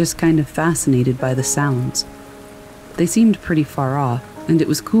 I was just kind of fascinated by the sounds. They seemed pretty far off, and it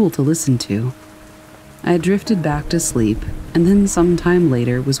was cool to listen to. I drifted back to sleep, and then some time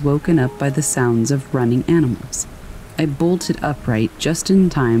later was woken up by the sounds of running animals. I bolted upright just in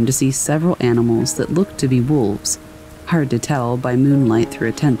time to see several animals that looked to be wolves, hard to tell by moonlight through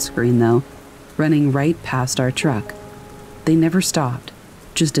a tent screen though, running right past our truck. They never stopped,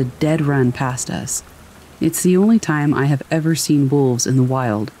 just a dead run past us. It's the only time I have ever seen wolves in the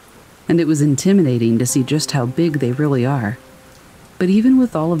wild, and it was intimidating to see just how big they really are. But even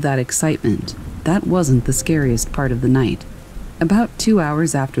with all of that excitement, that wasn't the scariest part of the night. About 2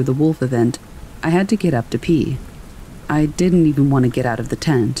 hours after the wolf event, I had to get up to pee. I didn't even want to get out of the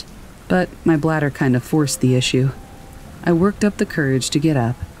tent, but my bladder kind of forced the issue. I worked up the courage to get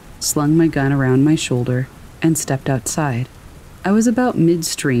up, slung my gun around my shoulder, and stepped outside. I was about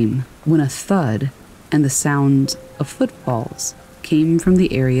midstream when a thud and the sound of footfalls came from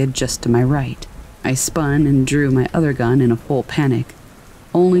the area just to my right. I spun and drew my other gun in a full panic,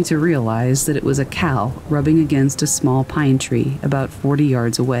 only to realize that it was a cow rubbing against a small pine tree about 40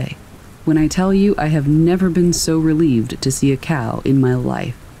 yards away. When I tell you I have never been so relieved to see a cow in my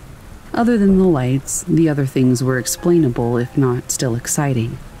life. Other than the lights, the other things were explainable if not still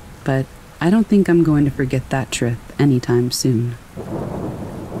exciting, but I don't think I'm going to forget that trip anytime soon.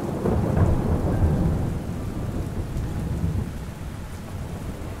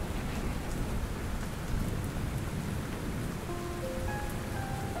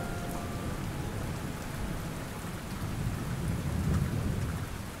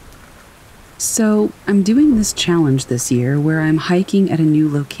 So, I'm doing this challenge this year where I'm hiking at a new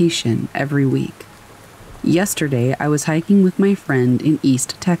location every week. Yesterday, I was hiking with my friend in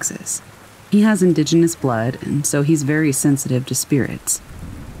East Texas. He has indigenous blood, and so he's very sensitive to spirits.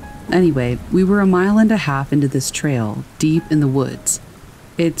 Anyway, we were a mile and a half into this trail, deep in the woods.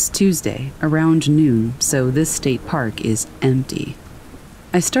 It's Tuesday, around noon, so this state park is empty.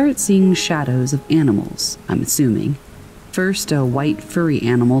 I start seeing shadows of animals, I'm assuming. First, a white furry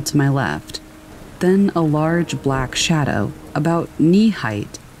animal to my left, then a large black shadow, about knee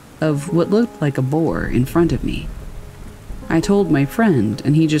height, of what looked like a boar in front of me. I told my friend,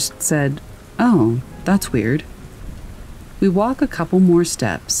 and he just said, "Oh, that's weird." We walk a couple more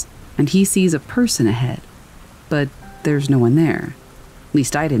steps, and he sees a person ahead, but there's no one there. At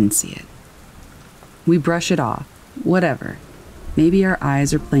least I didn't see it. We brush it off, whatever. Maybe our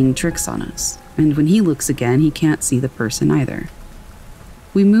eyes are playing tricks on us, and when he looks again, he can't see the person either.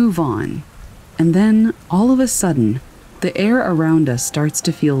 We move on, and then, all of a sudden, the air around us starts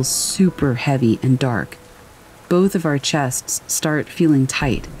to feel super heavy and dark. Both of our chests start feeling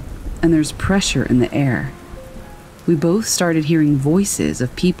tight, and there's pressure in the air. We both started hearing voices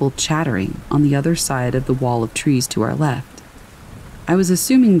of people chattering on the other side of the wall of trees to our left. I was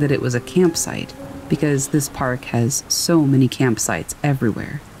assuming that it was a campsite, because this park has so many campsites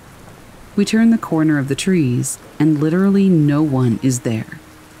everywhere. We turn the corner of the trees, and literally no one is there.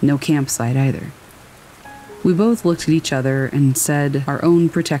 No campsite either. We both looked at each other and said our own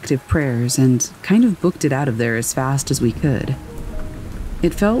protective prayers and kind of booked it out of there as fast as we could.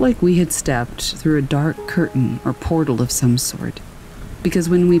 It felt like we had stepped through a dark curtain or portal of some sort, because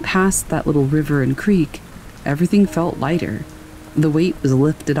when we passed that little river and creek, everything felt lighter. The weight was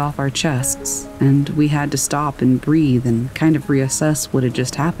lifted off our chests, and we had to stop and breathe and kind of reassess what had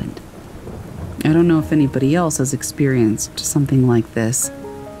just happened. I don't know if anybody else has experienced something like this,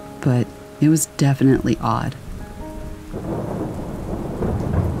 but it was definitely odd.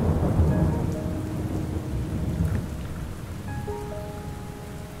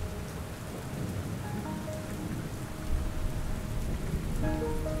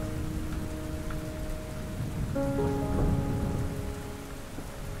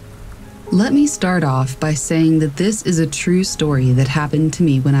 Let me start off by saying that this is a true story that happened to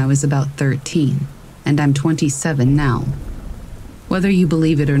me when I was about 13, and I'm 27 now. Whether you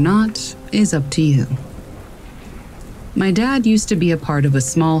believe it or not is up to you. My dad used to be a part of a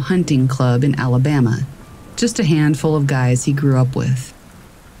small hunting club in Alabama, just a handful of guys he grew up with.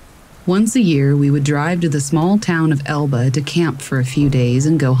 Once a year, we would drive to the small town of Elba to camp for a few days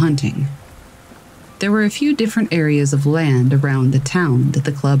and go hunting. There were a few different areas of land around the town that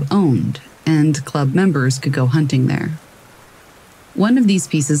the club owned, and club members could go hunting there. One of these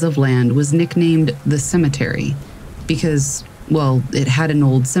pieces of land was nicknamed the cemetery because, well, it had an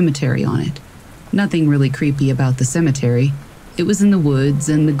old cemetery on it. Nothing really creepy about the cemetery. It was in the woods,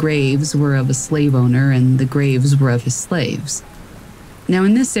 and the graves were of a slave owner, and the graves were of his slaves. Now,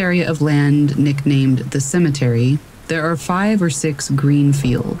 in this area of land nicknamed the cemetery, there are 5 or 6 green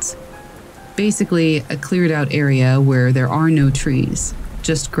fields. Basically, a cleared out area where there are no trees,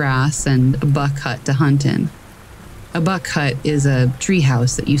 just grass and a buck hut to hunt in. A buck hut is a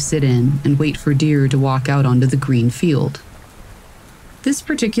treehouse that you sit in and wait for deer to walk out onto the green field. This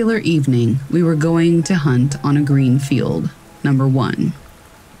particular evening, we were going to hunt on a green field, number 1,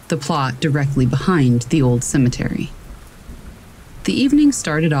 the plot directly behind the old cemetery. The evening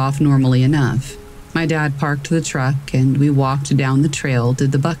started off normally enough. My dad parked the truck and we walked down the trail to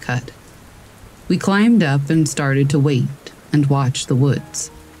the buck hut. We climbed up and started to wait and watch the woods.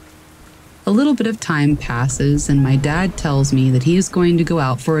 A little bit of time passes and my dad tells me that he is going to go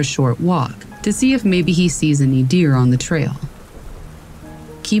out for a short walk to see if maybe he sees any deer on the trail.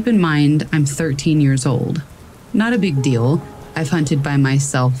 Keep in mind, I'm 13 years old. Not a big deal. I've hunted by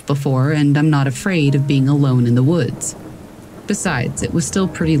myself before and I'm not afraid of being alone in the woods. Besides, it was still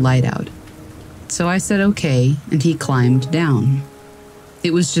pretty light out. So I said okay, and he climbed down.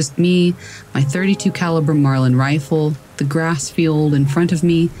 It was just me, my .32 caliber Marlin rifle, the grass field in front of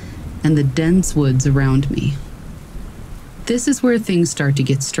me, and the dense woods around me. This is where things start to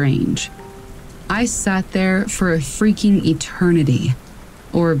get strange. I sat there for a freaking eternity,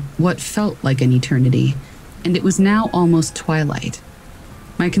 or what felt like an eternity, and it was now almost twilight.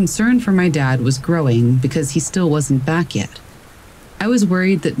 My concern for my dad was growing because he still wasn't back yet. I was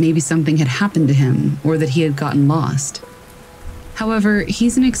worried that maybe something had happened to him or that he had gotten lost. However,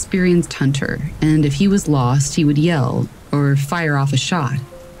 he's an experienced hunter, and if he was lost, he would yell or fire off a shot.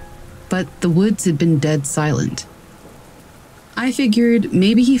 But the woods had been dead silent. I figured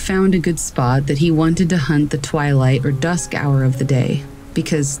maybe he found a good spot that he wanted to hunt the twilight or dusk hour of the day,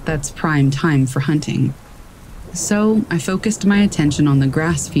 because that's prime time for hunting. So I focused my attention on the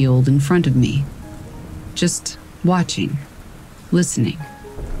grass field in front of me, just watching, listening,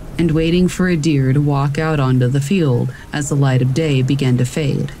 and waiting for a deer to walk out onto the field as the light of day began to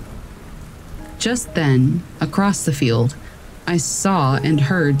fade. Just then, across the field, I saw and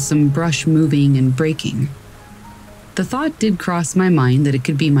heard some brush moving and breaking. The thought did cross my mind that it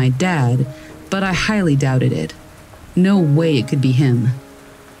could be my dad, but I highly doubted it. No way it could be him.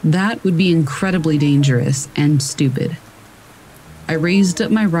 That would be incredibly dangerous and stupid. I raised up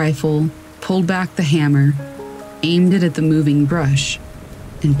my rifle, pulled back the hammer, aimed it at the moving brush,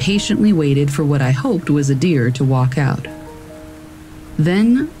 and patiently waited for what I hoped was a deer to walk out.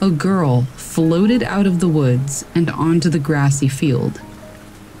 Then a girl floated out of the woods and onto the grassy field.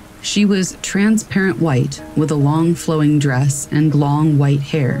 She was transparent white with a long flowing dress and long white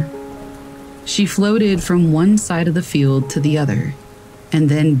hair. She floated from one side of the field to the other, and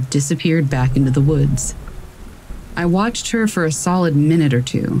then disappeared back into the woods. I watched her for a solid minute or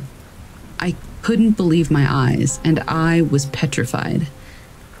two. I couldn't believe my eyes, and I was petrified.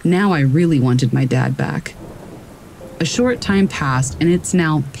 Now I really wanted my dad back. A short time passed, and it's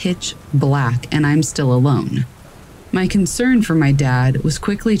now pitch black, and I'm still alone. My concern for my dad was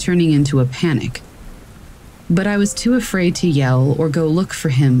quickly turning into a panic. But I was too afraid to yell or go look for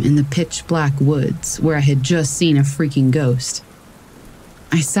him in the pitch black woods where I had just seen a freaking ghost.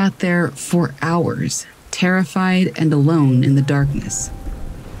 I sat there for hours, terrified and alone in the darkness.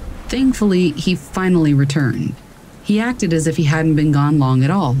 Thankfully, he finally returned. He acted as if he hadn't been gone long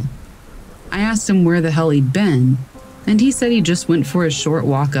at all. I asked him where the hell he'd been, and he said he just went for a short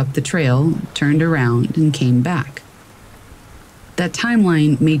walk up the trail, turned around, and came back. That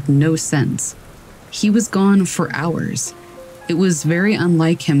timeline made no sense. He was gone for hours. It was very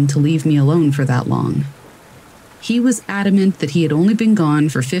unlike him to leave me alone for that long. He was adamant that he had only been gone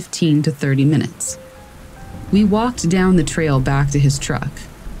for 15 to 30 minutes. We walked down the trail back to his truck.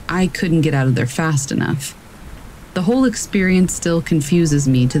 I couldn't get out of there fast enough. The whole experience still confuses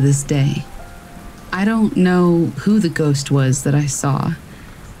me to this day. I don't know who the ghost was that I saw.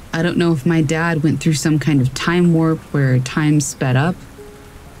 I don't know if my dad went through some kind of time warp where time sped up.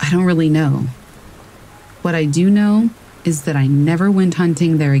 I don't really know. What I do know is that I never went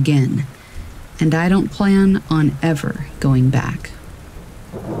hunting there again, and I don't plan on ever going back.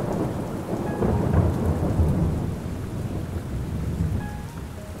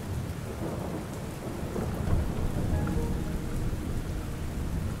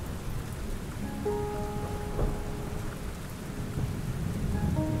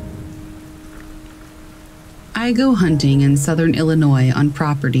 I go hunting in southern Illinois on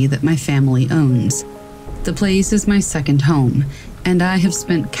property that my family owns. The place is my second home, and I have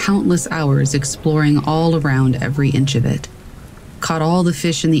spent countless hours exploring all around every inch of it. Caught all the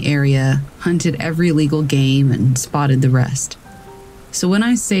fish in the area, hunted every legal game, and spotted the rest. So when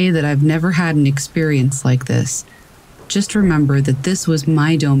I say that I've never had an experience like this, just remember that this was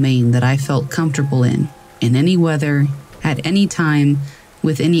my domain that I felt comfortable in any weather, at any time,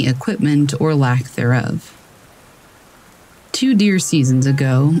 with any equipment or lack thereof. 2 deer seasons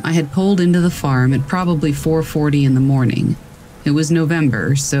ago, I had pulled into the farm at probably 4:40 in the morning. It was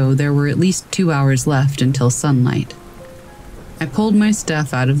November, so there were at least 2 hours left until sunlight. I pulled my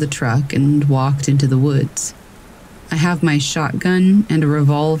stuff out of the truck and walked into the woods. I have my shotgun and a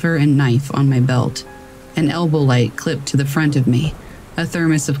revolver and knife on my belt, an elbow light clipped to the front of me, a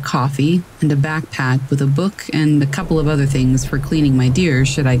thermos of coffee, and a backpack with a book and a couple of other things for cleaning my deer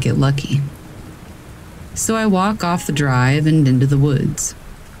should I get lucky. So I walk off the drive and into the woods.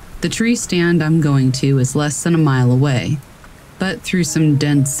 The tree stand I'm going to is less than a mile away, but through some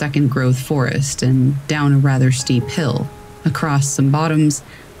dense second-growth forest and down a rather steep hill, across some bottoms,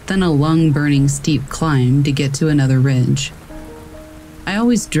 then a lung-burning steep climb to get to another ridge. I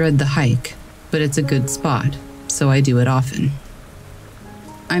always dread the hike, but it's a good spot, so I do it often.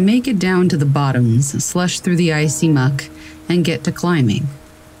 I make it down to the bottoms, slush through the icy muck, and get to climbing.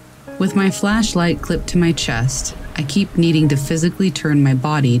 With my flashlight clipped to my chest, I keep needing to physically turn my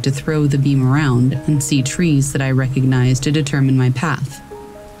body to throw the beam around and see trees that I recognize to determine my path.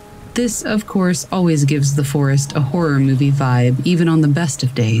 This, of course, always gives the forest a horror movie vibe, even on the best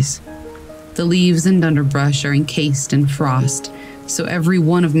of days. The leaves and underbrush are encased in frost, so every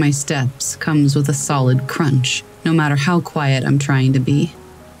one of my steps comes with a solid crunch, no matter how quiet I'm trying to be.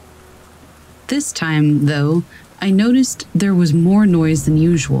 This time, though, I noticed there was more noise than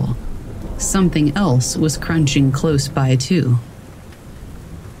usual. Something else was crunching close by, too.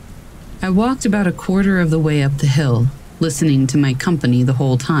 I walked about a quarter of the way up the hill, listening to my company the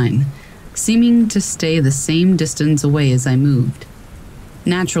whole time, seeming to stay the same distance away as I moved.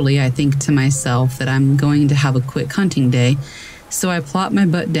 Naturally, I think to myself that I'm going to have a quick hunting day, so I plop my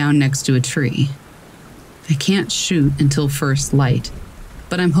butt down next to a tree. I can't shoot until first light.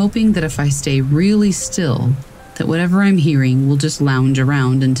 but I'm hoping that if I stay really still, that whatever I'm hearing will just lounge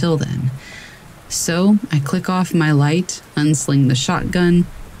around until then. So I click off my light, unsling the shotgun,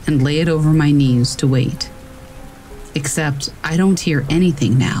 and lay it over my knees to wait. Except I don't hear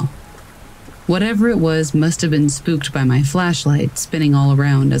anything now. Whatever it was must have been spooked by my flashlight spinning all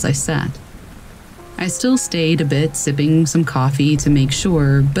around as I sat. I still stayed a bit, sipping some coffee to make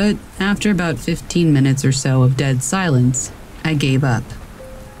sure, but after about 15 minutes or so of dead silence, I gave up.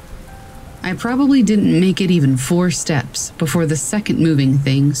 I probably didn't make it even 4 steps before the second moving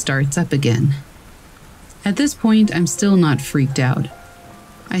thing starts up again. At this point, I'm still not freaked out.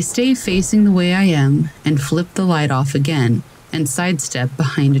 I stay facing the way I am and flip the light off again and sidestep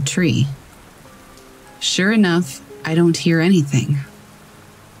behind a tree. Sure enough, I don't hear anything.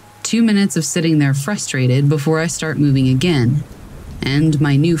 2 minutes of sitting there frustrated before I start moving again, and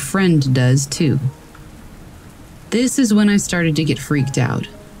my new friend does too. This is when I started to get freaked out,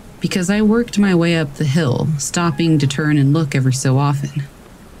 because I worked my way up the hill, stopping to turn and look every so often.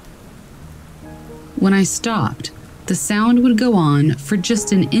 When I stopped, the sound would go on for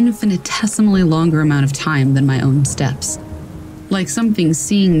just an infinitesimally longer amount of time than my own steps, like something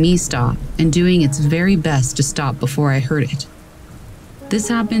seeing me stop and doing its very best to stop before I heard it. This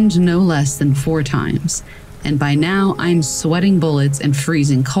happened no less than 4 times, and by now I'm sweating bullets and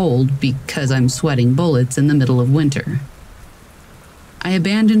freezing cold because I'm sweating bullets in the middle of winter. I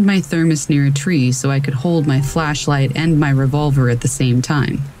abandoned my thermos near a tree so I could hold my flashlight and my revolver at the same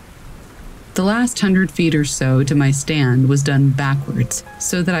time. The last 100 feet or so to my stand was done backwards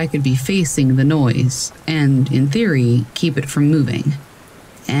so that I could be facing the noise and, in theory, keep it from moving.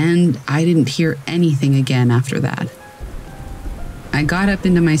 And I didn't hear anything again after that. I got up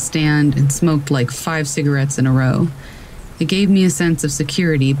into my stand and smoked like 5 cigarettes in a row. It gave me a sense of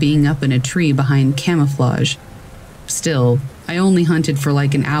security being up in a tree behind camouflage. Still, I only hunted for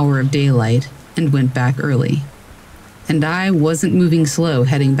like an hour of daylight and went back early. And I wasn't moving slow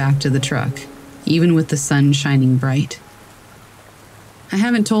heading back to the truck, even with the sun shining bright. I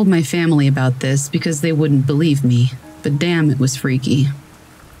haven't told my family about this because they wouldn't believe me, but damn, it was freaky.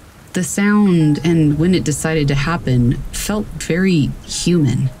 The sound, and when it decided to happen, felt very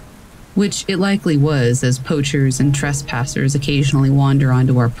human, which it likely was as poachers and trespassers occasionally wander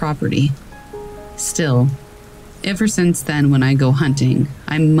onto our property. Still, ever since then when I go hunting,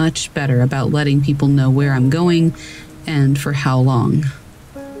 I'm much better about letting people know where I'm going and for how long.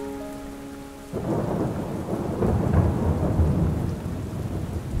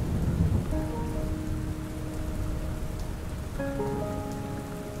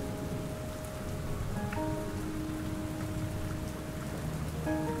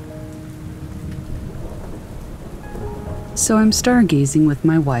 So I'm stargazing with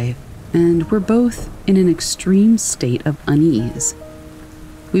my wife, and we're both in an extreme state of unease.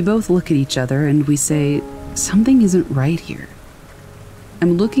 We both look at each other and we say, something isn't right here.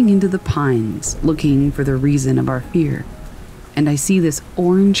 I'm looking into the pines, looking for the reason of our fear, and I see this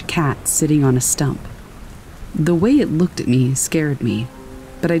orange cat sitting on a stump. The way it looked at me scared me,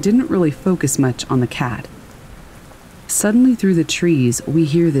 but I didn't really focus much on the cat. Suddenly through the trees, we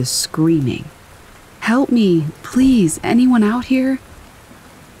hear this screaming. "Help me, please, anyone out here?"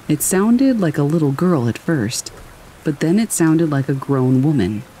 It sounded like a little girl at first, but then it sounded like a grown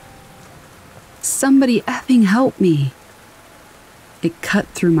woman. "Somebody effing help me!" It cut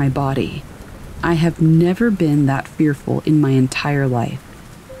through my body. I have never been that fearful in my entire life.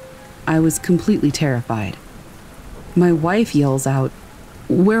 I was completely terrified. My wife yells out,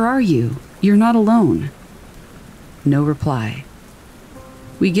 "Where are you? You're not alone." No reply.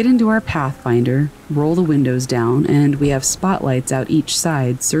 We get into our Pathfinder, roll the windows down, and we have spotlights out each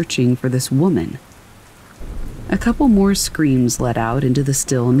side searching for this woman. A couple more screams let out into the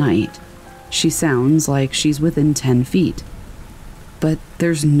still night. She sounds like she's within 10 feet. But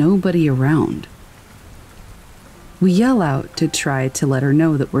there's nobody around. We yell out to try to let her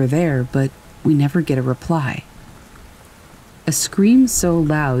know that we're there, but we never get a reply. A scream so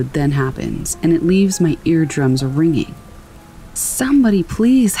loud then happens, and it leaves my eardrums ringing. "Somebody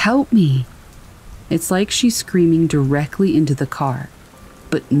please help me!" It's like she's screaming directly into the car,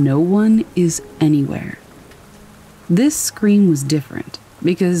 but no one is anywhere. This scream was different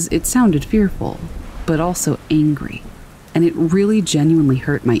because it sounded fearful, but also angry, and it really genuinely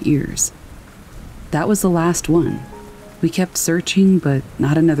hurt my ears. That was the last one. We kept searching, but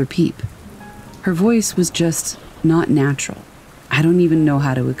not another peep. Her voice was just not natural. I don't even know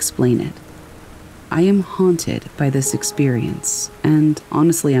how to explain it. I am haunted by this experience, and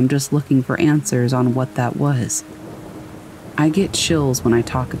honestly, I'm just looking for answers on what that was. I get chills when I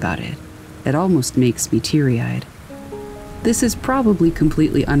talk about it. It almost makes me teary-eyed. This is probably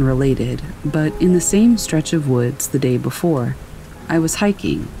completely unrelated, but in the same stretch of woods the day before, I was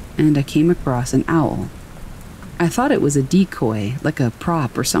hiking and I came across an owl. I thought it was a decoy, like a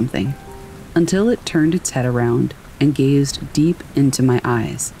prop or something, until it turned its head around and gazed deep into my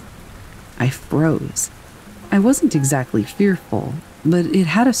eyes. I froze. I wasn't exactly fearful, but it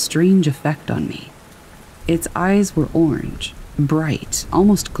had a strange effect on me. Its eyes were orange, bright,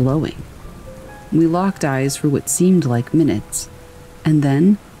 almost glowing. We locked eyes for what seemed like minutes, and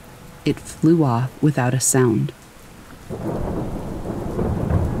then it flew off without a sound.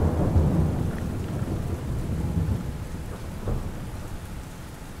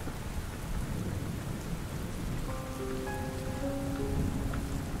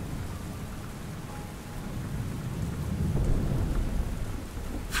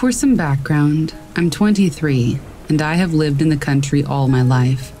 For some background, I'm 23, and I have lived in the country all my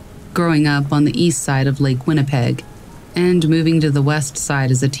life, growing up on the east side of Lake Winnipeg and moving to the west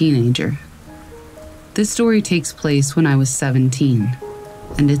side as a teenager. This story takes place when I was 17,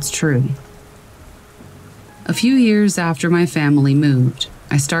 and it's true. A few years after my family moved,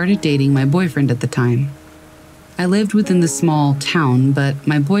 I started dating my boyfriend at the time. I lived within the small town, but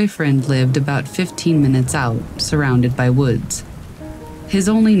my boyfriend lived about 15 minutes out, surrounded by woods. His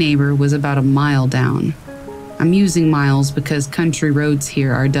only neighbor was about a mile down. I'm using miles because country roads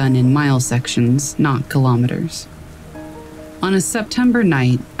here are done in mile sections, not kilometers. On a September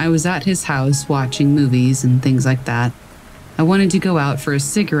night, I was at his house watching movies and things like that. I wanted to go out for a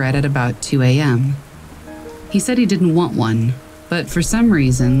cigarette at about 2 a.m. He said he didn't want one, but for some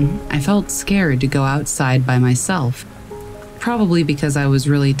reason, I felt scared to go outside by myself, probably because I was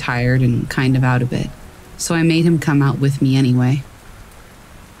really tired and kind of out of it, so I made him come out with me anyway.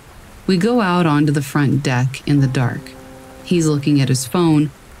 We go out onto the front deck in the dark. He's looking at his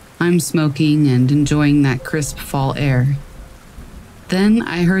phone, I'm smoking and enjoying that crisp fall air. Then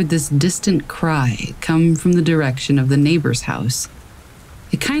I heard this distant cry come from the direction of the neighbor's house.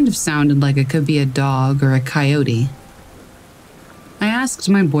 It kind of sounded like it could be a dog or a coyote. I asked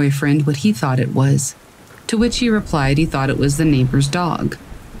my boyfriend what he thought it was, to which he replied he thought it was the neighbor's dog.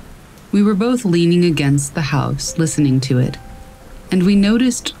 We were both leaning against the house, listening to it, and we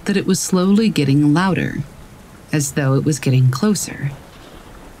noticed that it was slowly getting louder, as though it was getting closer.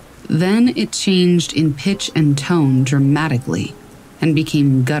 Then it changed in pitch and tone dramatically and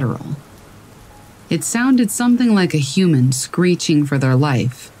became guttural. It sounded something like a human screeching for their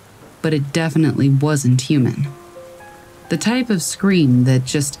life, but it definitely wasn't human. The type of scream that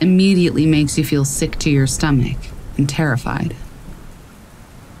just immediately makes you feel sick to your stomach and terrified.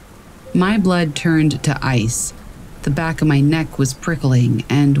 My blood turned to ice. The back of my neck was prickling,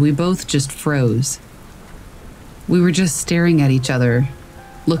 and we both just froze. We were just staring at each other,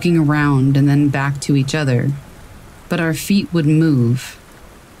 looking around and then back to each other, but our feet would move.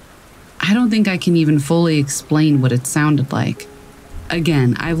 I don't think I can even fully explain what it sounded like.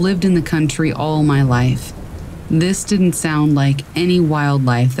 Again, I've lived in the country all my life. This didn't sound like any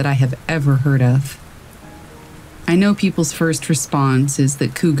wildlife that I have ever heard of. I know people's first response is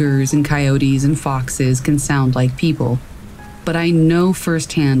that cougars and coyotes and foxes can sound like people, but I know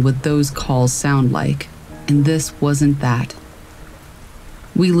firsthand what those calls sound like, and this wasn't that.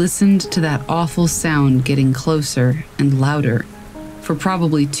 We listened to that awful sound getting closer and louder for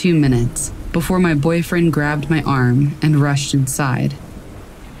probably 2 minutes before my boyfriend grabbed my arm and rushed inside.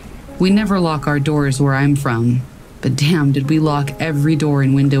 We never lock our doors where I'm from, but damn did we lock every door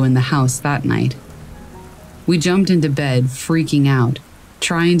and window in the house that night. We jumped into bed, freaking out,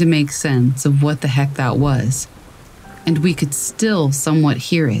 trying to make sense of what the heck that was. And we could still somewhat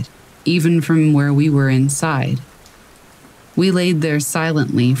hear it, even from where we were inside. We laid there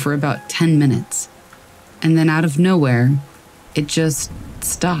silently for about 10 minutes, and then out of nowhere, it just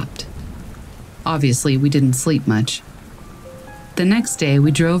stopped. Obviously, we didn't sleep much. The next day,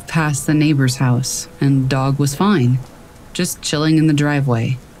 we drove past the neighbor's house, and dog was fine, just chilling in the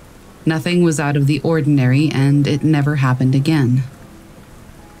driveway. Nothing was out of the ordinary, and it never happened again.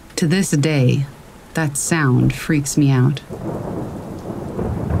 To this day, that sound freaks me out.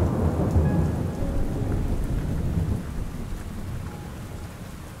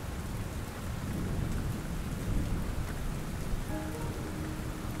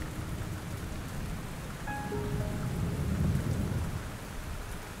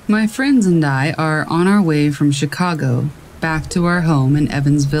 My friends and I are on our way from Chicago back to our home in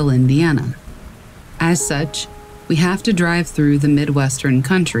Evansville, Indiana. As such, we have to drive through the Midwestern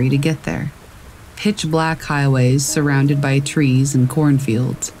country to get there. Pitch black highways surrounded by trees and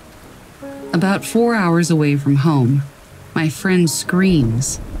cornfields. About 4 hours away from home, my friend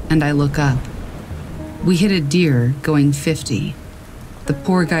screams, and I look up. We hit a deer going 50. The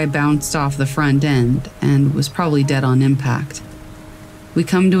poor guy bounced off the front end and was probably dead on impact. We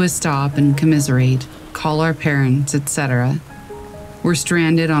come to a stop and commiserate, call our parents, etc. We're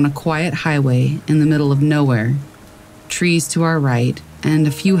stranded on a quiet highway in the middle of nowhere, trees to our right, and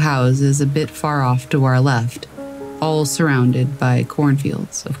a few houses a bit far off to our left, all surrounded by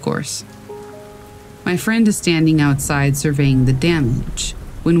cornfields, of course. My friend is standing outside surveying the damage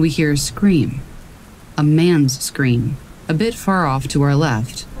when we hear a scream. A man's scream, a bit far off to our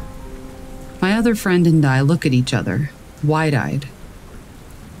left. My other friend and I look at each other, wide-eyed.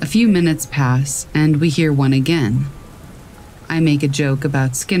 A few minutes pass, and we hear one again. I make a joke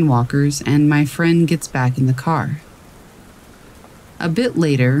about skinwalkers, and my friend gets back in the car. A bit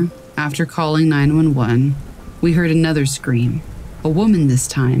later, after calling 911, we heard another scream, a woman this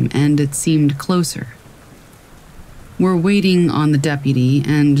time, and it seemed closer. We're waiting on the deputy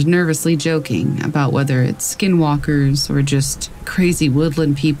and nervously joking about whether it's skinwalkers or just crazy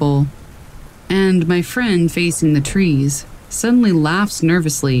woodland people, and my friend facing the trees suddenly laughs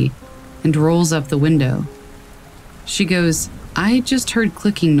nervously and rolls up the window. She goes, "I just heard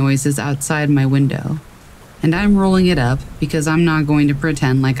clicking noises outside my window, and I'm rolling it up because I'm not going to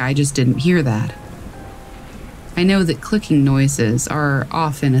pretend like I just didn't hear that." I know that clicking noises are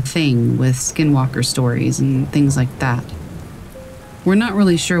often a thing with skinwalker stories and things like that. We're not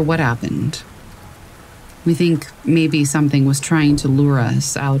really sure what happened. We think maybe something was trying to lure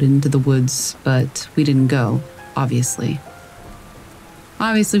us out into the woods, but we didn't go, obviously.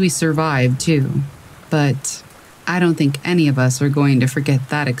 Obviously, we survived too, but I don't think any of us are going to forget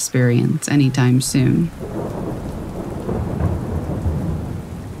that experience anytime soon.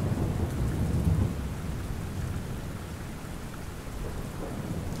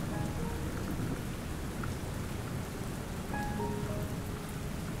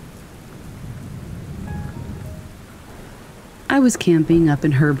 I was camping up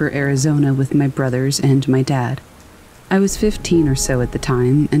in Herbert, Arizona with my brothers and my dad. I was 15 or so at the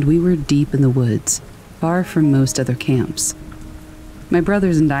time, and we were deep in the woods, far from most other camps. My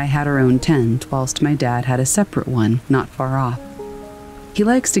brothers and I had our own tent, whilst my dad had a separate one not far off. He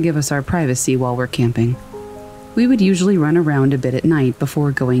likes to give us our privacy while we're camping. We would usually run around a bit at night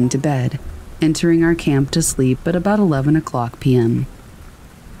before going to bed, entering our camp to sleep at about 11 o'clock p.m.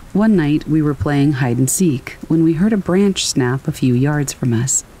 One night, we were playing hide-and-seek when we heard a branch snap a few yards from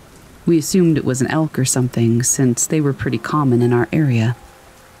us. We assumed it was an elk or something, since they were pretty common in our area.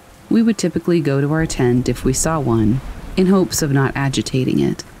 We would typically go to our tent if we saw one, in hopes of not agitating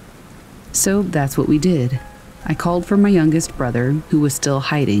it. So that's what we did. I called for my youngest brother, who was still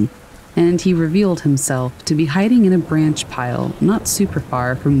hiding, and he revealed himself to be hiding in a branch pile not super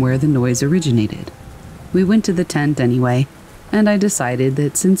far from where the noise originated. We went to the tent anyway, and I decided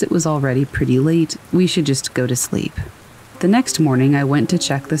that since it was already pretty late, we should just go to sleep. The next morning, I went to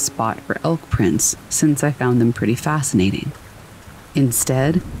check the spot for elk prints, since I found them pretty fascinating.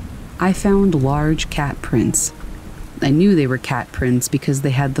 Instead, I found large cat prints. I knew they were cat prints because they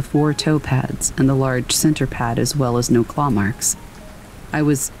had the 4 toe pads and the large center pad as well as no claw marks. I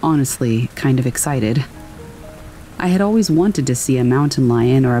was honestly kind of excited. I had always wanted to see a mountain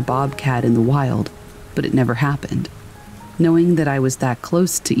lion or a bobcat in the wild, but it never happened. Knowing that I was that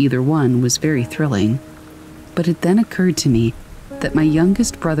close to either one was very thrilling. But it then occurred to me that my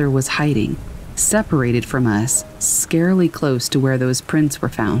youngest brother was hiding, separated from us, scarily close to where those prints were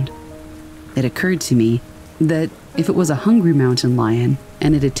found. It occurred to me that if it was a hungry mountain lion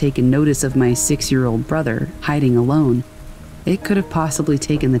and it had taken notice of my 6-year-old brother hiding alone, it could have possibly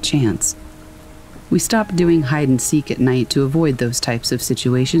taken the chance. We stopped doing hide-and-seek at night to avoid those types of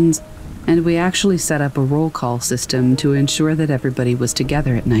situations, and we actually set up a roll call system to ensure that everybody was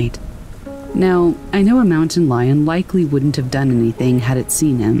together at night. Now, I know a mountain lion likely wouldn't have done anything had it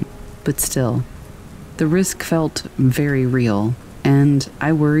seen him, but still, the risk felt very real, and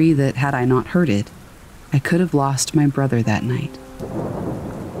I worry that had I not heard it, I could have lost my brother that night.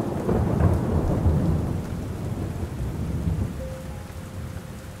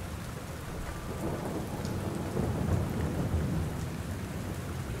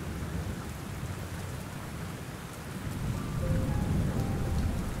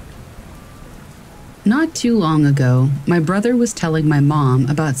 Not too long ago, my brother was telling my mom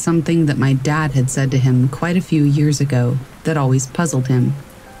about something that my dad had said to him quite a few years ago that always puzzled him.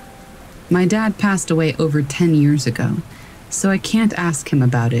 My dad passed away over 10 years ago, so I can't ask him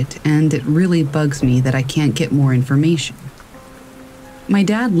about it, and it really bugs me that I can't get more information. My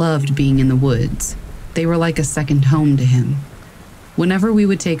dad loved being in the woods. They were like a second home to him. Whenever we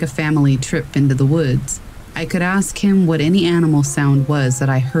would take a family trip into the woods, I could ask him what any animal sound was that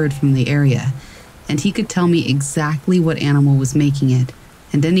I heard from the area, and he could tell me exactly what animal was making it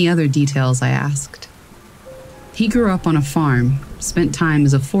and any other details I asked. He grew up on a farm, spent time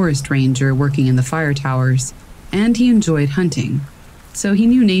as a forest ranger working in the fire towers, and he enjoyed hunting, so he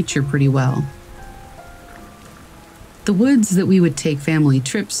knew nature pretty well. The woods that we would take family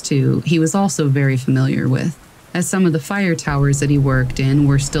trips to, he was also very familiar with, as some of the fire towers that he worked in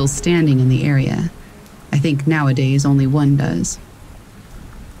were still standing in the area. I think nowadays only one does.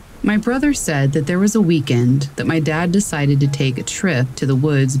 My brother said that there was a weekend that my dad decided to take a trip to the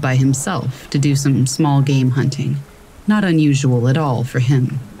woods by himself to do some small game hunting. Not unusual at all for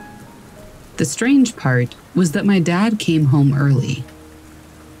him. The strange part was that my dad came home early.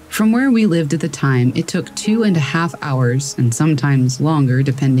 From where we lived at the time, it took 2.5 hours, and sometimes longer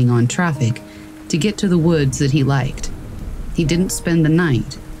depending on traffic, to get to the woods that he liked. He didn't spend the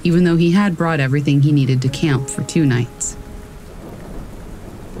night, even though he had brought everything he needed to camp for 2 nights.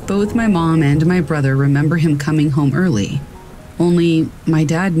 Both my mom and my brother remember him coming home early, only my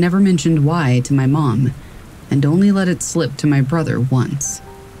dad never mentioned why to my mom, and only let it slip to my brother once.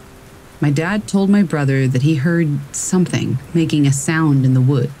 My dad told my brother that he heard something making a sound in the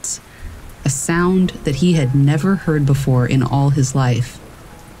woods, a sound that he had never heard before in all his life.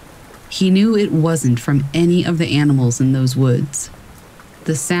 He knew it wasn't from any of the animals in those woods.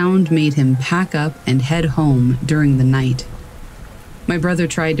 The sound made him pack up and head home during the night. My brother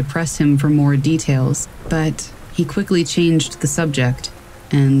tried to press him for more details, but he quickly changed the subject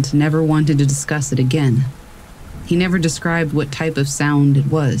and never wanted to discuss it again. He never described what type of sound it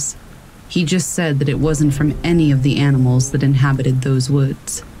was. He just said that it wasn't from any of the animals that inhabited those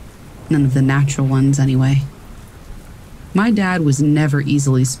woods. None of the natural ones, anyway. My dad was never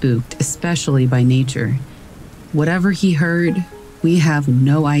easily spooked, especially by nature. Whatever he heard, we have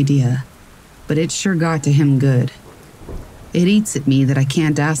no idea, but it sure got to him good. It eats at me that I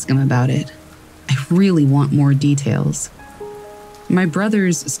can't ask him about it. I really want more details. My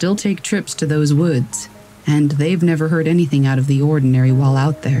brothers still take trips to those woods, and they've never heard anything out of the ordinary while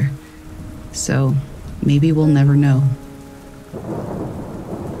out there. So maybe we'll never know.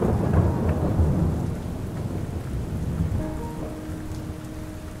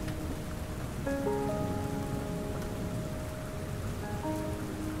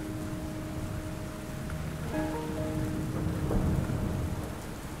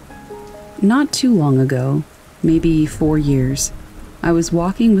 Not too long ago, maybe 4 years, I was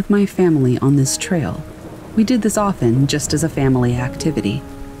walking with my family on this trail. We did this often just as a family activity,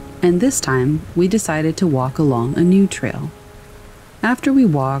 and this time we decided to walk along a new trail. After we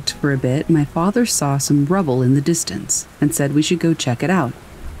walked for a bit, my father saw some rubble in the distance and said we should go check it out.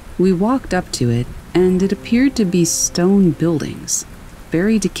 We walked up to it, and it appeared to be stone buildings,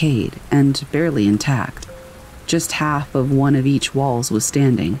 very decayed and barely intact. Just half of one of each walls was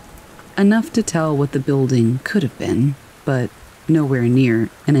standing. Enough to tell what the building could have been, but nowhere near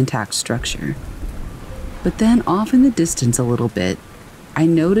an intact structure. But then off in the distance a little bit, I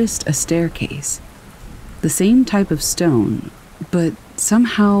noticed a staircase. The same type of stone, but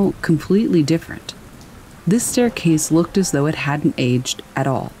somehow completely different. This staircase looked as though it hadn't aged at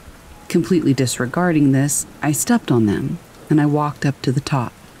all. Completely disregarding this, I stepped on them, and I walked up to the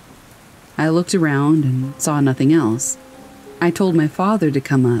top. I looked around and saw nothing else. I told my father to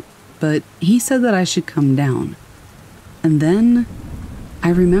come up, but he said that I should come down. And then I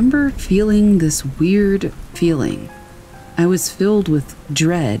remember feeling this weird feeling. I was filled with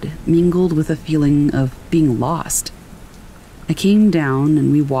dread, mingled with a feeling of being lost. I came down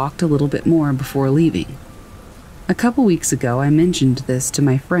and we walked a little bit more before leaving. A couple weeks ago, I mentioned this to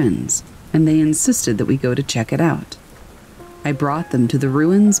my friends, and they insisted that we go to check it out. I brought them to the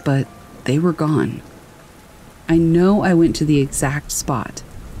ruins, but they were gone. I know I went to the exact spot,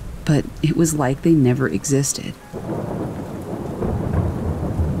 but it was like they never existed.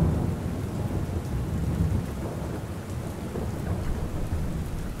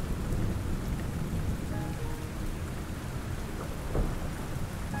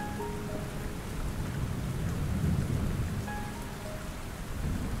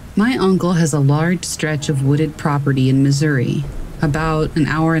 My uncle has a large stretch of wooded property in Missouri, about an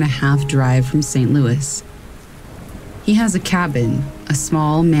 1.5-hour drive from St. Louis. He has a cabin, a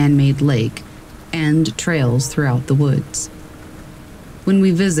small man-made lake, and trails throughout the woods. When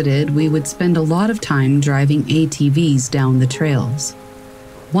we visited, we would spend a lot of time driving ATVs down the trails.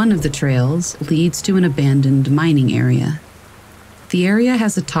 One of the trails leads to an abandoned mining area. The area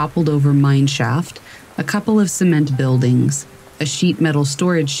has a toppled-over mine shaft, a couple of cement buildings, a sheet metal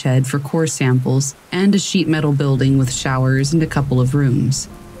storage shed for core samples, and a sheet metal building with showers and a couple of rooms.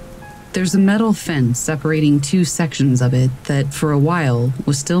 There's a metal fence separating 2 sections of it that, for a while,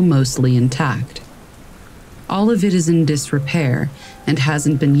 was still mostly intact. All of it is in disrepair and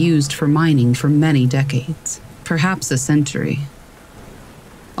hasn't been used for mining for many decades, perhaps a century.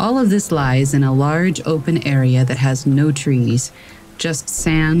 All of this lies in a large open area that has no trees, just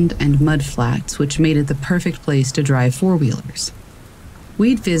sand and mud flats, which made it the perfect place to drive four-wheelers.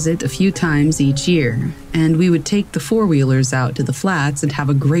 We'd visit a few times each year, and we would take the four-wheelers out to the flats and have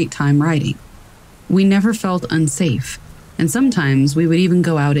a great time riding. We never felt unsafe, and sometimes we would even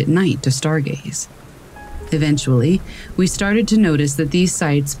go out at night to stargaze. Eventually, we started to notice that these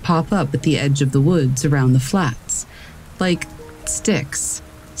sights pop up at the edge of the woods around the flats, like sticks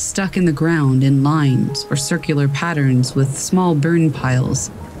stuck in the ground in lines or circular patterns with small burn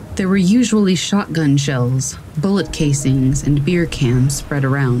piles. There were usually shotgun shells, bullet casings, and beer cans spread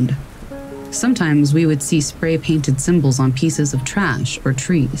around. Sometimes we would see spray-painted symbols on pieces of trash or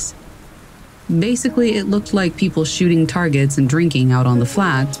trees. Basically, it looked like people shooting targets and drinking out on the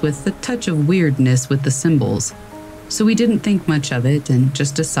flats with a touch of weirdness with the symbols. So we didn't think much of it and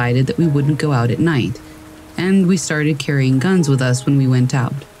just decided that we wouldn't go out at night. And we started carrying guns with us when we went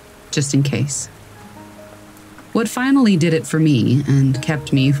out, just in case. What finally did it for me and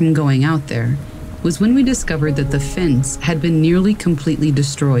kept me from going out there was when we discovered that the fence had been nearly completely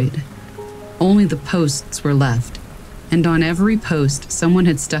destroyed. Only the posts were left, and on every post someone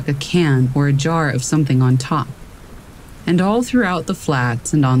had stuck a can or a jar of something on top. And all throughout the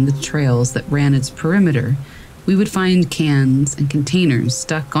flats and on the trails that ran its perimeter, we would find cans and containers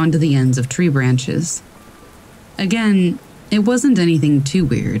stuck onto the ends of tree branches. Again, it wasn't anything too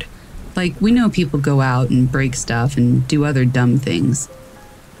weird. Like, we know people go out and break stuff and do other dumb things.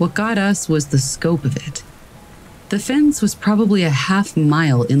 What got us was the scope of it. The fence was probably a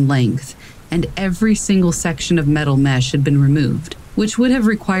half-mile in length, and every single section of metal mesh had been removed, which would have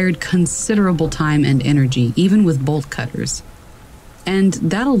required considerable time and energy, even with bolt cutters. And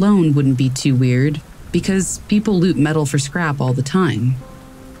that alone wouldn't be too weird, because people loot metal for scrap all the time.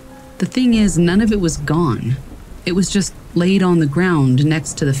 The thing is, none of it was gone. It was just laid on the ground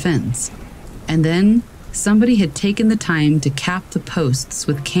next to the fence. And then somebody had taken the time to cap the posts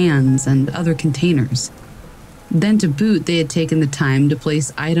with cans and other containers. Then to boot, they had taken the time to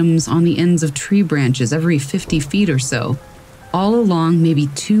place items on the ends of tree branches every 50 feet or so, all along maybe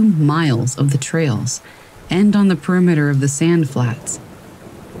 2 miles of the trails, and on the perimeter of the sand flats.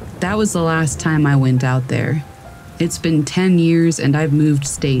 That was the last time I went out there. It's been 10 years and I've moved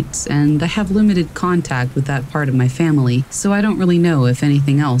states, and I have limited contact with that part of my family, so I don't really know if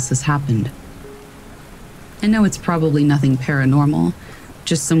anything else has happened. I know it's probably nothing paranormal,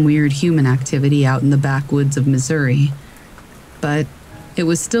 just some weird human activity out in the backwoods of Missouri, but it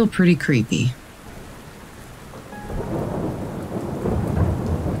was still pretty creepy.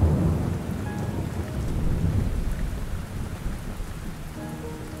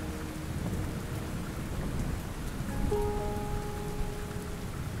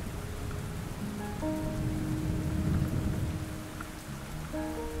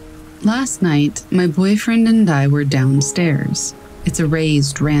 Last night, my boyfriend and I were downstairs. It's a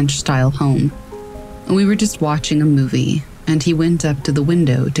raised ranch-style home. We were just watching a movie, and he went up to the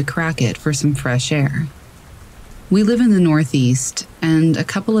window to crack it for some fresh air. We live in the Northeast, and a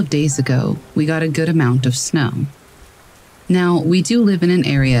couple of days ago, we got a good amount of snow. Now, we do live in an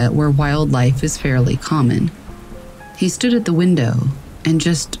area where wildlife is fairly common. He stood at the window and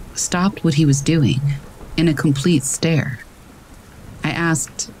just stopped what he was doing in a complete stare. I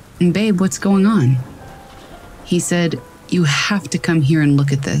asked, "Babe, what's going on?" He said, "You have to come here and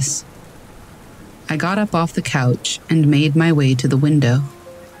look at this." I got up off the couch and made my way to the window.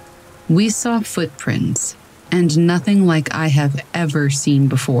 We saw footprints, and nothing like I have ever seen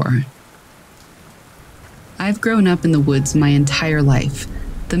before. I've grown up in the woods my entire life.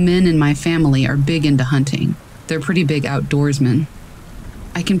 The men in my family are big into hunting. They're pretty big outdoorsmen.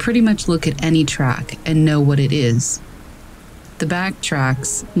 I can pretty much look at any track and know what it is. The back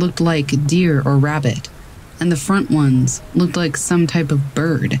tracks looked like deer or rabbit, and the front ones looked like some type of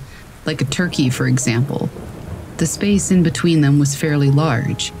bird, like a turkey, for example. The space in between them was fairly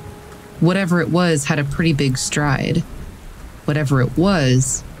large. Whatever it was had a pretty big stride. Whatever it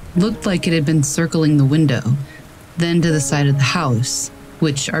was looked like it had been circling the window, then to the side of the house,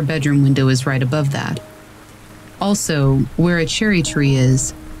 which our bedroom window is right above that. Also, where a cherry tree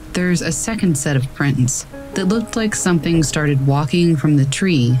is, there's a second set of prints that looked like something started walking from the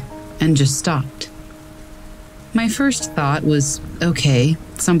tree and just stopped. My first thought was, okay,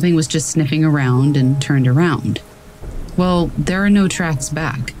 something was just sniffing around and turned around. Well, there are no tracks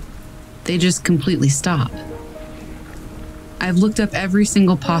back. They just completely stop. I've looked up every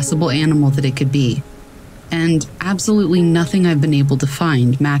single possible animal that it could be, and absolutely nothing I've been able to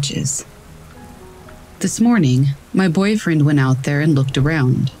find matches. This morning, my boyfriend went out there and looked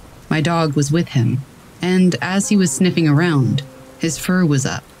around. My dog was with him, and as he was sniffing around, his fur was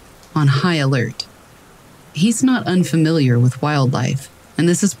up, on high alert. He's not unfamiliar with wildlife, and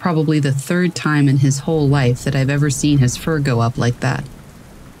this is probably the third time in his whole life that I've ever seen his fur go up like that.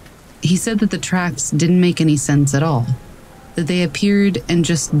 He said that the tracks didn't make any sense at all, that they appeared and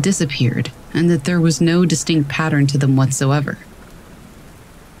just disappeared, and that there was no distinct pattern to them whatsoever.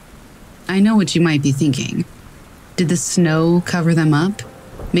 I know what you might be thinking. Did the snow cover them up?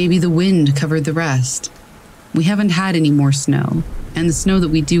 Maybe the wind covered the rest. We haven't had any more snow, and the snow that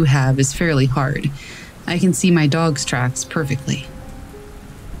we do have is fairly hard. I can see my dog's tracks perfectly.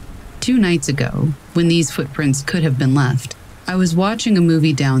 2 nights ago, when these footprints could have been left, I was watching a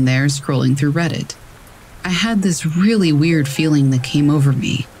movie down there scrolling through Reddit. I had this really weird feeling that came over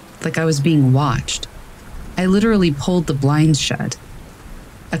me, like I was being watched. I literally pulled the blinds shut.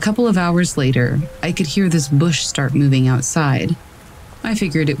 A couple of hours later, I could hear this bush start moving outside. I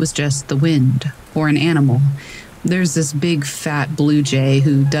figured it was just the wind, or an animal. There's this big fat blue jay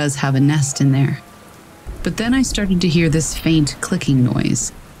who does have a nest in there. But then I started to hear this faint clicking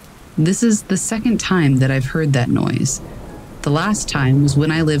noise. This is the second time that I've heard that noise. The last time was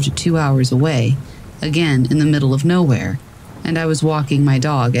when I lived 2 hours away, again in the middle of nowhere, and I was walking my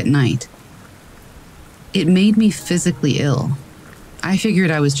dog at night. It made me physically ill. I figured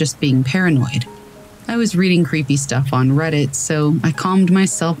I was just being paranoid. I was reading creepy stuff on Reddit, so I calmed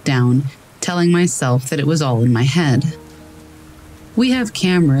myself down, telling myself that it was all in my head. We have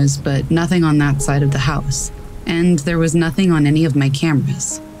cameras, but nothing on that side of the house, and there was nothing on any of my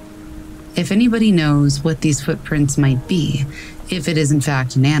cameras. If anybody knows what these footprints might be, if it is in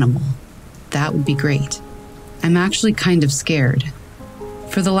fact an animal, that would be great. I'm actually kind of scared.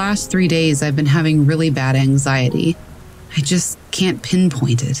 For the last 3 days, I've been having really bad anxiety. I just can't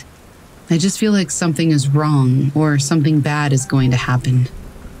pinpoint it. I just feel like something is wrong or something bad is going to happen.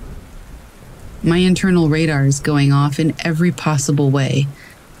 My internal radar is going off in every possible way,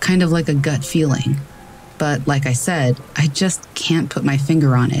 kind of like a gut feeling. But like I said, I just can't put my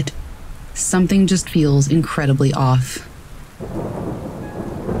finger on it. Something just feels incredibly off.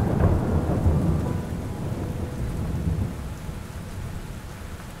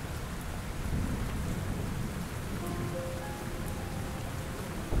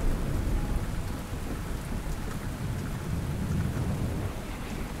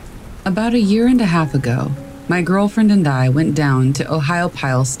 About 1.5 years ago, my girlfriend and I went down to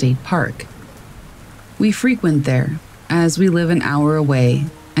Ohiopyle State Park. We frequent there, as we live an hour away,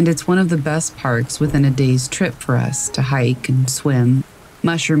 and it's one of the best parks within a day's trip for us to hike and swim,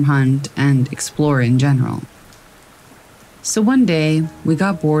 mushroom hunt, and explore in general. So one day, we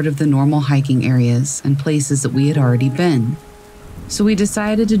got bored of the normal hiking areas and places that we had already been. So we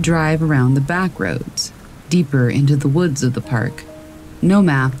decided to drive around the back roads, deeper into the woods of the park. No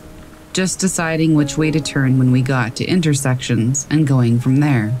map, just deciding which way to turn when we got to intersections and going from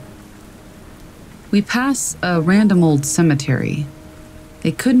there. We pass a random old cemetery.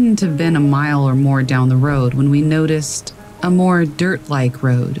 It couldn't have been 1 mile or more down the road when we noticed a more dirt-like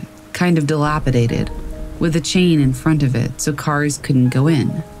road, kind of dilapidated, with a chain in front of it so cars couldn't go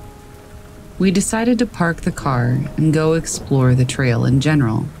in. We decided to park the car and go explore the trail in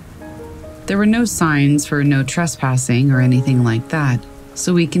general. There were no signs for no trespassing or anything like that,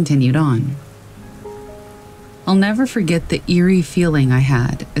 so we continued on. I'll never forget the eerie feeling I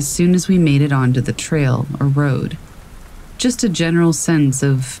had as soon as we made it onto the trail or road. Just a general sense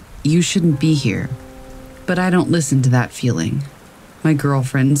of, you shouldn't be here. But I don't listen to that feeling. My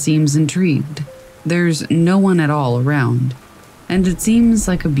girlfriend seems intrigued. There's no one at all around, and it seems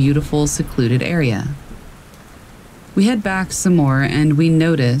like a beautiful, secluded area. We head back some more and we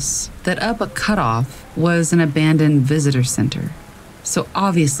notice that up a cutoff was an abandoned visitor center. So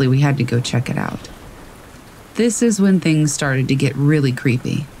obviously we had to go check it out. This is when things started to get really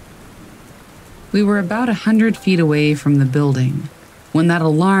creepy. We were about 100 feet away from the building when that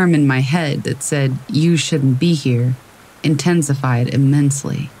alarm in my head that said, "You shouldn't be here," intensified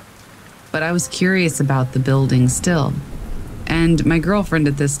immensely. But I was curious about the building still, and my girlfriend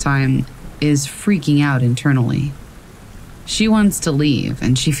at this time is freaking out internally. She wants to leave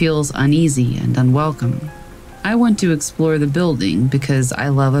and she feels uneasy and unwelcome. I want to explore the building because I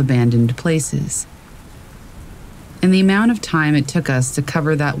love abandoned places. In the amount of time it took us to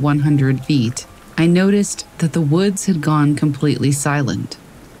cover that 100 feet, I noticed that the woods had gone completely silent.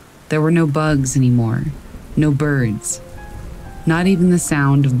 There were no bugs anymore, no birds, not even the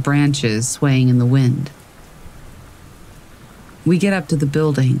sound of branches swaying in the wind. We get up to the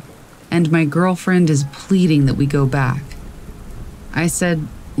building, and my girlfriend is pleading that we go back. I said,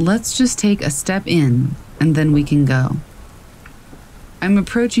 let's just take a step in and then we can go. I'm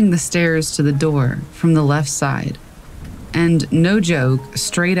approaching the stairs to the door from the left side, and no joke,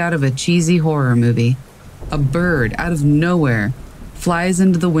 straight out of a cheesy horror movie, a bird out of nowhere flies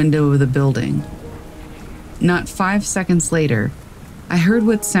into the window of the building. Not 5 seconds later, I heard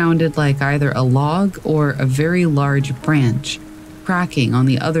what sounded like either a log or a very large branch cracking on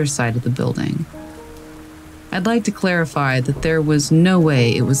the other side of the building. I'd like to clarify that there was no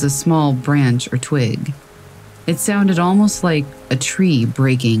way it was a small branch or twig. It sounded almost like a tree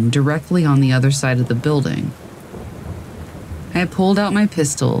breaking directly on the other side of the building. I pulled out my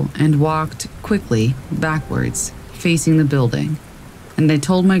pistol and walked quickly backwards, facing the building, and I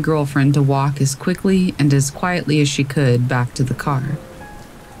told my girlfriend to walk as quickly and as quietly as she could back to the car.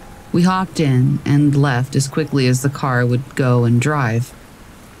 We hopped in and left as quickly as the car would go and drive.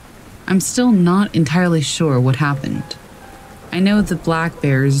 I'm still not entirely sure what happened. I know that black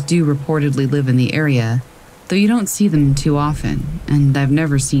bears do reportedly live in the area, though you don't see them too often, and I've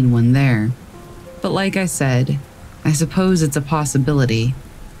never seen one there. But like I said, I suppose it's a possibility,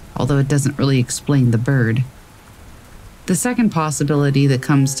 although it doesn't really explain the bird. The second possibility that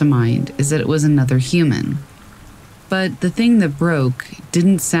comes to mind is that it was another human. But the thing that broke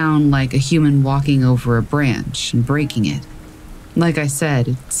didn't sound like a human walking over a branch and breaking it. Like I said,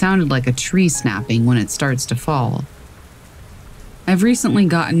 it sounded like a tree snapping when it starts to fall. I've recently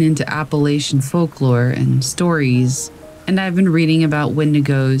gotten into Appalachian folklore and stories, and I've been reading about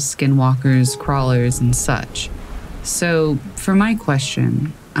wendigos, skinwalkers, crawlers, and such. So, for my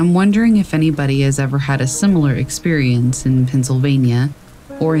question, I'm wondering if anybody has ever had a similar experience in Pennsylvania,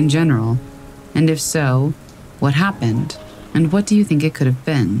 or in general, and if so, what happened, and what do you think it could have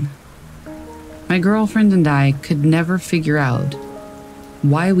been? My girlfriend and I could never figure out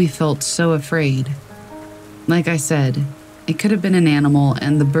why we felt so afraid. Like I said, it could have been an animal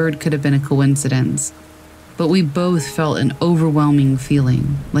and the bird could have been a coincidence, but we both felt an overwhelming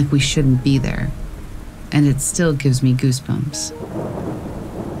feeling like we shouldn't be there, and it still gives me goosebumps.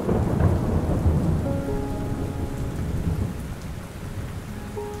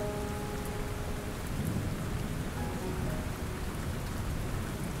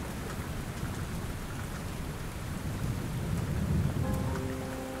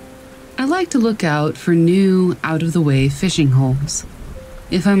 I like to look out for new, out-of-the-way fishing holes.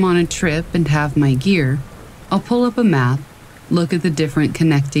 If I'm on a trip and have my gear, I'll pull up a map, look at the different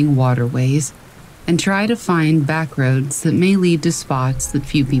connecting waterways, and try to find back roads that may lead to spots that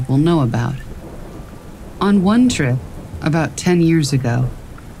few people know about. On one trip, about 10 years ago,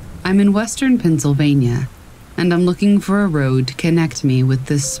 I'm in western Pennsylvania, and I'm looking for a road to connect me with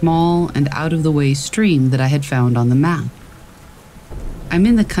this small and out-of-the-way stream that I had found on the map. I'm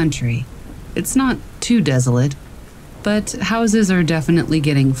in the country. It's not too desolate, but houses are definitely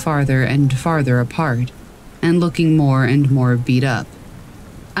getting farther and farther apart and looking more and more beat up.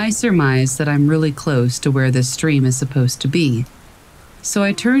 I surmise that I'm really close to where this stream is supposed to be, so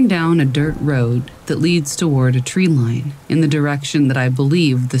I turn down a dirt road that leads toward a tree line in the direction that I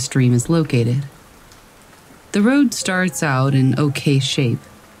believe the stream is located. The road starts out in okay shape,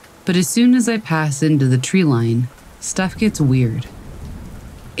 but as soon as I pass into the tree line, stuff gets weird.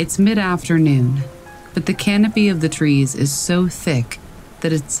 It's mid-afternoon, but the canopy of the trees is so thick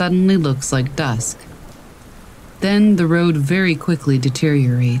that it suddenly looks like dusk. Then the road very quickly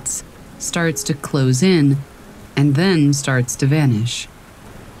deteriorates, starts to close in, and then starts to vanish.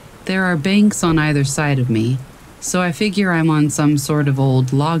 There are banks on either side of me, so I figure I'm on some sort of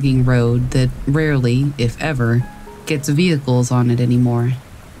old logging road that rarely, if ever, gets vehicles on it anymore.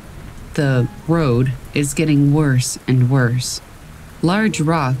 The road is getting worse and worse. Large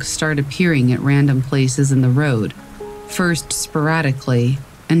rocks start appearing at random places in the road, first sporadically,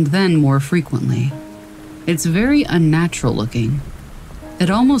 and then more frequently. It's very unnatural looking. It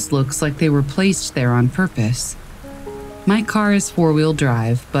almost looks like they were placed there on purpose. My car is four-wheel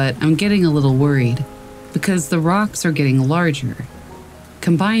drive, but I'm getting a little worried because the rocks are getting larger.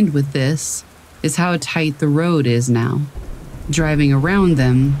 Combined with this is how tight the road is now. Driving around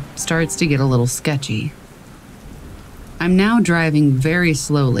them starts to get a little sketchy. I'm now driving very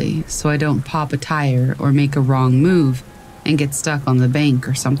slowly so I don't pop a tire or make a wrong move and get stuck on the bank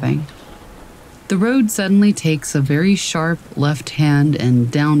or something. The road suddenly takes a very sharp left-hand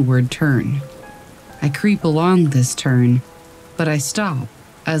and downward turn. I creep along this turn, but I stop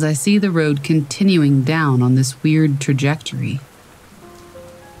as I see the road continuing down on this weird trajectory.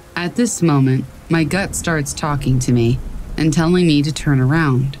 At this moment, my gut starts talking to me and telling me to turn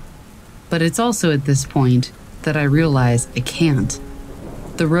around. But it's also at this point that I realize I can't.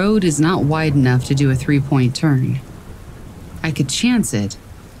 The road is not wide enough to do a three-point turn. I could chance it,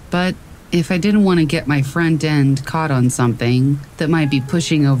 But if I didn't want to get my front end caught on something that might be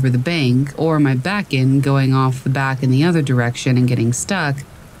pushing over the bank, or my back end going off the back in the other direction and getting stuck,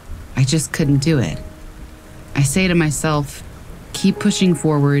 I just couldn't do it. I say to myself, keep pushing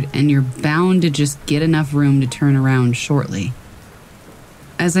forward and you're bound to just get enough room to turn around shortly.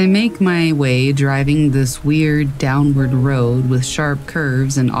 As I make my way driving this weird downward road with sharp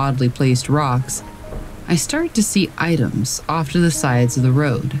curves and oddly placed rocks, I start to see items off to the sides of the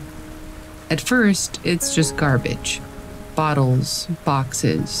road. At first, it's just garbage. Bottles,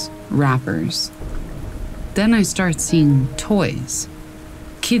 boxes, wrappers. Then I start seeing toys.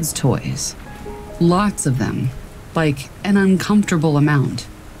 Kids' toys. Lots of them. Like an uncomfortable amount.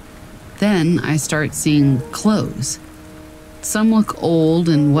 Then I start seeing clothes. Some look old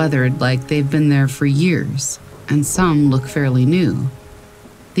and weathered like they've been there for years, and some look fairly new.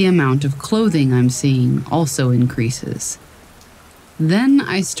 The amount of clothing I'm seeing also increases. Then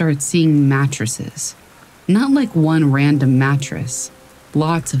I start seeing mattresses. Not like one random mattress,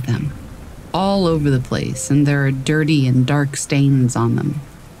 lots of them, all over the place, and there are dirty and dark stains on them.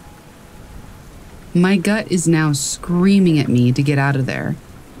 My gut is now screaming at me to get out of there,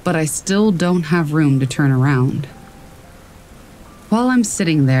 but I still don't have room to turn around. While I'm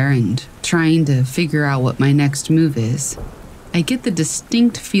sitting there and trying to figure out what my next move is, I get the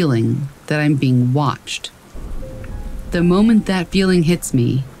distinct feeling that I'm being watched. The moment that feeling hits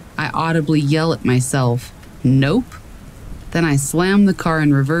me, I audibly yell at myself, "Nope." Then I slam the car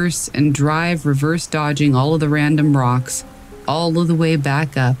in reverse and drive reverse dodging all of the random rocks, all of the way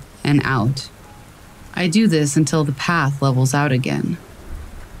back up and out. I do this until the path levels out again.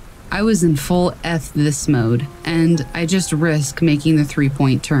 I was in full F this mode, and I just risk making the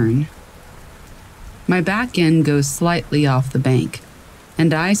 3-point turn. My back end goes slightly off the bank,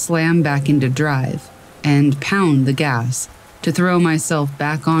 and I slam back into drive and pound the gas to throw myself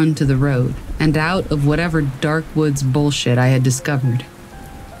back onto the road and out of whatever dark woods bullshit I had discovered.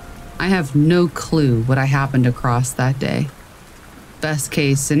 I have no clue what I happened across that day. Best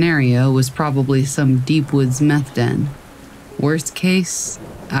case scenario was probably some deep woods meth den. Worst case,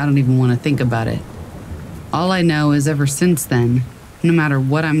 I don't even want to think about it. All I know is ever since then, no matter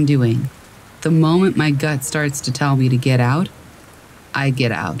what I'm doing, the moment my gut starts to tell me to get out, I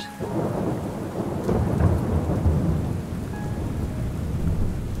get out.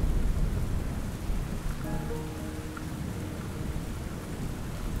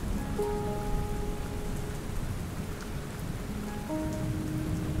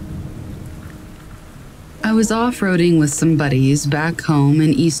 I was off-roading with some buddies back home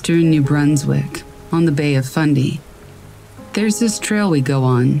in eastern New Brunswick on the Bay of Fundy. There's this trail we go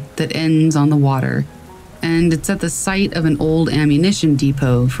on that ends on the water, and it's at the site of an old ammunition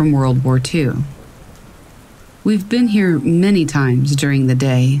depot from World War II. We've been here many times during the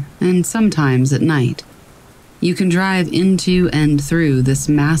day and sometimes at night. You can drive into and through this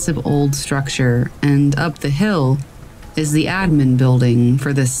massive old structure, and up the hill is the admin building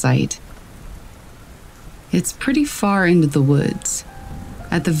for this site. It's pretty far into the woods.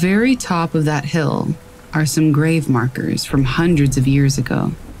 At the very top of that hill are some grave markers from hundreds of years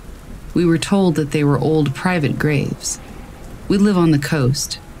ago. We were told that they were old private graves. We live on the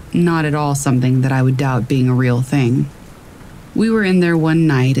coast, not at all something that I would doubt being a real thing. We were in there one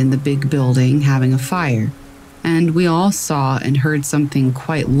night in the big building having a fire, and we all saw and heard something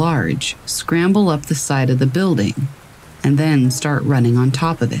quite large scramble up the side of the building and then start running on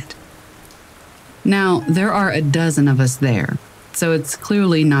top of it. Now, there are a dozen of us there, so it's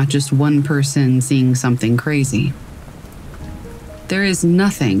clearly not just one person seeing something crazy. There is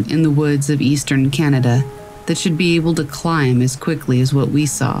nothing in the woods of eastern Canada that should be able to climb as quickly as what we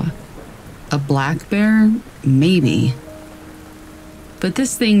saw. A black bear? Maybe. But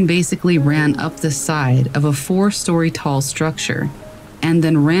this thing basically ran up the side of a 4-story tall structure and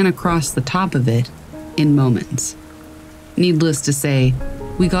then ran across the top of it in moments. Needless to say,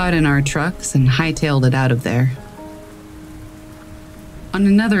 we got in our trucks and hightailed it out of there. On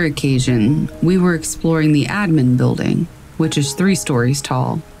another occasion, we were exploring the admin building, which is 3 stories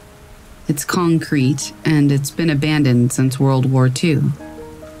tall. It's concrete, and it's been abandoned since World War II.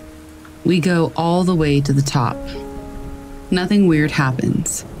 We go all the way to the top. Nothing weird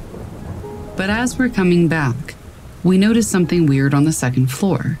happens. But as we're coming back, we notice something weird on the second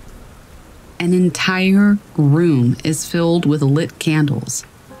floor. An entire room is filled with lit candles,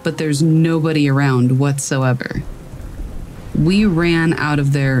 but there's nobody around whatsoever. We ran out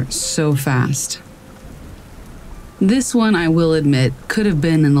of there so fast. This one, I will admit, could have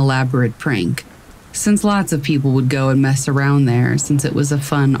been an elaborate prank, since lots of people would go and mess around there since it was a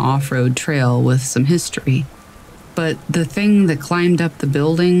fun off-road trail with some history. But the thing that climbed up the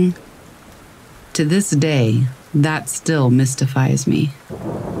building, to this day, that still mystifies me.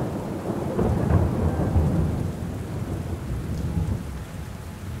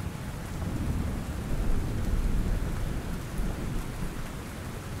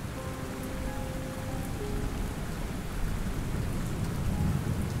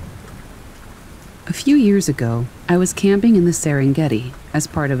 A few years ago, I was camping in the Serengeti as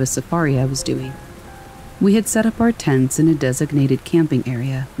part of a safari I was doing. We had set up our tents in a designated camping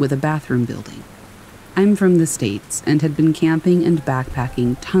area with a bathroom building. I'm from the States and had been camping and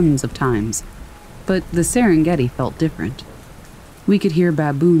backpacking tons of times, but the Serengeti felt different. We could hear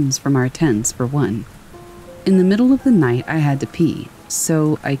baboons from our tents, for one. In the middle of the night, I had to pee,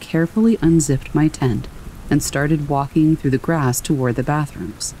 so I carefully unzipped my tent and started walking through the grass toward the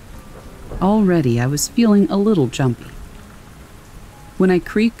bathrooms. Already, I was feeling a little jumpy. When I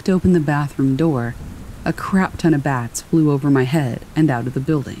creaked open the bathroom door, a crap ton of bats flew over my head and out of the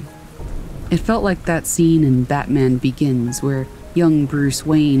building. It felt like that scene in Batman Begins where young Bruce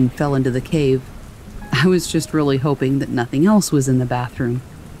Wayne fell into the cave. I was just really hoping that nothing else was in the bathroom.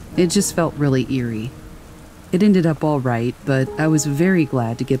 It just felt really eerie. It ended up all right, but I was very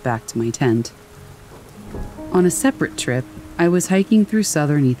glad to get back to my tent. On a separate trip, I was hiking through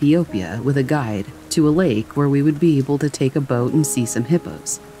southern Ethiopia with a guide to a lake where we would be able to take a boat and see some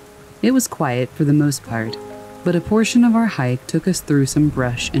hippos. It was quiet for the most part, but a portion of our hike took us through some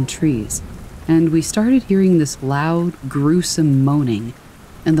brush and trees, and we started hearing this loud, gruesome moaning,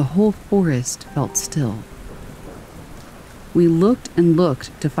 and the whole forest felt still. We looked and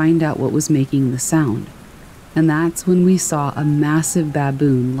looked to find out what was making the sound, and that's when we saw a massive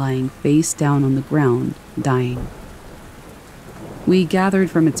baboon lying face down on the ground, dying. We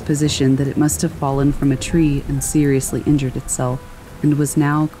gathered from its position that it must have fallen from a tree and seriously injured itself, and was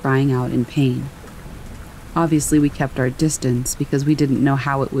now crying out in pain. Obviously, we kept our distance because we didn't know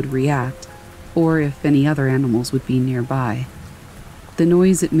how it would react, or if any other animals would be nearby. The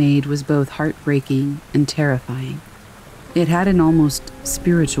noise it made was both heartbreaking and terrifying. It had an almost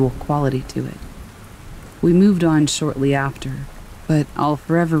spiritual quality to it. We moved on shortly after, but I'll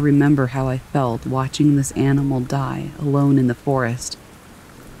forever remember how I felt watching this animal die alone in the forest.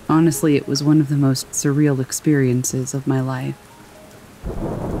 Honestly, it was one of the most surreal experiences of my life.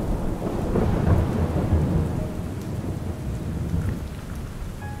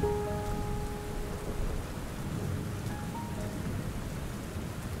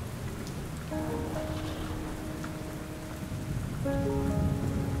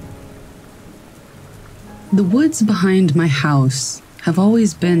 The woods behind my house have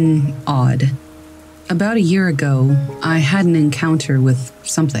always been odd. About a year ago, I had an encounter with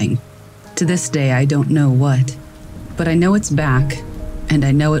something. To this day, I don't know what, but I know it's back, and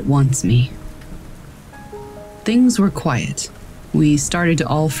I know it wants me. Things were quiet. We started to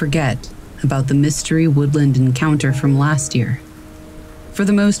all forget about the mystery woodland encounter from last year. For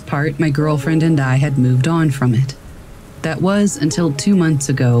the most part, my girlfriend and I had moved on from it. That was until 2 months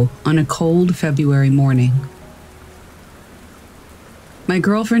ago on a cold February morning. My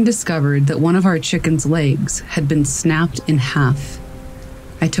girlfriend discovered that one of our chicken's legs had been snapped in half.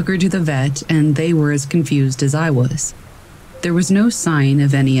 I took her to the vet, and they were as confused as I was. There was no sign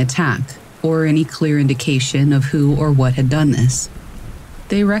of any attack or any clear indication of who or what had done this.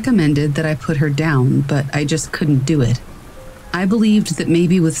 They recommended that I put her down, but I just couldn't do it. I believed that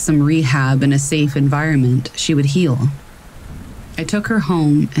maybe with some rehab and a safe environment, she would heal. I took her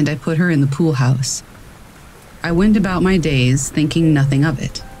home and I put her in the pool house. I went about my days thinking nothing of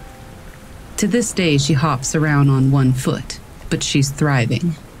it. To this day, she hops around on one foot, but she's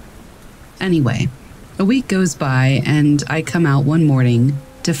thriving. Anyway, a week goes by and I come out one morning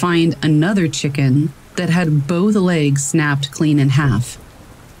to find another chicken that had both legs snapped clean in half.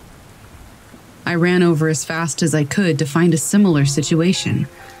 I ran over as fast as I could to find a similar situation.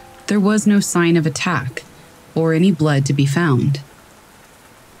 There was no sign of attack or any blood to be found.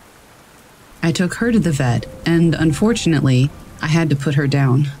 I took her to the vet, and unfortunately, I had to put her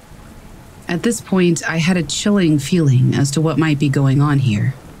down. At this point, I had a chilling feeling as to what might be going on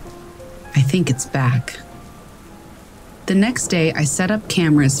here. I think it's back. The next day, I set up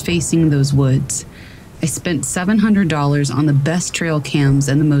cameras facing those woods. I spent $700 on the best trail cams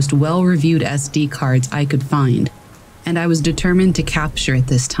and the most well-reviewed SD cards I could find, and I was determined to capture it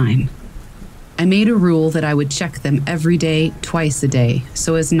this time. I made a rule that I would check them every day, twice a day,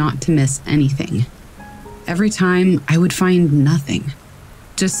 so as not to miss anything. Every time, I would find nothing.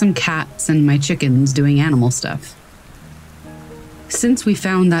 Just some cats and my chickens doing animal stuff. Since we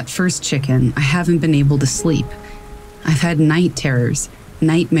found that first chicken, I haven't been able to sleep. I've had night terrors,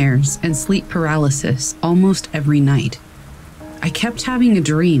 nightmares, and sleep paralysis almost every night. I kept having a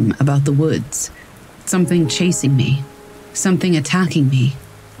dream about the woods, something chasing me, something attacking me,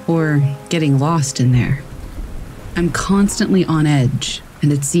 or getting lost in there. I'm constantly on edge,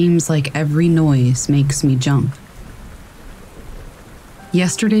 and it seems like every noise makes me jump.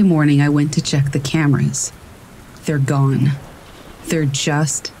 Yesterday morning, I went to check the cameras. They're gone. They're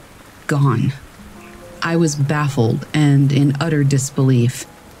just gone. I was baffled and in utter disbelief.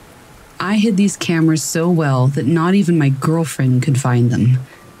 I hid these cameras so well that not even my girlfriend could find them,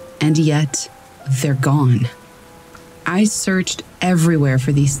 and yet they're gone. I searched everywhere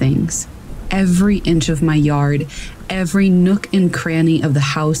for these things. Every inch of my yard, every nook and cranny of the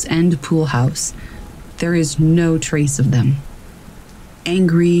house and pool house. There is no trace of them.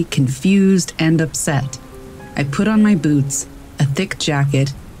 Angry, confused, and upset, I put on my boots, a thick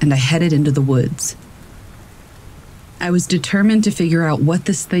jacket, and I headed into the woods. I was determined to figure out what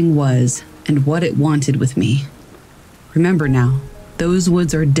this thing was and what it wanted with me. Remember now, those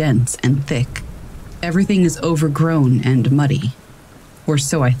woods are dense and thick. Everything is overgrown and muddy. Or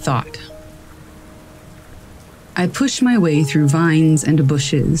so I thought. I pushed my way through vines and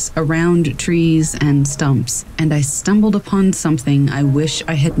bushes, around trees and stumps, and I stumbled upon something I wish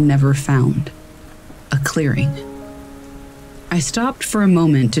I had never found. A clearing. I stopped for a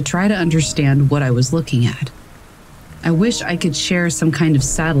moment to try to understand what I was looking at. I wish I could share some kind of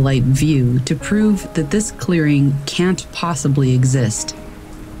satellite view to prove that this clearing can't possibly exist.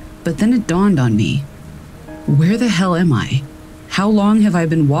 But then it dawned on me. Where the hell am I? How long have I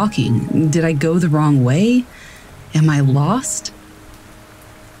been walking? Did I go the wrong way? Am I lost?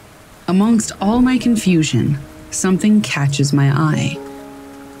 Amongst all my confusion, something catches my eye.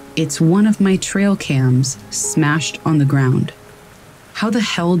 It's one of my trail cams smashed on the ground. How the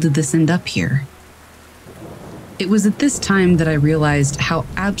hell did this end up here? It was at this time that I realized how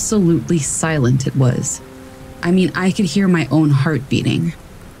absolutely silent it was. I mean, I could hear my own heart beating.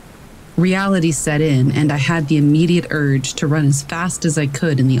 Reality set in, and I had the immediate urge to run as fast as I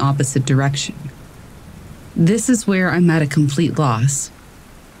could in the opposite direction. This is where I'm at a complete loss.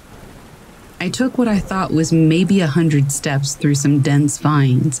 I took what I thought was maybe 100 steps through some dense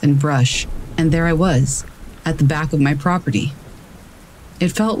vines and brush, and there I was, at the back of my property. It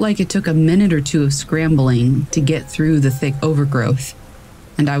felt like it took a minute or two of scrambling to get through the thick overgrowth,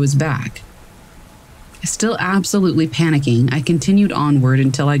 and I was back. Still absolutely panicking, I continued onward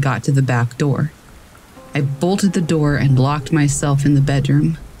until I got to the back door. I bolted the door and locked myself in the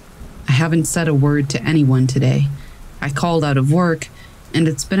bedroom. I haven't said a word to anyone today. I called out of work, and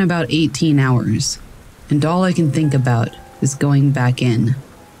it's been about 18 hours, and all I can think about is going back in.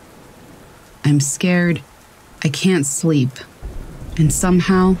 I'm scared. I can't sleep. And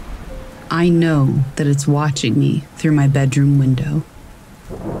somehow, I know that it's watching me through my bedroom window.